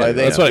out Exactly. there. Yeah, I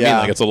think- that's what I mean. yeah.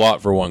 Like it's a lot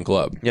for one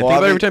club. Yeah, Well, think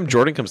about I every time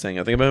Jordan comes hanging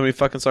out. Think about how many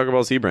fucking soccer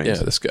balls he brings. Yeah,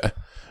 this guy.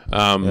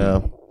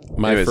 Yeah.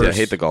 My Anyways, first, I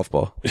hate the golf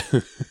ball.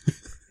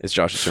 It's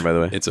Josh's turn, by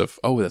the way. It's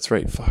oh, that's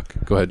right. Fuck.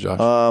 Go ahead, Josh.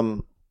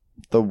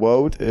 The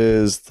woat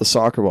is the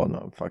soccer ball. No,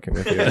 I'm fucking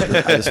with you.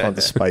 I just want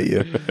to spite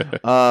you.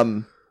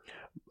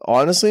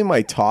 Honestly,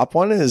 my top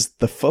one is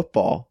the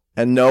football.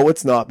 And no,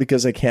 it's not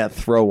because I can't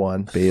throw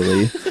one,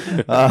 Bailey.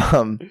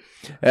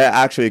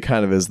 Actually, it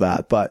kind of is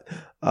that, but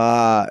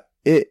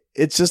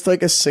it's just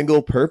like a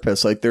single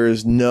purpose. Like there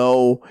is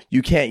no,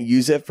 you can't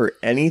use it for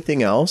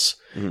anything else.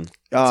 It's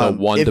a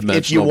one-dimensional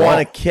if you want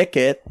to kick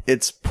it,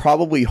 it's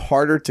probably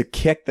harder to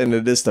kick than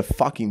it is to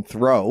fucking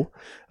throw.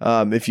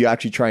 If you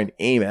actually try and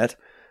aim it.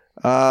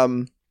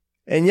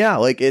 And yeah,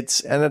 like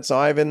it's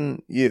not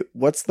even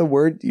what's the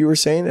word you were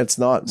saying? It's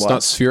not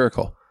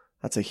spherical.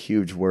 That's a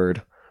huge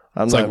word.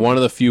 It's like one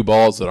of the few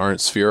balls that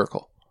aren't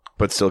spherical.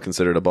 But still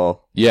considered a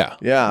ball. Yeah.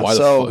 Yeah.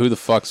 Who the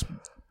fuck's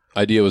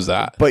idea was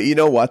that? But you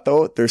know what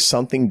though? There's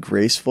something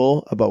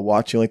graceful about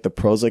watching like the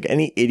pros. Like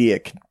any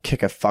idiot can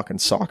kick a fucking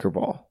soccer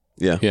ball.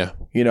 Yeah. Yeah.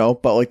 You know,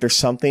 but like there's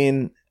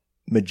something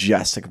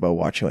majestic about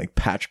watching like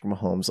Patrick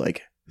Mahomes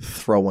like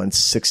throw one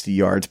 60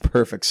 yards,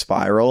 perfect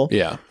spiral.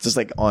 Yeah. Just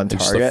like on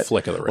Just a target.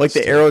 flick of the wrist.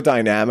 Like the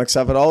aerodynamics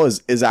of it all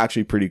is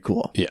actually pretty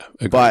cool. Yeah.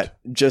 Agreed. But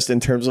just in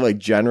terms of like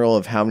general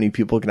of how many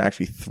people can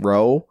actually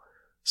throw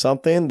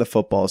something, the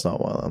football is not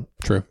one of them.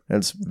 True. And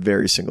it's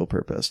very single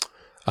purpose.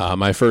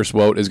 My first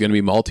vote is going to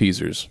be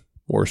Maltesers.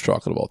 Worst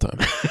chocolate of all time.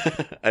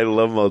 I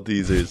love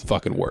Maltesers.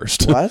 Fucking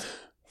worst. What?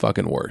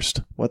 Fucking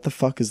worst. What the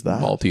fuck is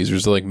that?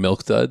 Maltesers are like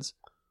milk duds.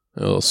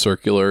 A little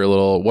circular,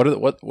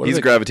 what He's are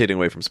they? gravitating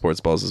away from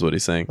sports balls is what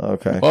he's saying.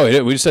 Okay. Oh,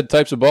 yeah, we just said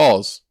types of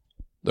balls.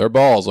 They're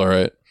balls, all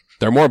right.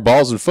 They're more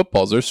balls than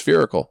footballs. They're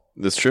spherical.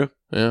 That's true.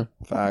 Yeah.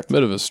 Fact.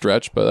 Bit of a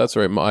stretch, but that's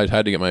all right. I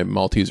had to get my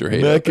Malteser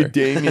hate out there.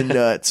 Macadamia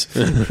nuts.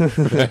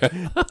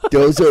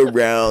 Those are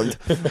round.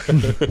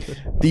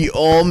 The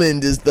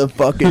almond is the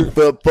fucking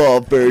football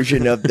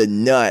version of the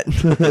nut.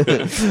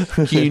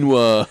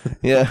 Quinoa.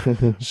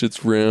 Yeah.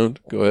 Shit's round.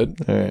 Go ahead.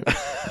 All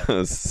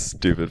right.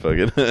 Stupid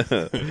fucking.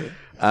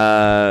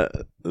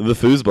 The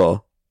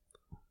foosball.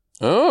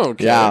 Oh,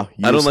 okay. Yeah.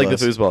 I don't like the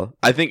useless. foosball.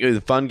 I think it's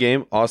a fun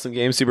game, awesome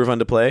game, super fun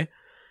to play.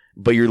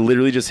 But you're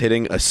literally just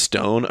hitting a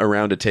stone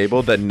around a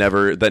table that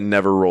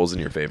never rolls in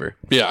your favor.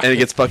 Yeah. And it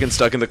gets fucking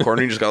stuck in the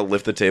corner. You just gotta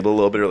lift the table a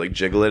little bit or like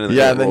jiggle it. And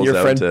Yeah, it and then rolls your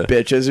out friend to-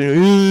 bitches.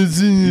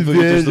 And touched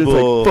the it's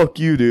ball. like, fuck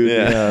you, dude.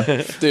 Yeah.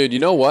 Yeah. Dude, you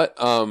know what?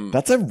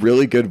 That's a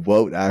really good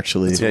vote,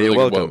 actually. It's a Yeah, you're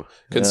really good welcome. vote.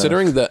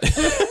 Considering that,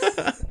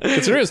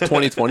 considering it's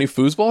 2020,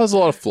 foosball has a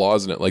lot of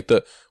flaws in it. Like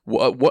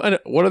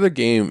what other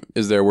game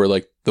is there where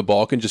like the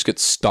ball can just get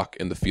stuck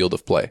in the field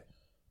of play?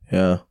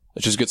 Yeah.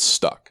 It just gets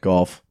stuck.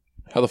 Golf.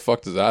 How the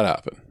fuck does that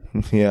happen?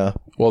 Yeah.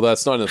 Well,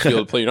 that's not in the field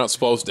of play. You're not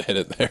supposed to hit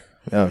it there.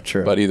 Oh,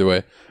 true. But either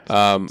way,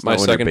 my when you're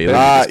second Bailey. pick.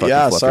 just fucking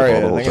Yeah, fluff your sorry. ball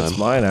I the whole think it's time.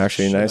 mine,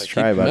 actually. Nice I keep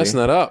try, buddy. messing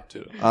that up,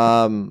 dude.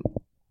 I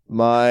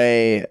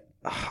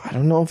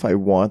don't know if I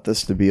want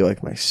this to be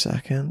like my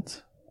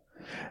second.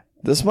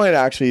 This might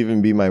actually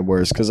even be my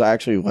worst because I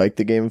actually like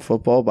the game of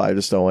football, but I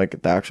just don't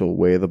like the actual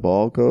way the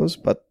ball goes.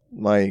 But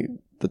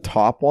the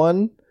top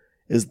one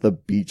is the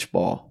beach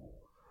ball.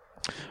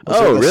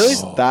 Oh, really?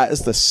 That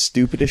is the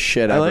stupidest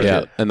shit ever. like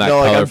Yeah, it. and that No,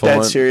 like I'm colorful dead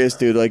one. serious,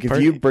 dude. Like if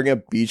you bring a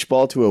beach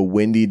ball to a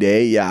windy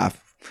day, yeah,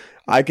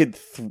 I could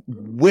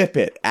whip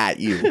it at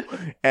you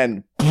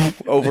and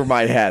over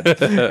my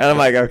head. And I'm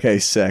like, okay,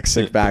 sick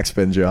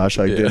backspin, Josh.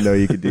 I didn't know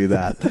you could do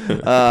that.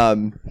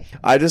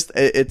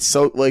 It's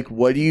so like,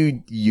 what do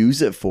you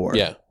use it for?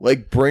 Yeah.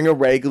 Like bring a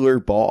regular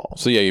ball.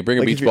 So yeah, you bring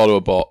a Like, beach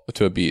if ball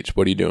to a beach.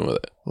 What are you doing with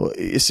it? Well,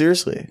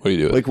 seriously. What do you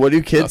do with Like, it? what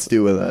do kids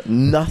do with it?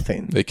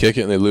 Nothing. They kick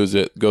it and they lose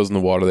it. Goes in the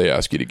water. They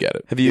ask you to get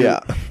it. Have you Yeah.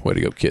 Way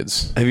to go,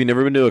 kids. have you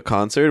never been to a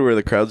concert where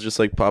the crowd's just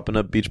like popping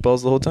up beach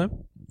balls the whole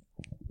time?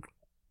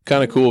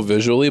 Kind of cool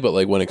visually, but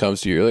like when it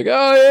comes to you, you're like,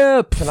 oh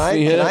yeah. Can I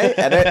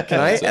edit? Can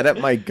I edit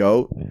my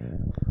goat?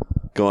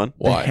 Go on.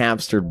 The Why?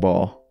 hamster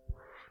ball.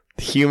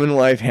 Human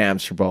life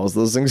hamster balls.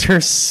 Those things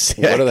are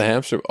sick. What are the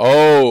hamster?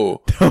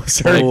 Oh,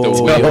 Those are Like the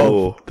dope.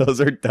 wheel.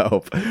 Those are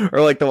dope.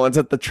 Or like the ones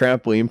at the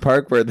trampoline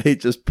park where they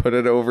just put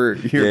it over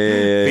your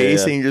Yeah.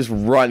 face and you just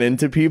run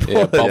into people.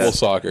 yeah, bubble That's-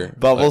 soccer.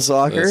 Bubble Like,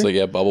 soccer? It's like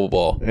yeah, bubble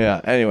ball.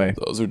 Yeah. Anyway.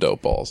 Those are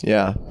dope balls.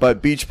 Yeah.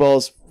 But beach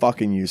balls,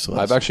 fucking useless.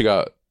 I've actually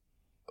got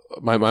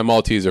my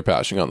Maltese are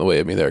passing on the way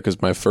of me there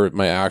because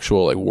my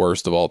actual like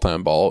worst of all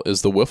time ball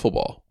is the wiffle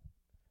ball.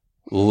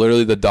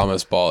 Literally the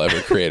dumbest ball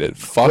ever created.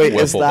 Fuck Wait, wiffle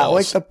is that balls.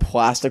 like the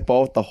plastic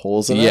ball with the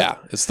holes in it? Yeah,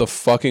 it's the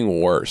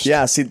fucking worst.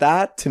 Yeah, see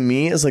that to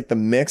me is like the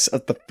mix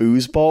of the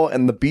foosball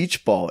and the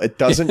beach ball. It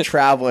doesn't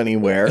travel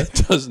anywhere. It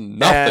does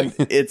nothing.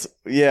 And it's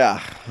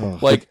yeah.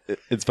 Like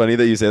It's funny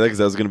that you say that because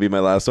that was going to be my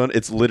last one.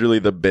 It's literally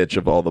the bitch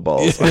of all the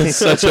balls. it's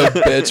such a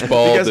bitch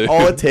ball, Because dude.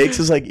 all it takes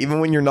is like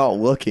even when you're not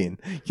looking,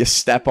 you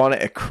step on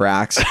it, it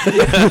cracks.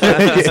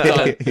 It's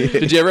done.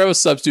 Did you ever have a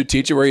substitute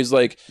teacher where he's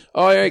like,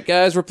 "Oh, all right,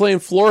 guys, we're playing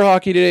floor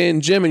hockey today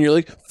in gym," and you're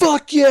like,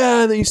 "Fuck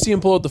yeah!" And then you see him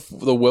pull out the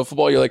wiffle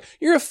ball. You're like,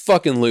 "You're a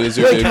fucking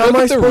loser, Like dude. how Look am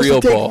I at the supposed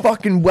real to take ball."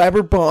 fucking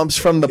Weber bombs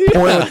from the point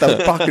with the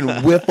fucking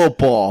wiffle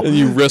ball? And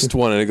you wrist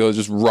one, and it goes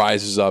just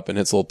rises up and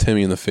hits little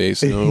Timmy in the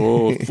face. And,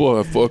 oh,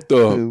 fuck, I fucked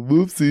up.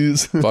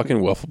 Whoopsies. Fucking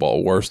wiffle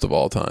ball, worst of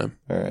all time.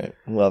 All right,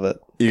 love it.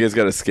 You guys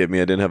got to skip me.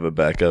 I didn't have a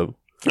backup.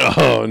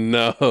 Oh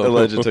no!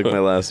 Elijah took my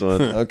last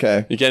one.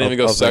 Okay, You can't even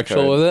go Off that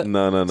sexual card. with it.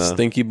 No, no, no.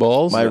 Stinky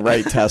balls. my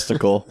right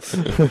testicle.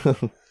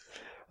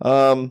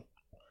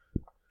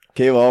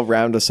 Okay, well,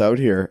 round us out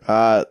here.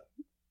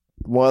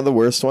 One of the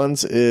worst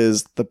ones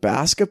is the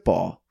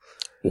basketball.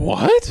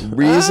 What?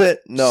 Reason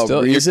you got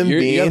a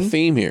being,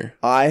 theme here.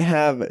 I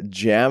have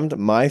jammed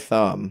my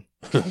thumb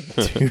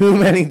too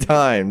many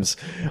times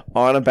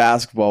on a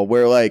basketball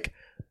where like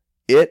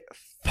it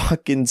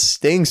fucking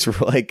stings for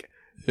like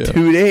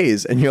 2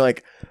 days, and you're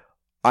like,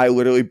 I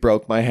literally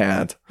broke my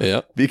hand.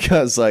 Yeah.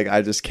 Because like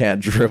I just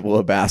can't dribble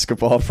a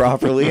basketball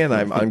properly, and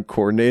I'm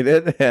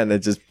uncoordinated, and it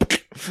just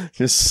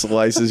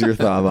slices your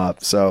thumb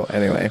up. So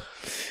anyway,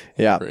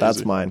 yeah, Crazy.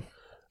 that's mine.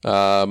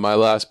 My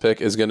last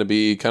pick is going to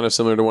be kind of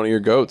similar to one of your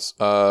goats.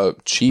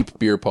 Cheap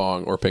beer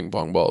pong or ping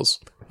pong balls.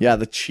 Yeah,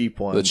 the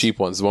cheap ones. The cheap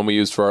ones, the one we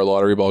used for our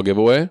lottery ball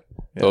giveaway.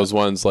 Yeah. Those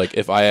ones, like,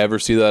 if I ever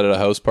see that at a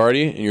house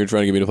party and you're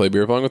trying to get me to play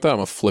beer pong with that, I'm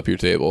going to flip your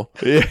table.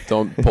 Yeah.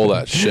 Don't pull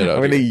that shit out. I'm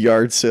going to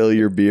yard sale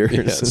your beers.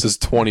 Yeah, this is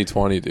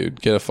 2020,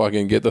 dude. Get the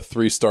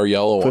 3-star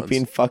yellow ones. Quit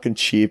being fucking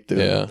cheap, dude.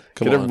 Yeah,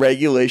 Get a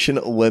regulation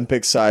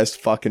Olympic-sized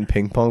fucking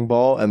ping pong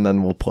ball, and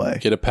then we'll play.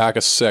 Get a pack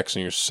of 6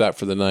 and you're set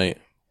for the night.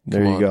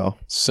 There you go.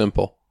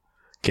 Simple.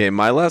 Okay,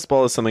 my last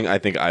ball is something I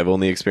think I've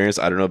only experienced.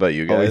 I don't know about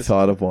you guys. Oh, I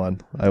thought of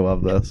one. I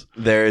love this.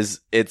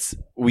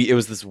 It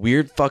was this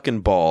weird fucking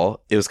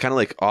ball. It was kind of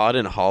like odd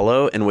and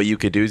hollow, and what you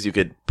could do is you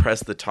could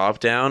press the top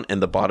down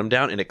and the bottom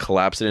down, and it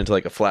collapsed it into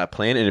like a flat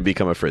plane, and it'd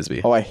become a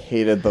frisbee. Oh, I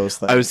hated those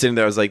things. I was sitting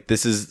there, I was like,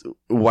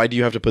 why do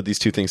you have to put these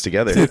two things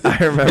together? I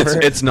remember.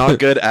 It's not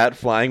good at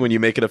flying when you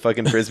make it a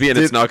fucking frisbee, and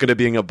it's not good at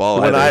being a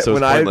ball either, so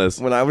it's pointless.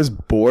 When I was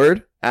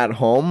bored at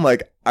home,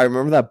 like, I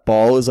remember that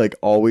ball was like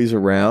always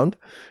around.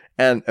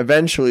 And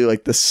eventually,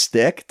 like, the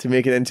stick to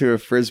make it into a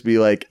frisbee,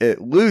 like,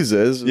 it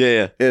loses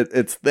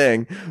its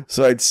thing.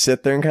 So I'd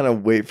sit there and kind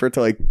of wait for it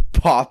to, like,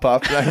 pop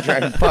up, and I'd try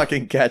and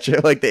fucking catch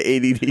it, like the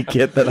ADD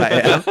kid that I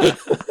am.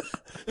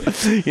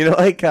 You know,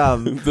 like,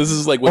 this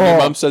is like when your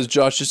mom says,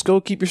 Josh, just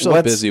go keep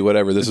yourself busy,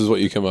 whatever. This is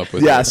what you come up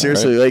with. Yeah, here,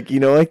 seriously. Right? Like, you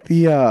know, like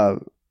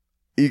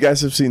you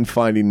guys have seen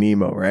Finding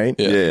Nemo, right?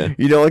 Yeah.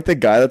 You know, like the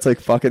guy that's, like,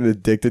 fucking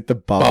addicted to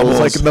bubbles.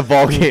 Like in the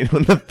volcano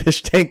in the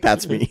fish tank?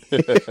 That's me.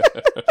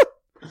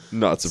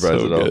 Not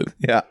surprised at all. Good.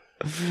 Yeah.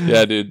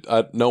 Yeah, dude.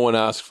 No one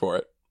asked for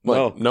it.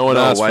 Like, no one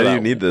asked why for do that.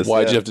 you need this?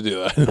 Why'd you have to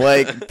do that?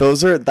 Like,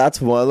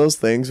 that's one of those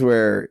things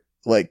where,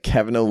 like,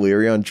 Kevin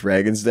O'Leary on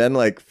Dragon's Den,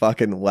 like,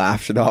 fucking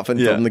laughed it off and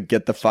told him to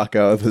get the fuck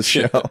out of the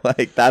show.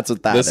 Like, that's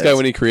what that is. This guy,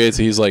 when he creates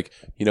it, he's like,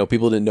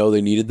 people didn't know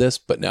they needed this,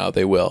 but now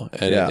they will.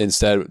 And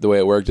instead, the way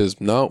it worked is,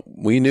 no,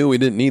 we knew we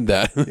didn't need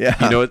that. Yeah.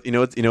 You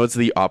know what's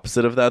the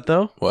opposite of that,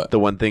 though? What? The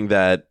one thing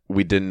that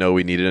we didn't know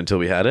we needed until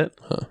we had it?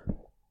 Huh.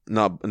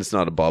 It's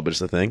not a ball, but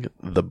it's a thing.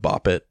 The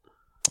Bop It.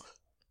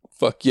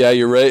 Fuck yeah,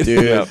 you're right.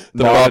 Dude,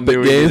 the Bop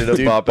It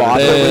game. Bop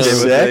It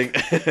was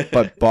sick,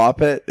 but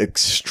Bop It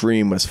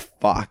Extreme was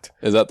fucked.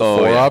 Is that the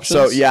 4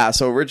 options?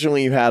 So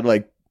originally you had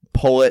like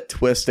pull it,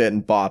 twist it,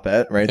 and bop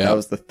it, right? Yeah. That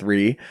was the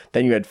 3.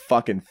 Then you had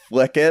fucking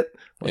flick it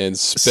and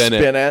spin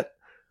it.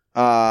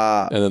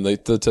 And then the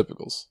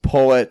typicals.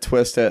 Pull it,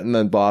 twist it, and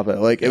then bop it.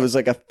 Like, it was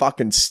like a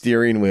fucking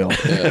steering wheel.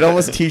 Yeah. It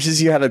almost teaches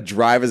you how to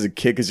drive as a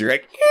kid because you're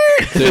like...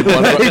 Dude,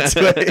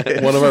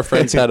 one of our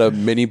friends had a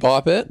mini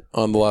bop it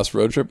on the last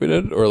road trip we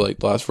did, or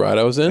like last ride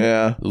I was in.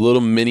 Yeah. A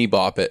little mini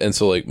bop it. And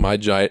so like my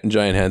giant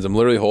hands, I'm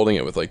literally holding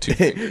it with like 2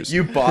 fingers.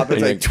 You bop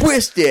it, like,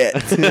 twist it!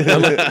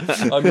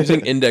 I'm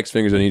using index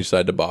fingers on each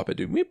side to bop it,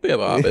 dude.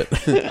 Bop it.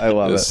 I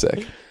love it. Was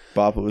sick.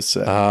 Bop it was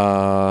sick.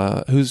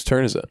 Whose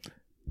turn is it?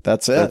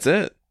 That's it. That's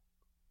it.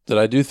 Did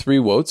I do 3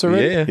 votes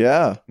already?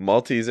 Yeah.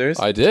 Maltesers.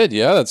 I did.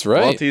 Yeah, that's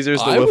right. Maltesers,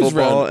 the wiffle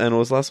ball, and what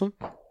was the last one?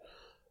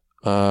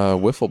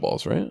 Wiffle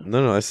balls, right?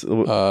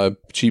 No.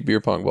 Cheap beer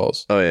pong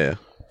balls. Oh, yeah.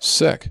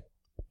 Sick.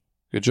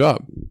 Good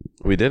job.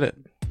 We did it.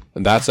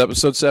 And that's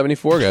episode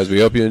 74, guys. We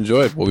hope you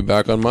enjoyed. We'll be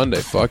back on Monday.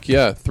 Fuck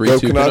yeah.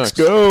 3-2 Canucks, Canucks.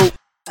 go!